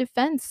constantly on the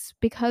defense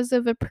because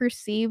of a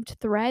perceived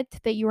threat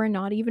that you are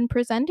not even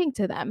presenting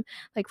to them.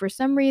 Like for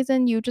some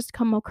reason you just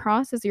come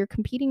across as you're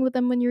competing with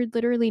them when you're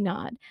literally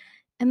not.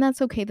 And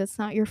that's okay. That's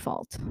not your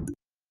fault.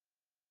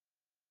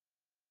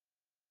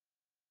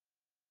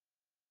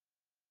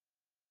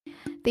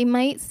 They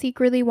might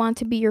secretly want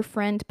to be your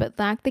friend but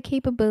lack the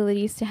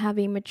capabilities to have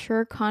a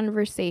mature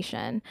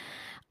conversation.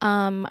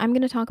 I'm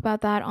going to talk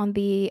about that on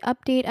the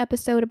update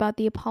episode about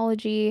the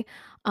apology.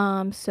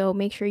 So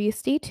make sure you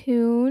stay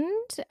tuned.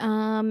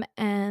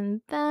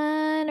 And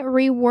then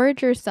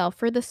reward yourself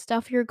for the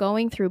stuff you're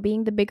going through.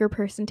 Being the bigger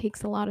person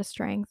takes a lot of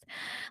strength.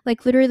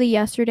 Like literally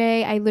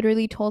yesterday, I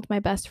literally told my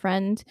best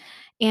friend,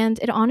 and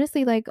it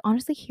honestly,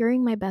 honestly,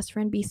 hearing my best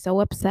friend be so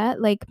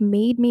upset, like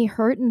made me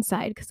hurt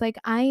inside because, like,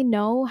 I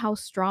know how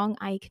strong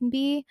I can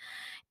be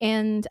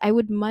and I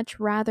would much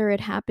rather it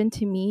happen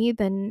to me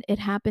than it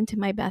happened to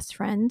my best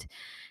friend,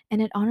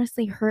 and it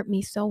honestly hurt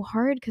me so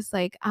hard because,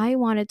 like, I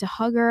wanted to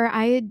hug her.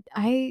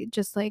 I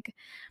just, like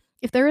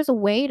if there was a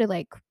way to,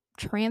 like,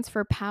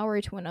 transfer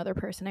power to another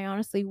person, I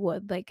honestly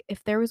would. Like,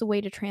 if there was a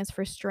way to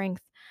transfer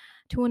strength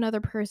to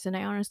another person,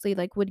 I honestly,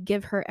 like, would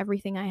give her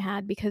everything I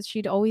had because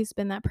she'd always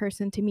been that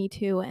person to me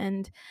too,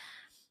 and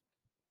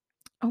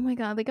oh my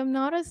god, like, I'm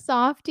not a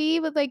softie,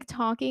 but, like,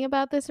 talking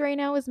about this right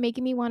now is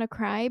making me wanna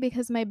cry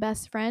because my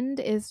best friend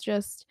is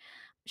just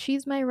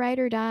she's my ride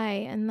or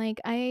die, and, like,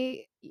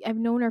 I've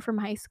known her from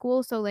high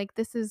school, so, like,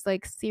 this is,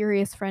 like,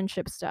 serious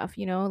friendship stuff,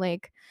 you know,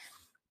 like,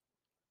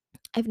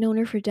 I've known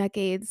her for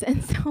decades,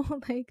 and so,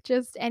 like,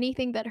 just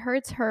anything that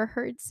hurts her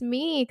hurts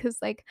me because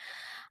like,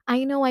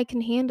 I know I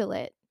can handle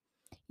it,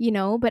 you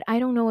know, but I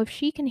don't know if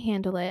she can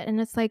handle it,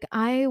 and it's like,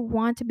 I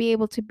want to be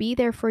able to be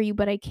there for you,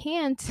 but I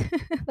can't.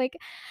 Like,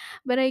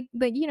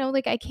 you know,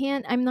 like, I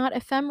can't I'm not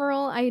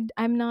ephemeral,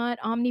 I'm not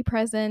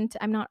omnipresent,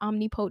 I'm not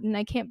omnipotent,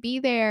 I can't be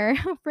there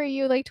for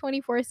you, like,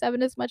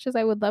 24/7 as much as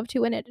I would love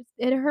to, and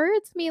it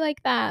hurts me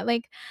like that,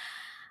 like,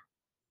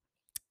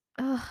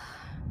 ugh,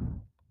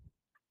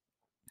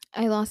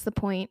 I lost the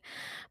point.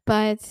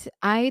 But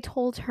I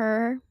told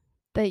her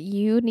that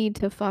you need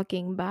to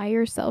fucking buy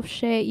yourself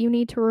shit. You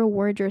need to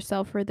reward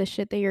yourself for the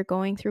shit that you're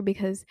going through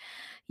because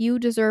you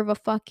deserve a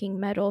fucking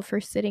medal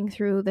for sitting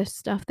through the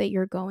stuff that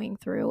you're going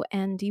through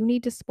and you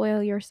need to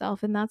spoil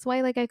yourself. And that's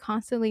why like I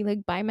constantly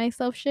like buy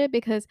myself shit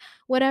because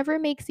whatever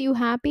makes you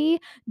happy,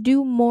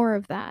 do more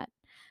of that.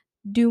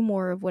 Do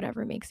more of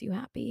whatever makes you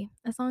happy.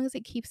 As long as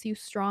it keeps you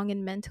strong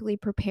and mentally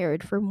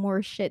prepared for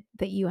more shit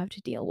that you have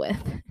to deal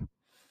with.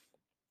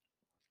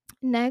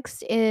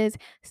 Next is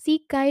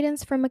seek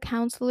guidance from a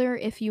counselor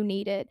if you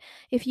need it.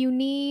 If you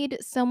need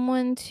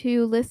someone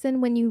to listen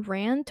when you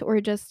rant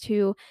or just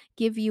to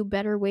give you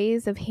better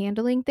ways of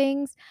handling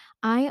things,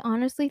 I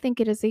honestly think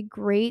it is a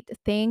great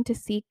thing to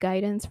seek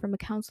guidance from a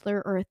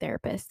counselor or a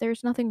therapist.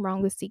 There's nothing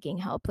wrong with seeking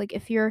help. Like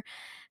if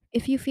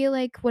you feel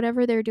like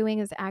whatever they're doing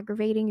is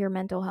aggravating your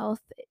mental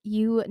health,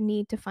 you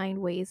need to find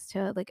ways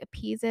to like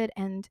appease it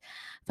and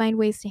find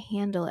ways to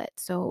handle it.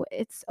 So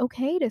it's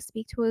okay to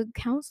speak to a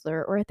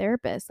counselor or a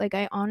therapist. Like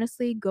I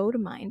honestly go to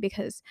mine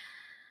because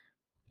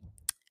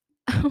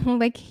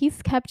like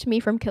he's kept me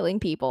from killing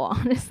people,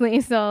 honestly.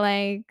 So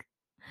like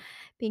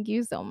thank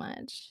you so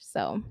much.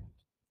 So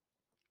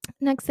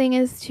next thing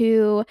is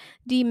to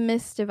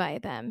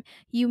demystify them.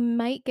 You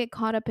might get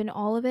caught up in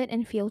all of it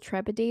and feel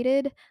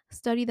trepidated.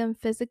 Study them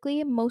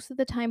physically. Most of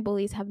the time,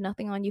 bullies have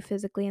nothing on you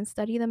physically, and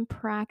study them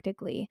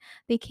practically.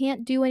 They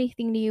can't do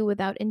anything to you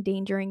without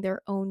endangering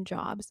their own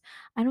jobs.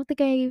 I don't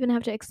think I even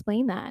have to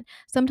explain that.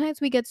 Sometimes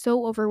we get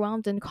so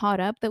overwhelmed and caught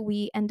up that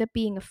we end up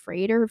being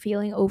afraid or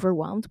feeling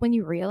overwhelmed when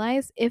you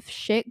realize if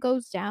shit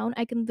goes down,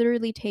 I can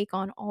literally take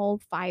on all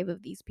five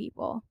of these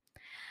people.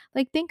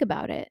 Like, think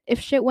about it.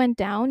 If shit went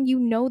down, you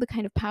know the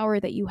kind of power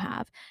that you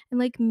have. And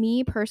like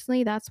me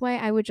personally, that's why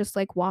I would just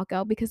like walk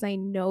out because I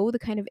know the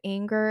kind of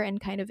anger and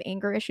kind of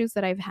anger issues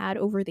that I've had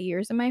over the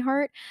years in my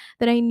heart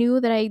that I knew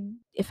that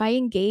if I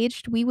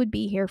engaged, we would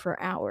be here for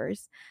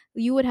hours.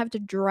 You would have to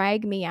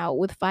drag me out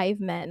with five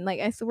men. Like,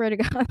 I swear to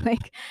God,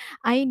 like,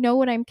 I know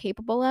what I'm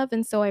capable of.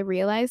 And so I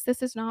realized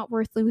this is not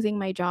worth losing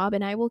my job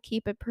and I will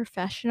keep it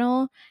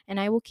professional and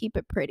I will keep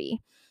it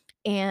pretty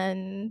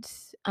and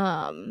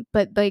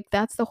but like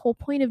that's the whole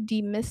point of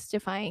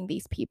demystifying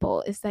these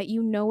people is that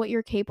you know what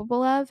you're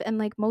capable of and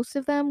like most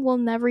of them will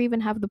never even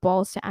have the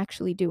balls to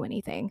actually do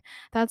anything.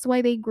 That's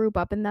why they group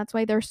up and that's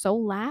why they're so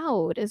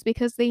loud is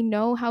because they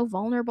know how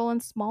vulnerable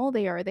and small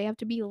they are. They have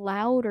to be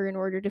louder in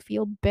order to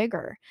feel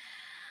bigger.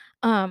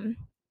 um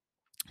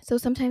So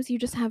sometimes you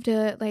just have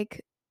to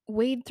like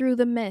wade through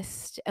the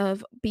mist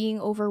of being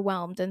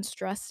overwhelmed and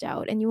stressed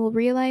out, and you will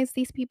realize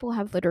these people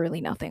have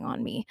literally nothing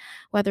on me,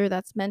 whether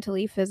that's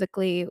mentally,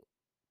 physically,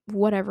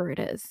 whatever it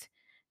is.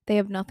 They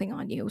have nothing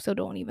on you, so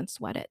don't even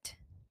sweat it.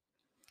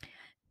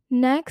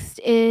 Next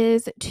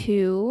is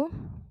to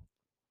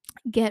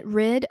get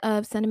rid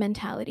of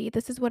sentimentality.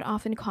 This is what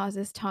often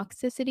causes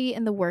toxicity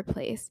in the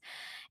workplace.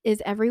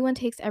 Is everyone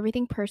takes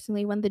everything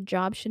personally when the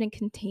job shouldn't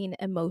contain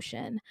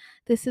emotion.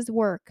 This is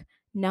work,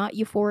 not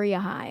euphoria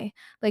high.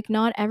 Like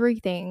not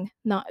everything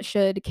not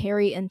should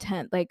carry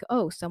intent. Like,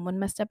 oh, someone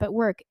messed up at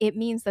work. It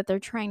means that they're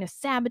trying to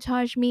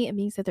sabotage me. It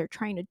means that they're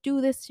trying to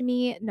do this to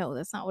me. No,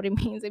 that's not what it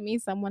means. It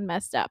means someone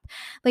messed up.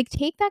 Like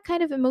take that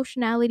kind of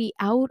emotionality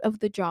out of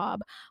the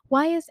job.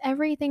 Why is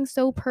everything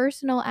so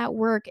personal at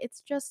work?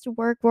 It's just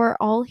work. We're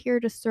all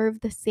here to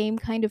serve the same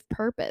kind of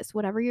purpose.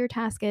 Whatever your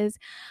task is,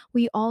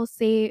 we all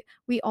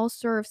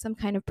serve some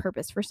kind of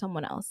purpose for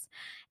someone else.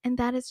 And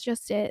that is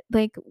just it.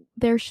 Like,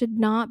 there should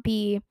not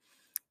be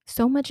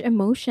so much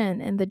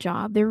emotion in the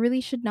job. There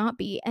really should not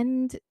be.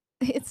 And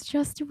it's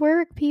just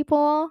work,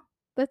 people.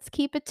 Let's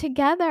keep it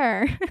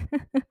together.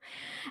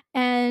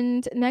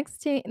 And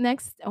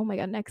oh my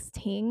god, next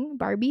thing,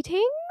 Barbie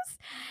tings.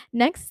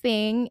 Next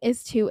thing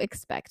is to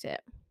expect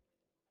it.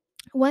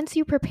 Once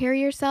you prepare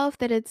yourself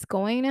that it's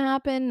going to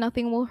happen,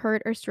 nothing will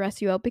hurt or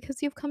stress you out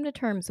because you've come to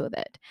terms with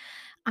it.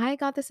 I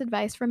got this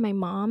advice from my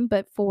mom,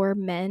 but for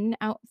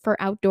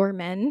outdoor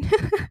men.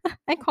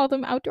 I call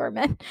them outdoor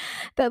men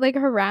that like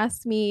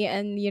harass me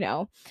and,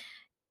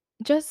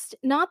 just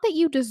not that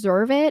you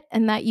deserve it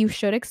and that you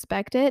should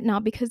expect it,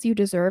 not because you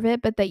deserve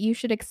it, but that you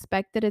should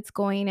expect that it's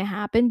going to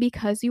happen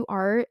because you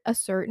are a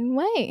certain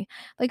way.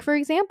 Like, for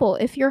example,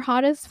 if you're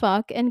hot as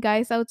fuck and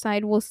guys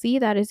outside will see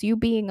that as you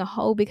being a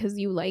hoe because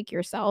you like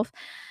yourself,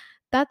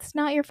 that's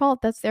not your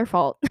fault. That's their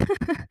fault.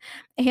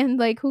 And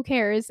like, who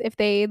cares if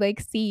they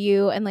like see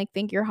you and like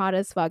think you're hot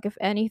as fuck? If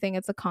anything,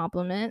 it's a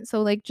compliment.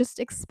 So, like, just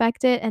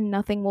expect it and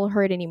nothing will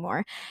hurt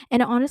anymore.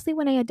 And honestly,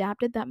 when I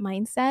adapted that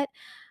mindset,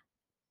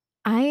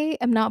 I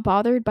am not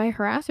bothered by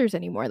harassers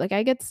anymore. Like,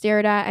 I get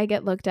stared at, I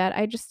get looked at,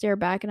 I just stare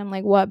back and I'm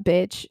like, "What,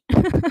 bitch?"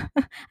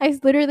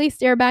 Literally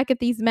stare back at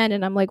these men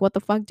and I'm like, "What the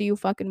fuck do you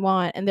fucking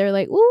want?" And they're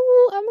like,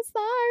 "Ooh, I'm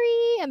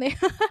sorry." And they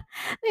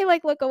they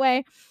like look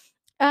away.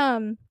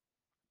 Um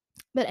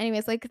but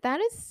anyways, like that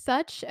is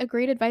such a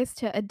great advice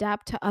to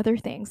adapt to other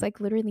things,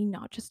 like literally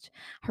not just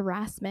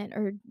harassment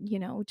or,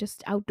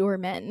 just outdoor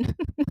men.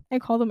 I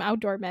call them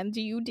outdoor men.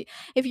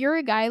 If you're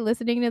a guy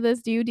listening to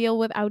this, do you deal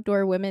with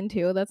outdoor women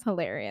too? That's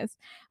hilarious.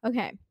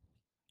 Okay.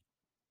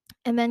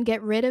 And then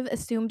get rid of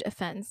assumed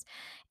offense.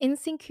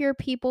 Insecure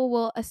people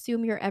will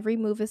assume your every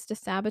move is to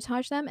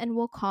sabotage them and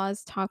will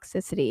cause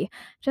toxicity.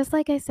 Just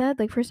like I said,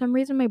 like for some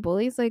reason my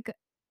bullies like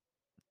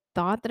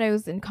thought that I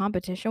was in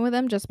competition with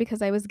them just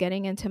because I was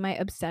getting into my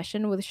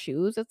obsession with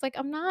shoes. It's like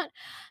I'm not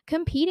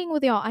competing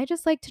with y'all. I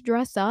just like to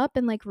dress up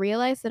and like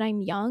realize that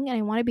I'm young and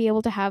I want to be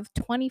able to have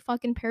 20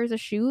 fucking pairs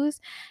of shoes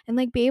and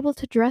like be able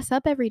to dress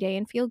up every day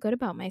and feel good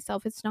about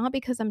myself. It's not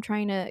because I'm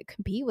trying to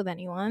compete with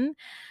anyone.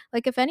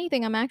 Like if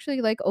anything, I'm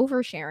actually like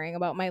oversharing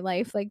about my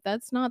life. Like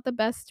that's not the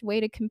best way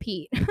to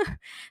compete.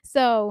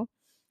 So,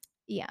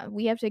 yeah,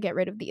 we have to get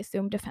rid of the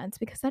assumed defense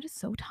because that is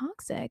so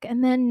toxic.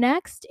 And then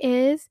next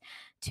is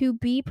to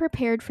be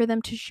prepared for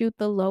them to shoot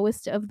the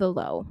lowest of the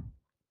low.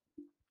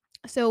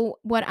 So,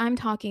 what I'm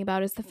talking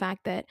about is the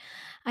fact that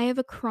I have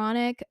a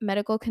chronic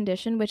medical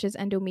condition, which is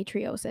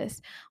endometriosis,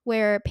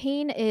 where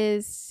pain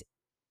is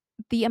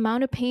the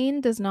amount of pain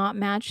does not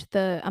match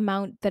the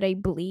amount that I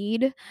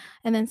bleed,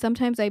 and then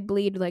sometimes I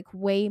bleed, like,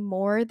 way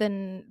more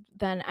than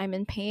I'm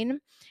in pain.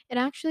 It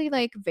actually,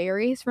 like,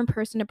 varies from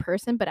person to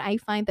person, but I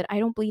find that I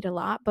don't bleed a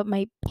lot, but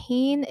my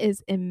pain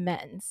is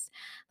immense.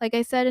 Like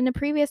I said in a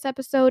previous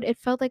episode, it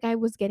felt like I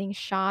was getting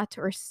shot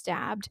or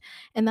stabbed,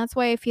 and that's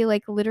why I feel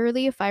like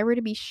literally if I were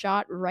to be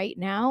shot right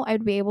now,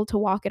 I'd be able to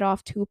walk it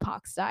off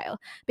Tupac style,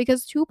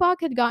 because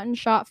Tupac had gotten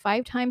shot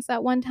 5 times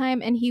that one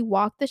time, and he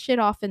walked the shit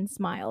off and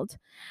smiled.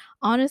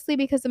 Honestly,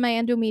 because of my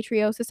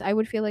endometriosis, I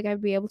would feel like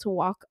I'd be able to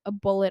walk a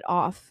bullet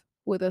off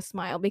with a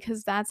smile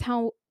because that's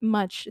how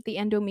much the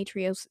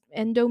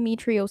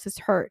endometriosis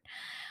hurt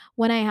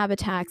when I have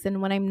attacks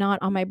and when I'm not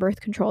on my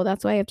birth control.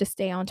 That's why I have to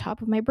stay on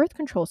top of my birth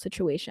control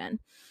situation.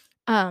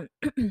 Um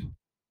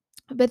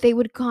but they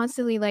would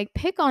constantly like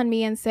pick on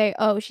me and say,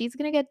 "Oh, she's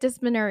gonna get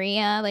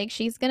dysmenorrhea, like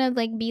she's gonna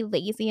like be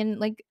lazy," and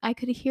like I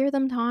could hear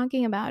them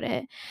talking about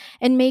it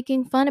and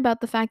making fun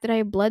about the fact that I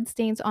have blood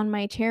stains on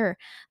my chair.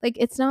 Like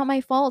it's not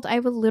my fault. I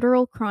have a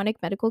literal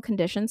chronic medical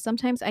condition.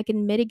 Sometimes I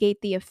can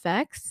mitigate the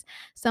effects,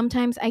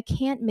 sometimes I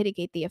can't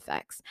mitigate the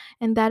effects,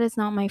 and that is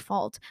not my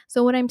fault.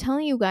 So what I'm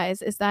telling you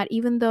guys is that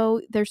even though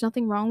there's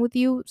nothing wrong with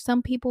you,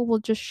 some people will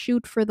just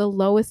shoot for the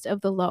lowest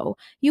of the low.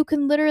 You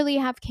can literally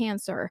have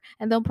cancer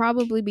and they'll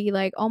probably be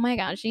like, "Oh my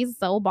god, she's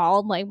so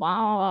bald," like,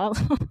 wow.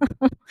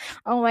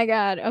 Oh my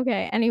god.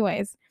 Okay,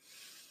 anyways.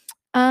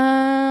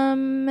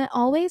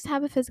 Always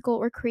have a physical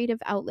or creative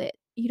outlet.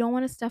 You don't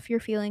want to stuff your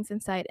feelings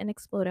inside and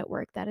explode at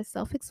work. That is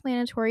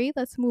self-explanatory.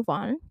 Let's move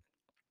on.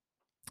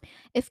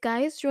 If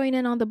guys join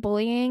in on the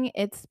bullying,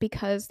 it's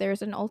because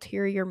there's an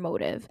ulterior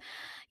motive.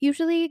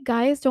 Usually,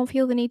 guys don't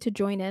feel the need to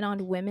join in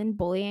on women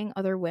bullying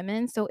other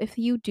women. So, if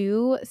you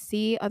do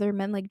see other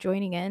men like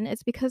joining in,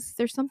 it's because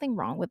there's something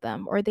wrong with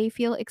them, or they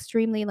feel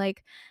extremely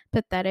like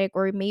pathetic,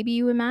 or maybe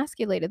you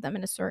emasculated them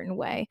in a certain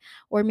way,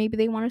 or maybe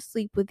they want to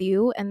sleep with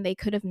you and they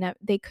could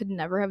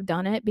never have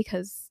done it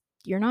because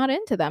you're not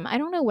into them. I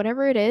don't know,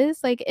 whatever it is,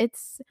 like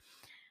it's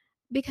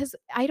because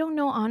I don't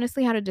know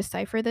honestly how to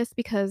decipher this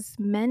because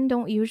men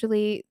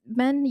usually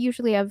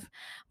have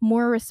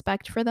more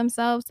respect for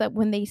themselves that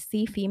when they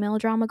see female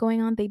drama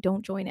going on, they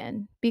don't join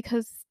in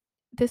because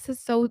this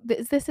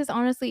is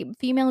honestly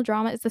female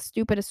drama is the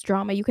stupidest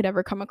drama you could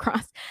ever come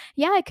across.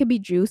 Yeah, it could be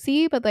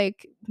juicy, but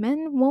like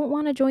men won't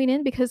want to join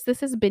in because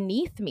this is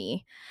beneath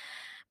me.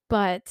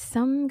 But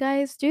some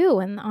guys do,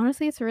 and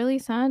honestly, it's really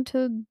sad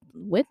to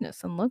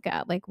witness and look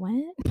at. Like,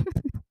 what?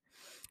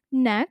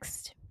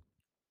 Next,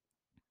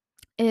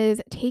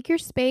 is take your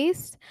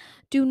space.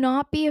 Do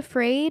not be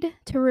afraid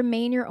to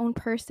remain your own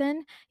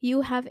person. You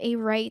have a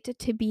right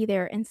to be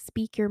there and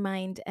speak your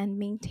mind and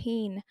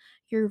maintain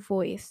your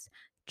voice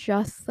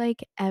just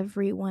like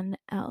everyone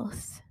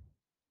else.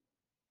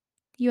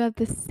 You have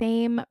the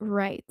same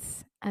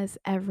rights as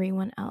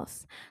everyone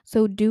else.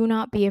 So do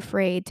not be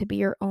afraid to be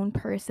your own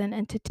person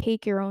and to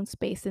take your own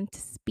space and to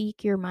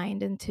speak your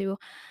mind and to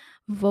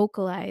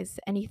vocalize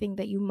anything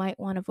that you might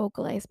want to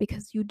vocalize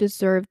because you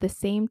deserve the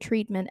same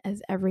treatment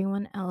as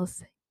everyone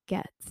else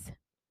gets.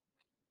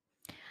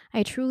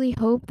 I truly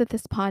hope that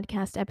this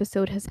podcast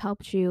episode has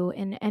helped you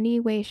in any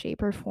way,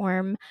 shape, or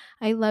form.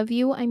 I love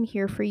you. I'm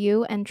here for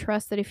you. And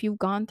trust that if you've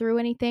gone through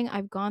anything,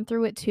 I've gone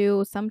through it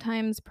too,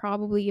 sometimes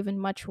probably even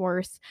much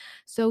worse.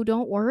 So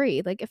don't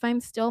worry. Like, if I'm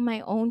still my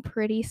own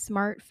pretty,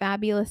 smart,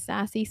 fabulous,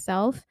 sassy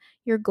self,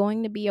 you're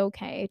going to be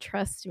okay.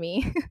 Trust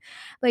me.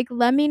 Like,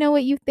 let me know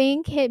what you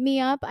think. Hit me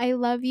up. I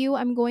love you.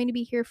 I'm going to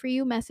be here for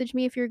you. Message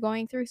me if you're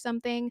going through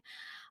something,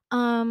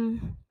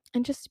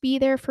 and just be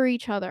there for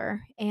each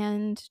other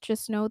and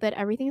just know that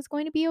everything is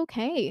going to be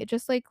okay.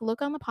 Just like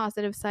look on the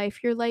positive side.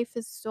 If your life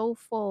is so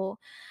full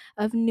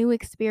of new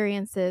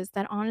experiences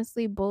that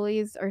honestly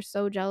bullies are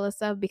so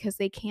jealous of because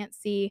they can't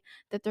see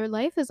that their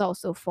life is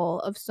also full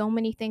of so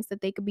many things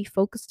that they could be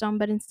focused on,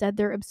 but instead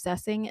they're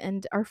obsessing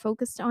and are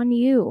focused on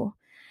you.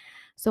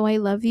 So I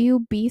love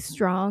you. Be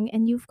strong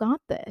and you've got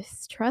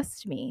this.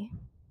 Trust me.